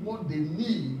between what they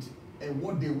need and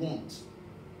what they want.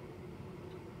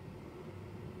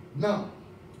 Now,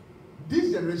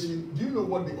 this generation, do you know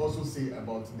what they also say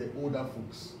about the older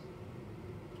folks?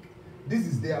 This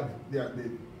is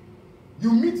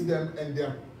you meet them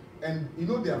and you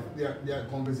know their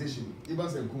conversation.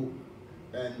 Evans and Co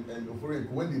and Ofori and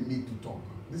Co, when they meet to talk,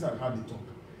 these are how they talk.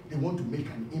 They want to make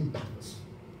an impact.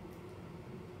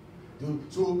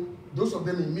 So those of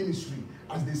them in ministry,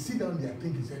 as they sit down, they are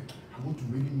thinking, I want to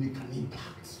really make an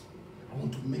impact. I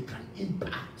want to make an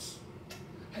impact.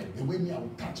 Hey, the way me I will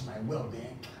touch my well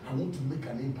there, I want to make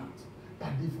an impact.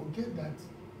 But they forget that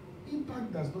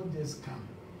impact does not just come.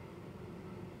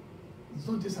 It's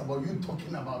not just about you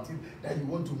talking about it that you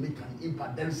want to make an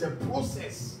impact. There is a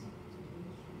process.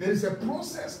 There is a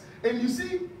process. And you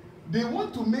see, they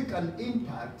want to make an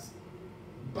impact,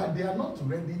 but they are not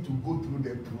ready to go through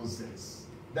the process.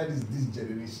 That is this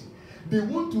generation. They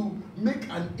want to make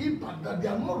an impact, but they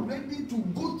are not ready to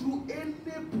go through any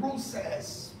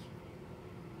process.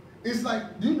 It's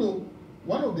like, do you know,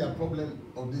 one of their problems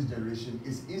of this generation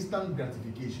is instant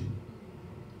gratification.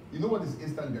 You know what is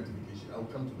instant gratification? I'll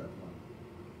come to that one.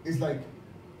 It's like,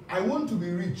 I want to be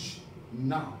rich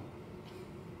now.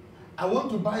 I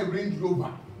want to buy a Range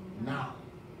Rover now.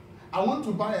 I want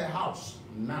to buy a house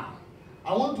now.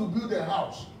 I want to build a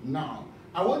house now.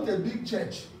 I want a big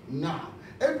church now.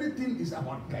 Everything is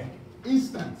about like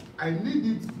instant. I need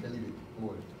it.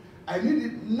 I need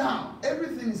it now.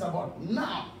 Everything is about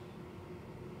now.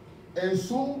 And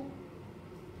so,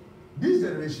 this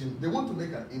generation, they want to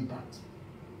make an impact.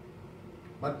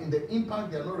 But in the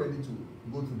impact, they are not ready to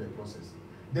go through the process.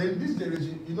 Then this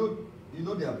generation, you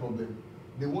know their problem.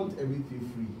 They want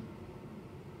everything free.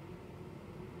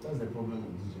 That's the problem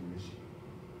of this generation.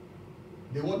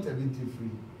 They want everything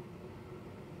free.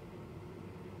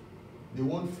 They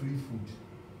want free food,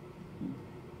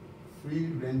 free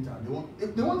rental.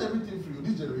 They want everything free.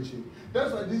 This generation.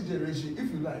 That's why this generation,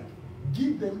 if you like,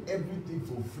 give them everything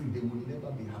for free. They will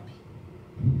never be happy.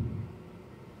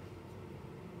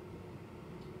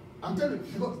 I'm telling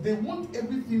you, because they want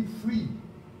everything free.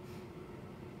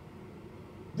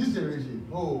 This generation,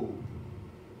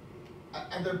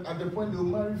 at the point they'll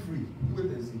marry free. Wait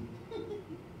and see.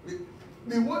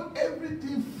 They want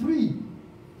everything free.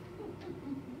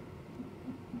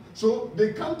 So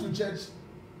they come to church.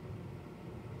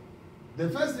 The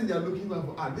first thing they are looking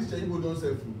for, this church people don't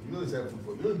sell food. You know they sell food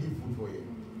for you. They don't give food for you.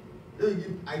 They don't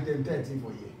give item 13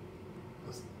 for you.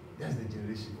 Because that's the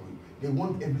generation for you. They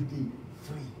want everything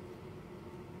free.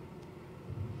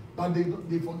 But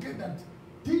they forget that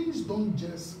things don't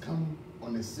just come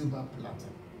on a silver platter.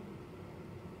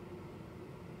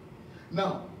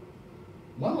 Now,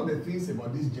 one of the things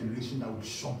about this generation that will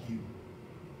shock you,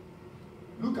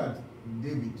 look at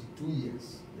David, 2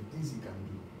 years, the things he can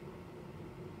do.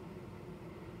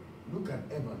 Look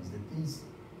at Evans, the things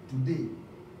today,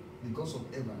 because of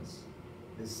Evans,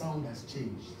 the sound has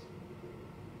changed.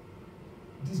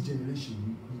 This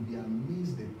generation, you'll be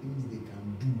amazed at the things they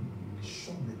can do. You'll be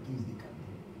shocked at the things they can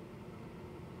do.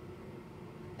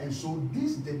 And so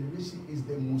this generation is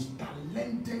the most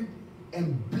talented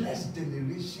and blessed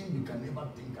generation you can never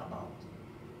think about.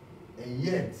 And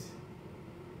yet,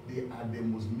 they are the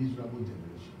most miserable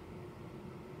generation.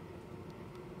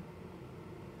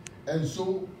 And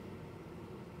so,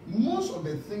 most of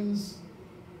the things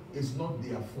is not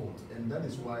their fault. And that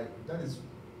is why, that is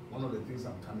one of the things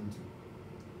I'm coming to.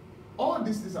 All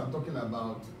these things I'm talking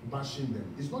about, bashing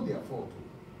them, it's not their fault.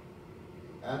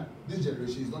 This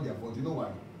generation is not their fault. You know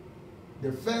why?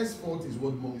 The first fault is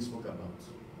what Mommy spoke about.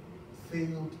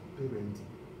 Failed parenting.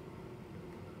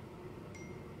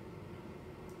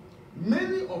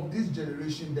 Many of this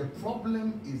generation, the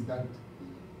problem is that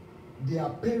their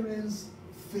parents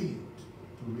failed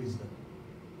to raise them.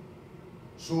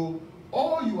 So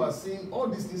all you are seeing, all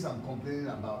these things I'm complaining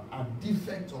about are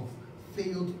defects of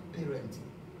failed parenting.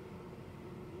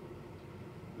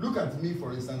 Look at me,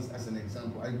 for instance, as an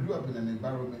example. I grew up in an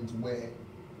environment where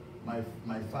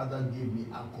my father gave me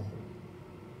alcohol.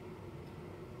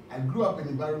 I grew up in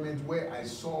an environment where I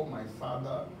saw my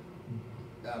father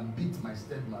beat my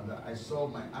stepmother. I saw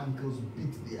my uncles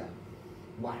beat their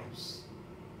wives.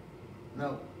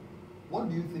 Now, what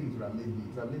do you think it would have made me?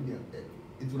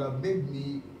 It would have made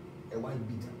me a wife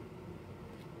beater.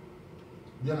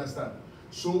 Do you understand?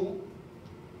 So,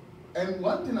 and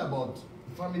one thing about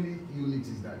family unit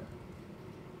is that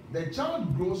the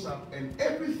child grows up and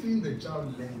everything the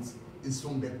child learns is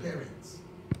from the parents.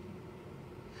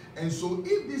 And so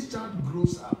if this child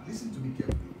grows up, listen to me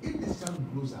carefully, if this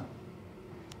child grows up,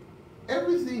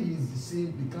 everything he is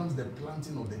saying becomes the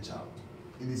planting of the child.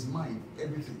 In his mind,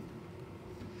 everything.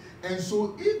 And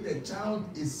so if the child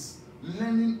is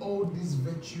learning all these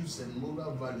virtues and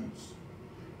moral values,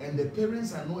 and the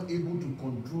parents are not able to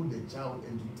control the child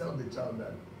and to tell the child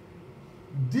that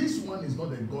this one is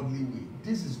not a godly way,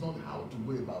 this is not how to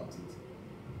go about it,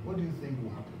 what do you think will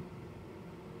happen?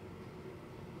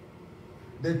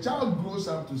 The child grows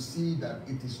up to see that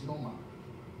it is normal.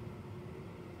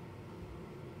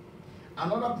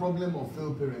 Another problem of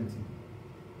failed parenting.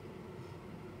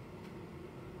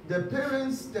 The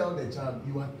parents tell the child,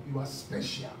 you are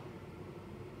special.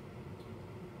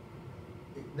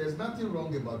 There's nothing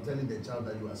wrong about telling the child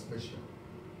that you are special.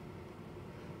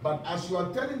 But as you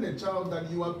are telling the child that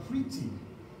you are pretty,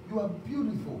 you are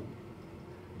beautiful,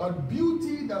 but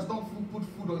beauty does not put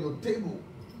food on your table.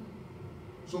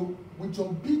 So with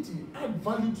your beauty, add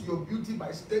value to your beauty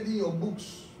by studying your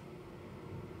books.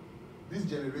 This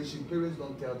generation, parents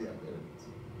don't tell their parents.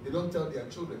 They don't tell their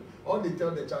children. All they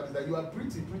tell their child is that you are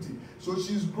pretty, pretty. So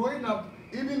she's growing up,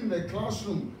 even in the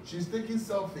classroom, she's taking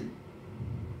selfie.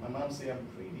 My mom say, I'm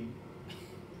pretty.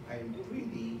 I'm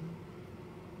pretty.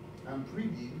 I'm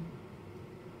pretty.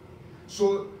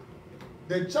 So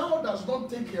the child does not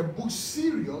take her book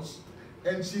serious,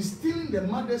 and she's stealing the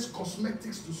mother's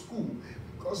cosmetics to school,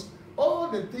 because all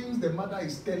the things the mother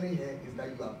is telling her is that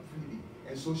you are pretty.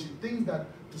 And so she thinks that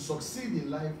to succeed in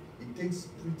life, it takes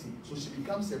pretty. So she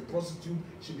becomes a prostitute,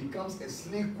 she becomes a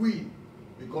slave queen,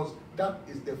 because that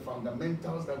is the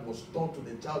fundamentals that was taught to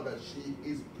the child, that she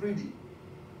is pretty.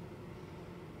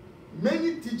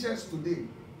 Many teachers today,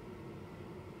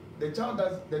 the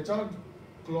child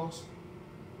clocks,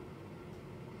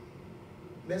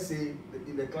 let's say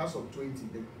in the class of 20,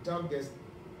 the child gets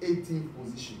 18th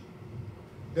position.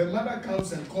 The mother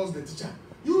comes and calls the teacher,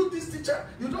 you, this teacher,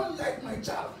 you don't like my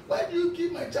child. Why do you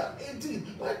give my child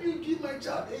 18? Why do you give my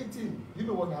child 18? You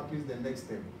know what happens the next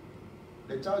time?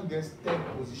 The child gets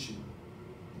 10th position.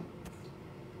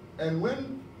 And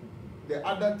when the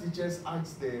other teachers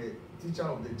ask the teacher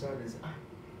of the child, they say,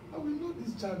 we know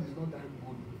this child is not that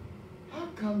good. How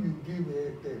come you give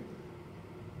her 10?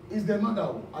 It's the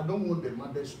mother. I don't want the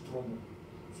mother's trouble.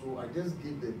 So I just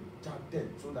give the child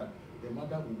 10 so that the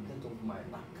mother will get off my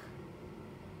back.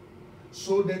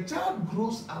 So the child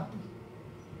grows up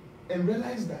and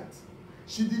realizes that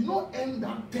she did not earn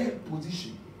that 10th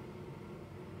position.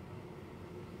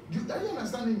 Are you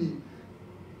understanding me?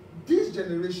 This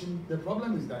generation, the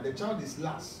problem is that the child is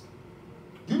last.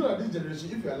 Do you know that this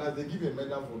generation, if you are last, they give you a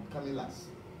medal for coming last?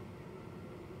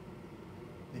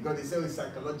 Because they say it's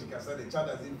psychological, so the child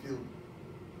doesn't feel.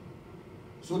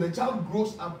 So the child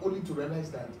grows up only to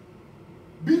realize that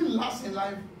being last in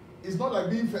life is not like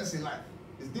being first in life.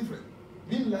 It's different.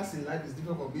 Being last in life is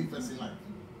different from being first in life.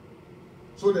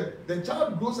 So the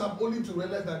child grows up only to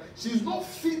realize that she's not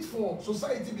fit for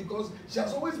society because she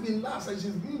has always been last and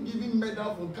she's been given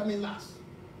medal for coming last.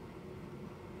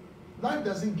 Life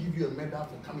doesn't give you a medal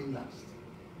for coming last.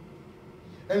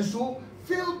 And so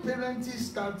failed parenting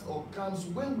starts or comes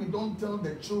when we don't tell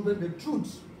the children the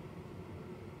truth.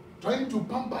 Trying to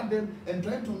pamper them and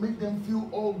trying to make them feel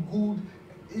all good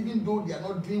even though they are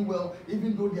not doing well,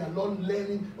 even though they are not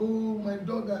learning. Oh, my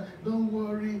daughter, don't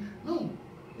worry. No,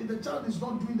 if the child is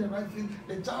not doing the right thing,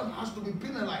 the child has to be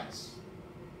penalized.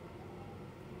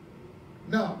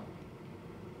 Now,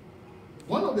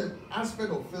 one of the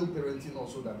aspects of failed parenting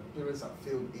also that parents have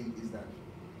failed in is that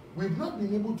we've not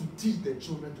been able to teach the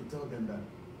children to tell them that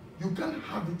you can't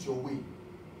have it your way.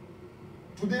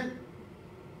 Today,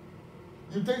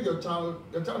 you take your child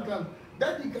can,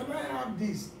 Daddy, can I have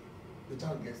this? The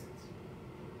child gets it.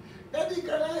 Daddy,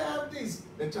 can I have this?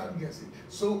 The child gets it.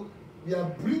 So we are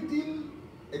breeding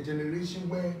a generation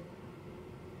where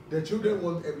the children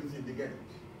want everything, they get it.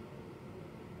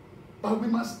 But we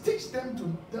must teach them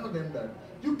to tell them that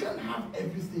you can't have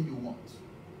everything you want.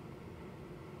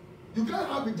 You can't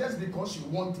have it just because you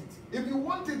want it. If you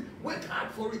want it, work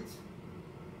hard for it.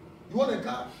 You want a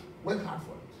car? Work hard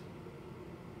for it.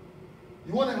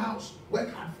 You want a house?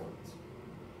 Work hard for it.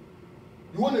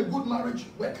 You want a good marriage?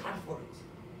 Work hard for it.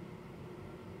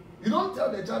 You don't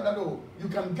tell the child that, oh, you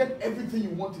can get everything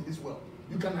you want in this world.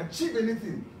 You can achieve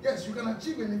anything. Yes, you can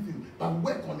achieve anything, but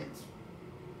work on it.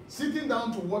 Sitting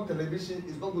down to watch television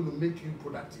is not going to make you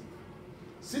productive.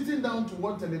 Sitting down to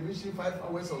watch television 5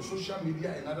 hours on social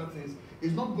media and other things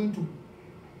is not going to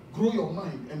grow your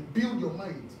mind and build your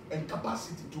mind and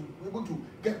capacity to be able to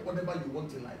get whatever you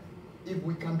want in life. If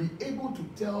we can be able to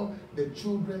tell the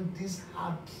children these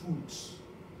hard truths,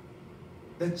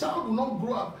 the child will not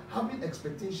grow up having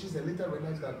expectations and later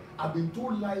realize that I've been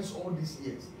told lies all these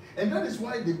years. And that is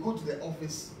why they go to the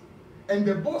office and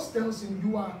the boss tells him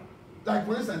you are, like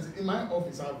for instance, in my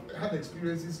office, I've had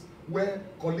experiences where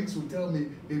colleagues will tell me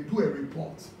they do a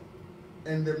report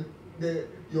and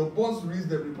your boss reads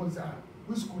the report and says,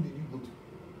 which school did you go to?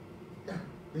 Yeah,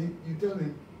 then you tell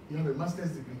them you have a master's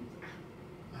degree.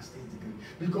 Master's degree.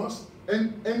 Because,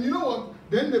 and you know what?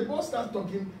 Then the boss starts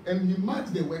talking and he marks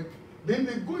the work. Then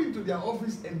they go into their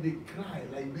office and they cry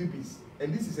like babies.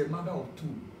 And this is a mother of 2.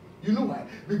 You know why?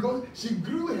 Because she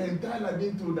grew her entire life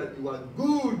being told that you are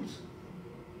good.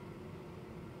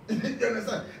 You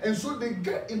understand? And so they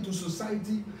get into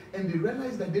society and they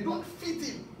realize that they don't fit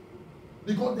in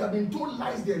because they have been told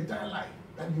lies their entire life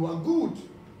that you are good,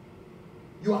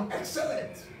 you are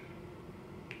excellent.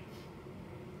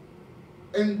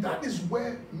 And that is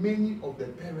where many of the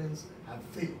parents have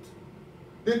failed.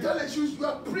 They tell her you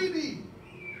are pretty.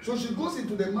 So she goes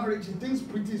into the marriage, she thinks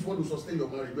pretty is what will sustain your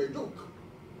marriage. But a joke.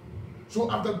 So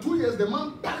after 2 years, the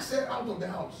man packs her out of the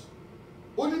house.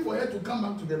 Only for her to come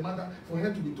back to the mother, for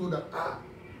her to be told that,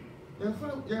 and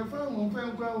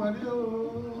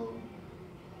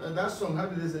that song, how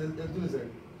did they say?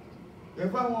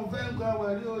 Because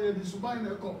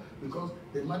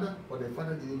the mother or the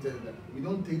father didn't tell them that we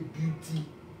don't take beauty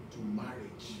to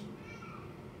marriage.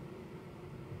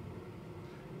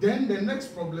 Then the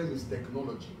next problem is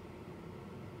technology.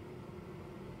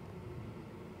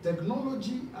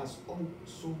 Technology has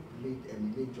also played a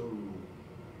major role.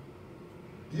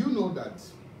 Do you know that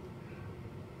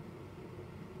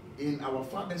in our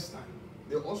father's time,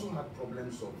 they also had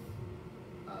problems of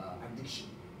addiction?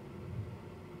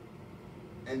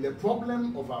 And the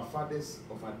problem of our fathers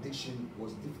of addiction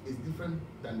is different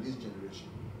than this generation.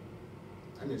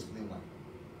 Let me explain why.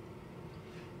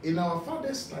 In our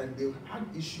father's time, they had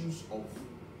issues of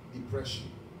depression,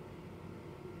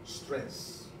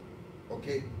 stress,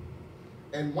 okay?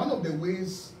 And one of the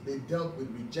ways they dealt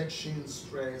with rejection,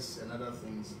 stress, and other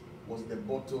things was the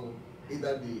bottle.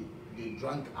 Either they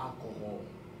drank alcohol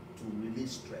to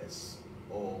release stress,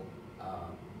 or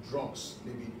drugs,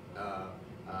 maybe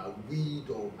weed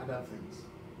or other things.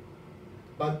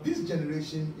 But this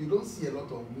generation, you don't see a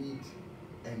lot of weed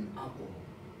and alcohol.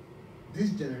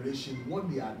 This generation, what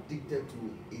they are addicted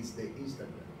to is the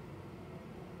Instagram,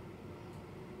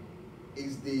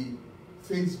 is the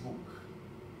Facebook,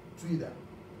 Twitter,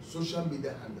 social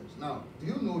media handles. Now, do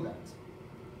you know that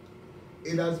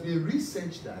it has been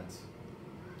researched that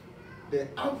the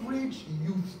average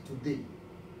youth today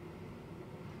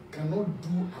cannot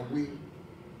do away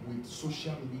with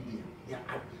social media?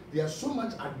 They are so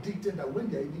much addicted that when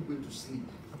they are even going to sleep,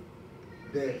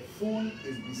 the phone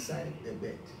is beside the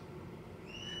bed.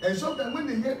 And sometimes when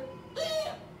they hear,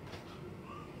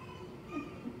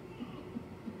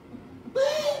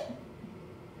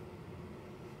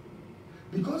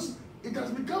 because it has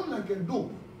become like a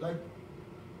dope,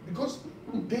 because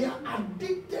they are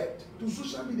addicted to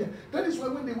social media. That is why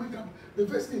when they wake up, the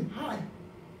first thing, hi,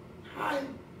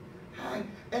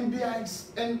 and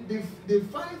they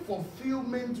find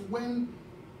fulfillment when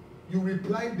you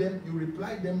reply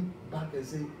them back and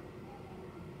say,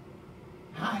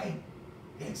 hi.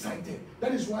 They're excited.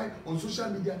 That is why on social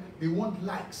media they want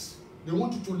likes. They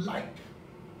want you to like.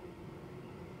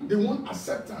 They want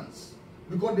acceptance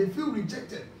because they feel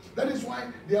rejected. That is why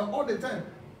they are all the time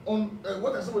on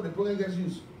what are some of the programs guys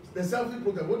use? The selfie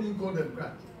program. What do you call them?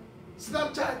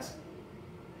 Snapchat.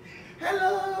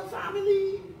 Hello,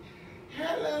 family.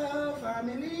 Hello,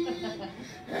 family.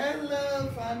 Hello,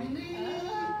 family.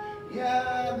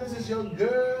 Yeah, this is your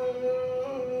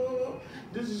girl.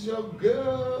 This is your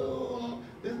girl.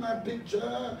 This is my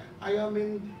picture. I am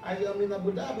in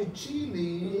Abu Dhabi,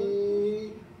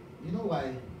 Chile. You know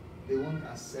why? They want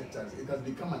acceptance. It has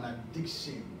become an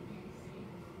addiction.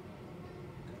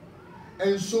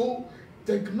 And so,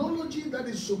 technology that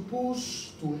is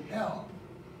supposed to help,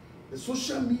 the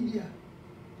social media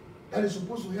that is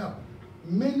supposed to help,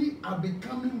 many are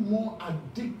becoming more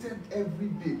addicted every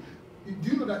day.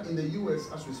 Do you know that in the US,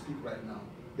 as we speak right now,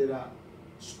 there are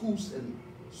schools and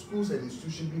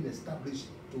institutions being established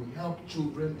to help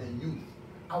children and youth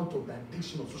out of the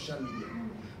addiction of social media?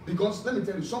 Because let me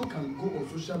tell you, some can go on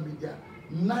social media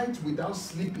night without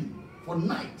sleeping for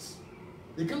nights.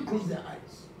 They can't close their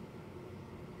eyes.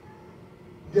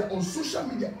 They are on social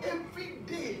media every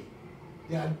day.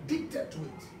 They are addicted to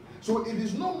it. So it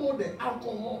is no more the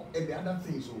alcohol and the other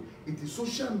things. So it is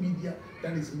social media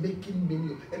that is making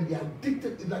many, and they are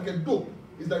addicted. It's like a dope.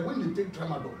 It's like when they take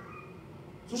tramadol.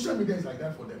 Social media is like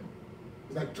that for them.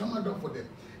 It's like tramadol for them.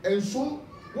 And so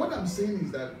what I'm saying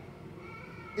is that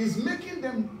it's making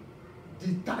them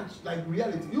detached, like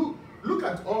reality. You look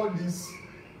at all these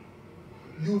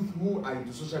youth who are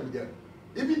into social media.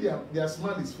 Even their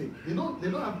smile is fake. They don't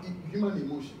have human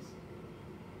emotions.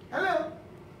 Hello.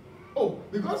 Oh,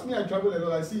 because me I travel a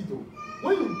lot, I see it too.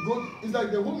 When you go, it's like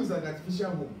the home is like an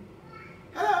artificial home.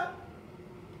 Hello.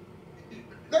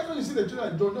 That's when you see the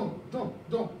children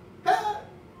jump. Hello.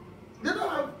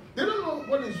 They don't know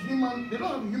what is human. They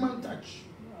don't have human touch.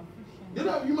 They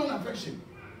don't have human affection.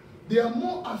 They are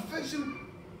more affection.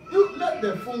 You let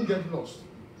the phone get lost.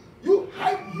 You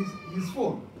hide his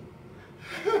phone.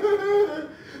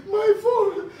 My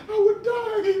phone, I would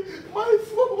die. My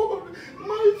phone.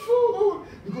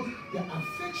 Because their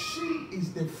affection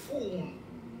is the phone.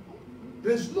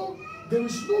 There is no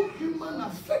human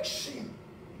affection.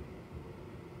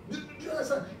 Do you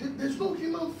understand? There's no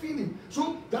human feeling.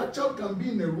 So that child can be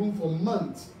in a room for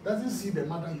months, doesn't see the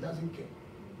mother, he doesn't care.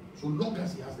 So long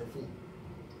as he has the phone.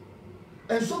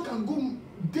 And so can go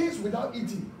days without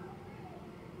eating.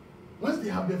 Once they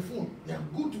have the phone, they are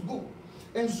good to go.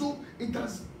 And so it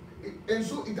has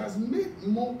made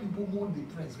more people more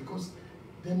depressed, because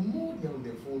the more they're on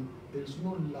their phone, there is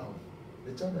no love.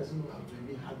 The child doesn't know how to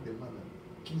even hug the mother,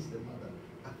 kiss the mother,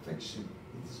 affection.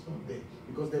 It is not there,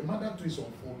 because the mother too is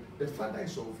on phone, the father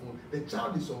is on phone, the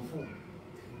child is on phone.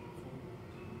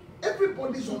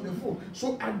 Everybody's on the phone.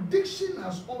 So addiction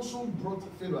has also brought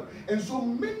failure. And so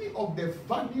many of the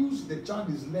values the child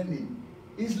is learning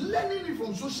it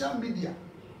from social media.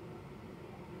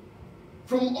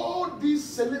 From all these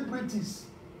celebrities.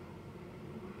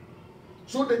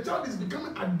 So the child is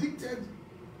becoming addicted.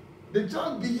 The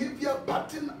child behavior,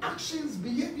 pattern, actions,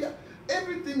 behavior,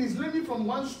 everything is learning from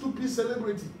one stupid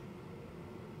celebrity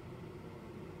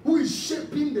who is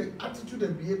shaping the attitude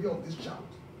and behavior of this child.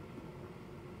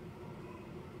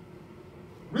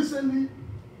 Recently,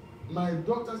 my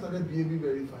daughter started behaving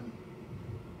very funny.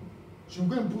 She will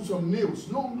go and put some nails.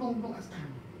 No. I said,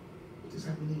 what is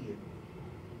happening here?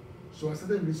 So I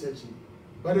started researching.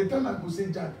 By the time I could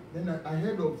say Jack, then I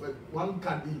heard of one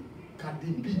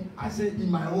Cardi B. I said, in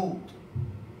my own,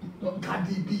 not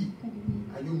Cardi B.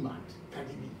 Are you mad?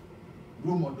 Cardi B.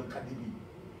 Role model Cardi B.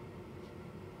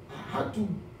 I had to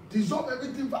dissolve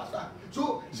everything faster.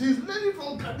 So she's learning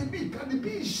from Cardi B. Cardi B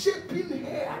is shaping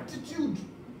her attitude.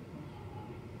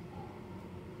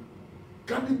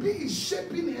 Cardi B is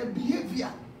shaping her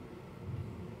behavior.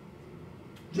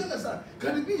 Do you understand?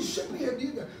 Cardi B is shaping her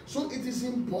behavior. So it is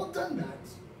important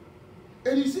that,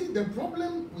 and you see, the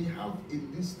problem we have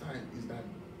in this time is that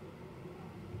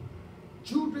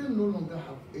children no longer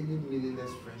have any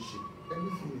meaningless friendship.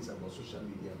 Everything is about social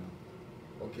media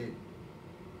now. Okay?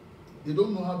 They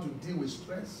don't know how to deal with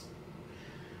stress.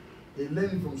 They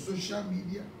learn from social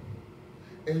media.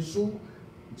 And so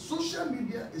social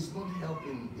media is not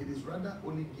helping. It is rather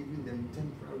only giving them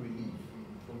temporary relief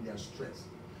from their stress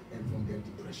and from their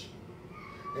depression.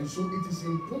 And so it is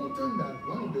important that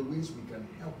one of the ways we can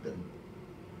help them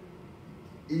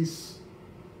is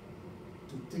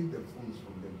to take the phones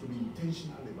from them, to be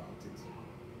intentional about it.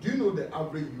 Do you know the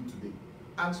average youth today?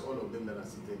 Ask all of them that are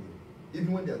seated here.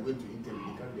 Even when they are going to interview,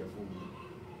 they carry their phone with them.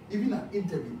 Even an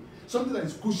interview, something that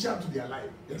is crucial to their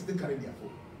life, they still carry their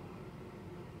phone.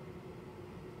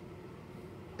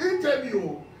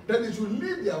 Interview, that they should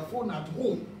leave their phone at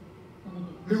home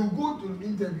They will go to the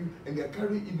interview and they are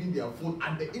carrying even their phone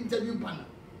at the interview panel.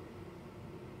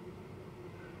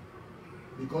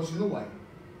 Because you know why?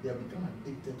 They have become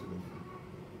addicted to the phone.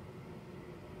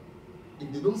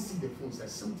 If they don't see the phone, it's like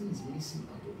something is missing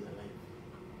out of their life.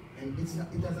 And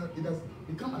it has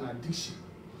become an addiction.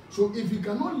 So if you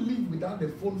cannot live without the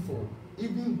phone for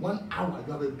even 1 hour,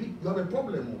 you have a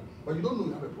problem. But you don't know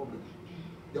you have a problem.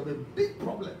 You have a big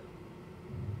problem.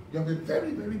 You have a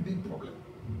very, very big problem.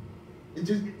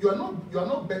 You are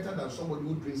not better than somebody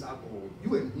who drinks alcohol.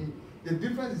 You and him, the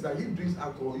difference is that he drinks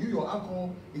alcohol. Your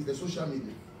alcohol is the social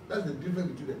media. That's the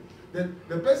difference between them.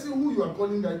 The person who you are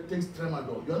calling that takes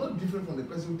tramadol, you are not different from the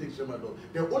person who takes tramadol.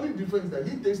 The only difference is that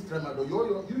he takes tramadol.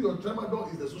 Your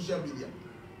tramadol is the social media.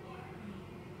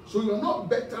 So you are not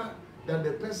better than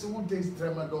the person who takes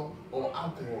tramadol or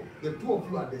alcohol. The two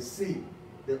of you are the same.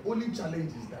 The only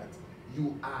challenge is that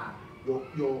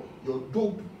your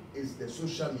dope is the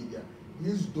social media.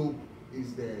 His dope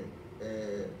is the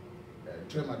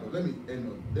tramadol. Let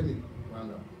me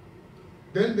round up.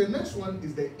 Then the next one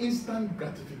is the instant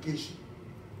gratification.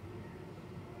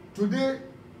 Today,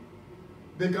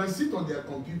 they can sit on their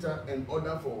computer and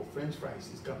order for French fries.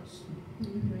 It comes.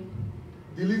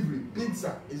 Delivery,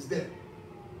 pizza is there.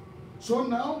 So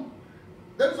now,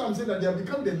 that's why I'm saying that they have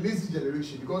become the lazy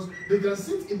generation, because they can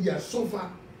sit in their sofa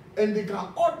and they can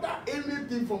order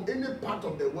anything from any part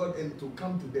of the world and to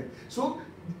come to them. So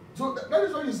that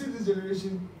is why you see this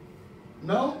generation.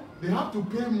 Now they have to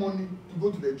pay money to go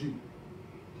to the gym.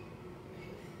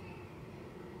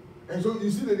 And so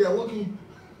you see that they are working.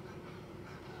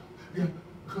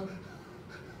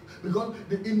 Because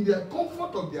in their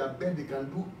comfort of their bed, they can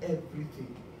do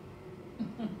everything.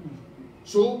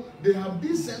 So they have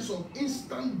this sense of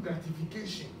instant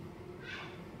gratification.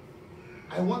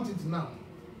 I want it now.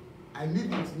 I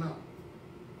need it now.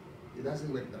 It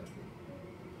doesn't work that way.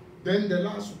 Then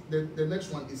the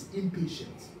next one is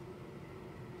impatient.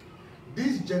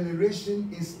 This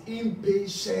generation is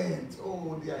impatient.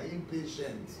 Oh, they are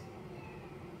impatient.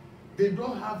 They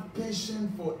don't have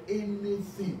patience for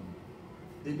anything.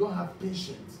 They don't have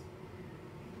patience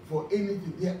for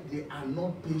anything. They are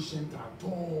not patient at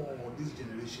all. This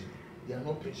generation, they are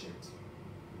not patient.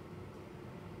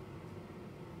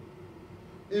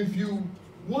 If you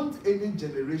want any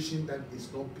generation that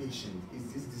is not patient,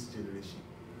 is this generation.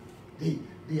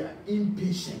 They are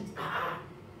impatient.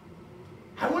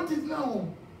 I want it now.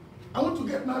 I want to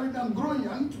get married. I'm growing.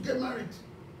 I need to get married.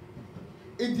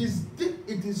 It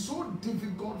is so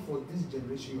difficult for this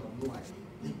generation. You have no idea.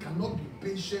 They cannot be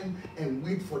patient and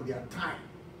wait for their time.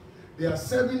 They are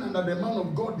serving under the man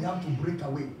of God. They have to break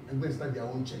away and go and start their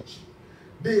own church.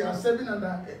 They are serving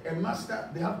under a master.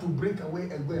 They have to break away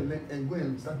and go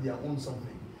and start their own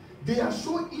something. They are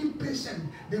so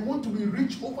impatient. They want to be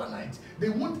rich overnight. They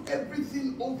want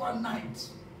everything overnight.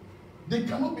 They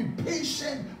cannot be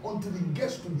patient until it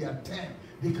gets to their turn.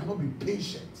 They cannot be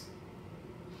patient.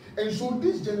 And so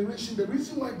this generation, the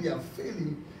reason why they are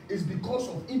failing is because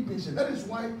of impatience. That is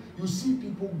why you see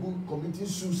people committing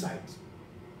suicide.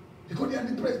 Because they are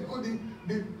depressed. Because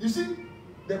you see,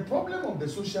 the problem of the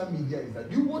social media is that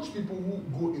you watch people who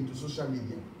go into social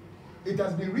media. It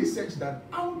has been researched that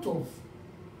out of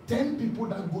 10 people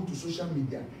that go to social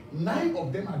media, 9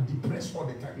 of them are depressed all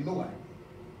the time. You know why?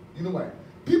 You know why?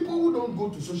 People who don't go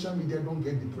to social media don't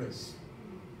get depressed.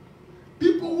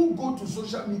 People who go to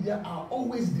social media are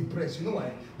always depressed. You know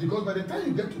why? Because by the time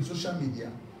you get to social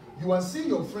media, you are seeing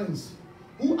your friends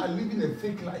who are living a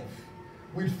fake life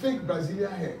with fake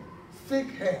Brazilian hair,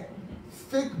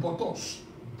 fake buttocks,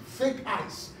 fake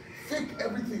eyes, fake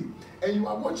everything. And you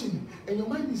are watching and your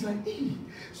mind is like, hey,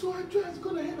 so Andrew has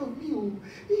gone ahead of me. Oh,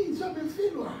 hey, so I'm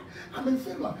a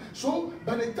failure. So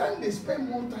by the time they spend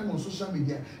more time on social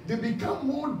media, they become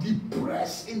more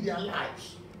depressed in their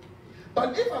lives.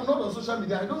 But if I'm not on social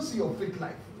media, I don't see your fake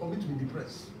life for me to be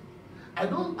depressed. I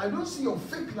don't see your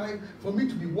fake life for me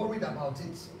to be worried about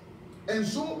it. And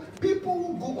so people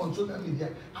who go on social media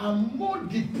are more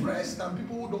depressed than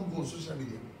people who don't go on social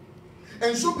media.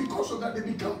 And so because of that, they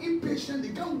become impatient. They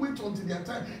can't wait until their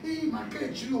time. Hey, my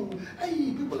catch you.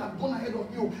 Hey, people have gone ahead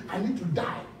of you. I need to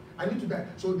die. I need to die.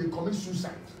 So they commit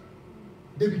suicide.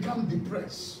 They become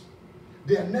depressed.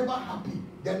 They are never happy.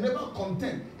 They are never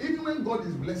content. Even when God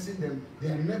is blessing them, they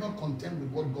are never content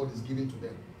with what God is giving to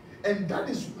them. And that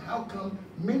is how come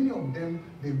many of them,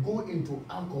 they go into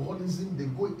alcoholism, they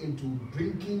go into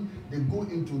drinking, they go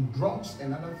into drugs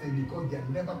and other things because they are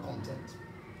never content.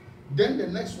 Then the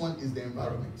next one is the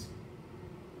environment.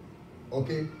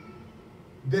 Okay?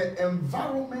 The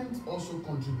environment also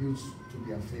contributes to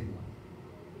their failure.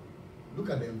 Look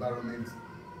at the environment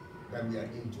that we are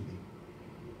in today.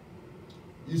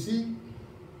 You see,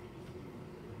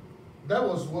 that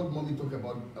was what mommy talked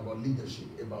about leadership,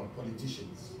 about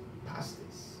politicians,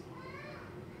 pastors.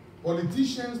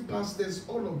 Politicians, pastors,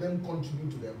 all of them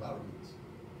contribute to the environment.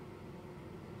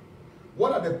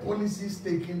 What are the policies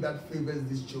taken that favors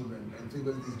these children and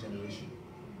favors this generation?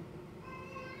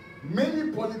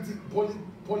 Many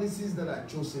policies that are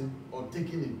chosen or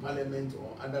taken in parliament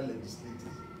or other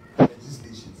legislations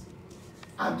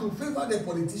are to favor the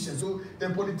politician. So the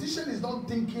politician is not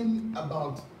thinking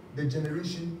about the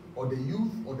generation or the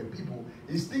youth or the people.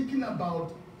 He's thinking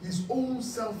about his own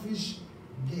selfish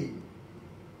gain.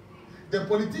 The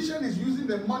politician is using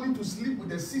the money to sleep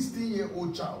with a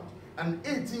 16-year-old child, an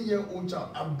 18-year-old child,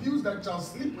 abuse that child,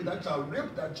 sleep with that child,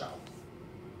 rape that child.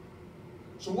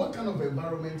 So what kind of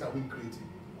environment are we creating?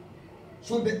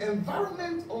 So the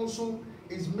environment also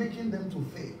is making them to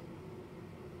fail.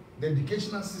 The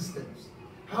educational systems.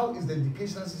 How is the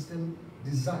educational system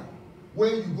designed?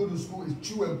 Where you go to school is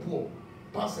chew and pour,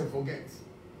 pass and forget.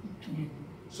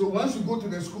 So once you go to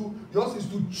the school, yours is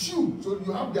to chew. So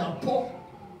you have their pour,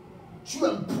 chew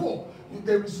and pour.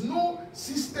 There is no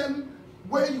system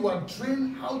where you are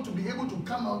trained how to be able to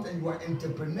come out and you are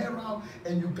entrepreneurial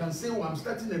and you can say, oh, I'm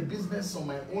starting a business on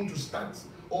my own to start,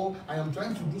 or I am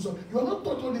trying to do something. You are not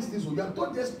taught all these things. You are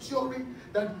taught just theory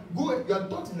that you are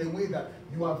taught in a way that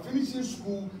you are finishing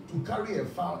school to carry a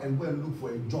file and go and look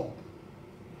for a job.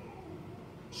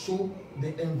 So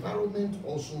the environment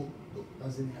also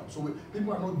doesn't help. So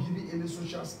people are not giving any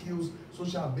social skills,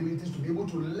 social abilities to be able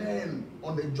to learn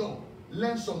on the job,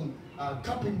 learn some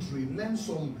carpentry, learn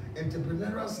some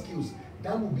entrepreneurial skills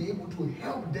that will be able to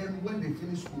help them when they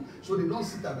finish school, so they don't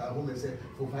sit at home and say,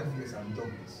 for 5 years I'm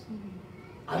jobless.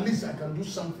 At least I can do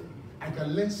something. I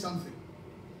can learn something.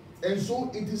 And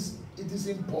so it is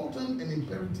important and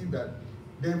imperative that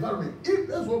the environment, if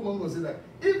that's what one was saying, that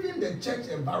even the church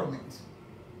environment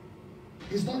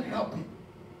is not helping.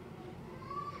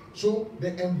 So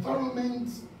the environment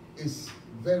is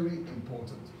very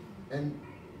important. And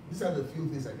these are the few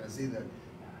things I can say that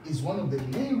is one of the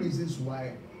main reasons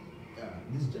why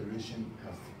this generation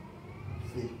have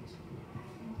failed.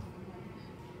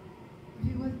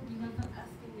 Viewers, you have been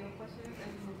asking your questions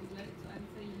and we would like to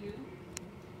answer you.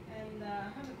 And I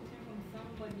have a question from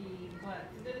somebody, but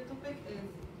today the topic is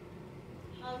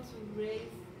how to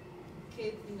raise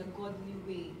kids in a godly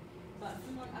way. But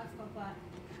someone asked Papa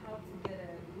how to get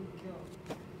a good job.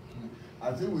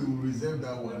 I think we will reserve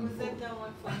that one. We'll reserve that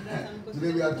one for that time because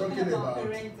today we are talking about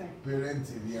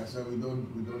parenting. Yeah, so we don't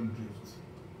drift.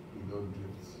 We don't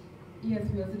drift. Yes,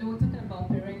 we are. Today we're talking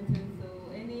about parenting. So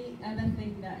any other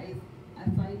thing that is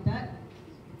aside that,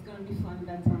 it's gonna be fun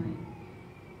that time.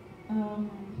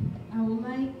 I would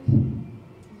like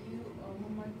you or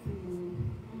Mama to say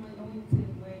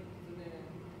a word to the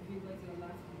viewers your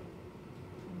last word.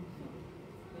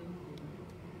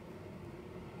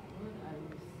 What I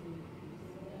would say is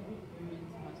every parent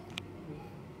has to pray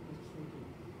for the children.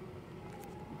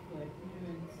 If you are a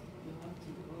parent, you have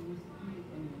to always be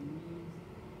on your knees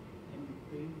and be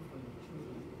praying for your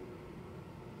children.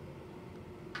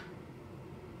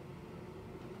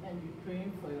 And be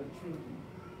praying for your children.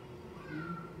 If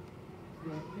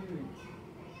you are a parent,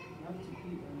 you have to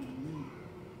be on your knees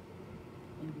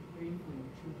and be praying for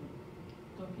your children,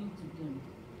 talking to them,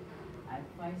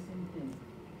 advising them,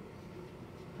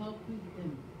 helping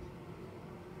them.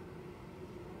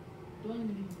 Don't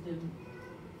leave them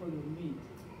for your maid.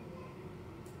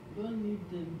 Don't leave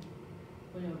them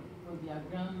for their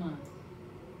grandma.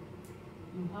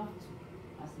 You have to,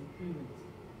 as a parent.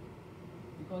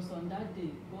 Because on that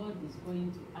day, God is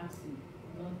going to ask you,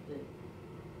 not the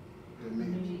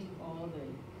maid or the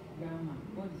grandma.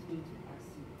 God is going to ask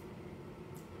you.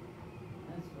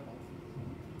 That's what I think.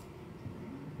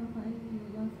 Papa, any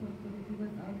last word for the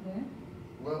viewers out there?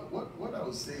 Well, what I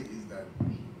would say is that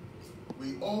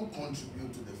we all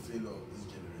contribute to the failure of this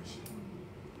generation.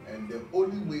 And the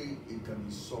only way it can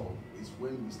be solved is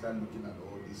when we start looking at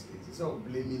all these things. Instead of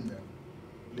blaming them,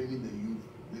 blaming the youth,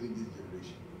 blaming this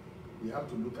generation, we have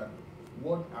to look at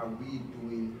what are we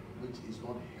doing which is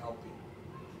not helping.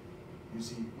 You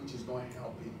see, which is not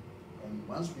helping. And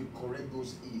once we correct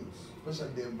those ills,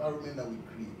 especially the environment that we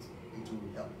create, it will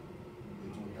help.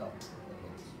 It will help a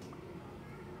lot.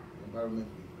 The environment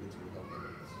we create will help a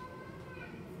lot.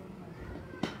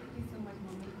 Thank you so much,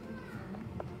 Mama.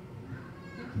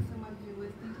 Thank you so much,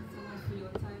 viewers. Thank you so much for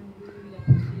your time. We really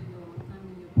appreciate your time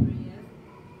and your prayers.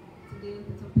 Today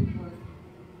the topic was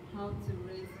how to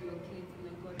raise your kids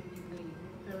in a godly way.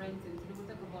 Parenting. Today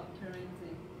we'll talk about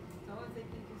parenting. So I want to say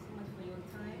thank you so much for your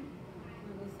time.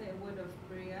 We will say a word of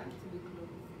prayer to be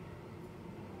closed.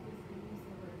 Please, can you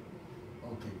say a word?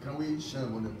 Okay, can we share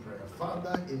one of prayer?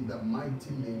 Father, in the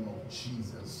mighty name of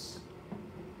Jesus,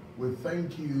 we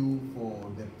thank you for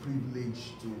the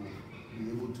privilege to be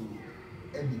able to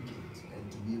educate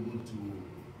and to be able to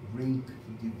bring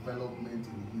development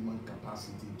in human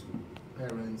capacity to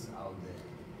parents out there.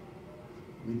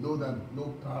 We know that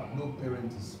no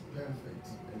parent is perfect,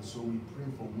 and so we pray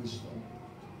for wisdom,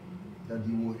 that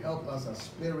you will help us as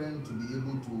parents to be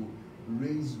able to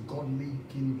raise godly,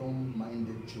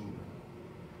 kingdom-minded children.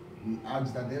 We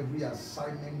ask that every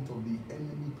assignment of the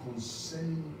enemy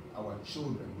concerning our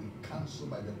children, we cancel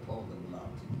by the power of the blood.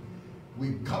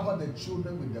 We cover the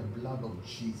children with the blood of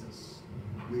Jesus.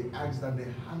 We ask that the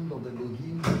hand of the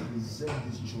Elohim preserve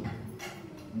these children.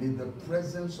 May the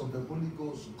presence of the Holy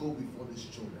Ghost go before these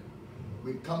children.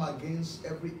 We come against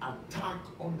every attack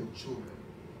on the children,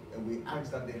 and we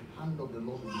ask that the hand of the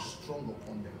Lord will be strong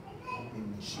upon them.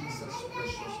 In Jesus'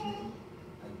 precious name,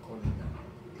 I call it down.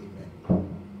 Amen.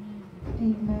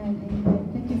 Amen, amen.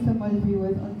 Thank you so much,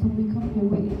 viewers. Until we come your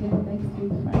way again next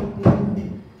week,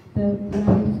 Friday, the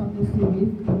live from the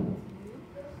series.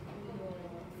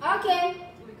 Okay.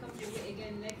 We come your way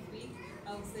again next week.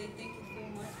 I will say thank you so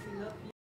much. We love you.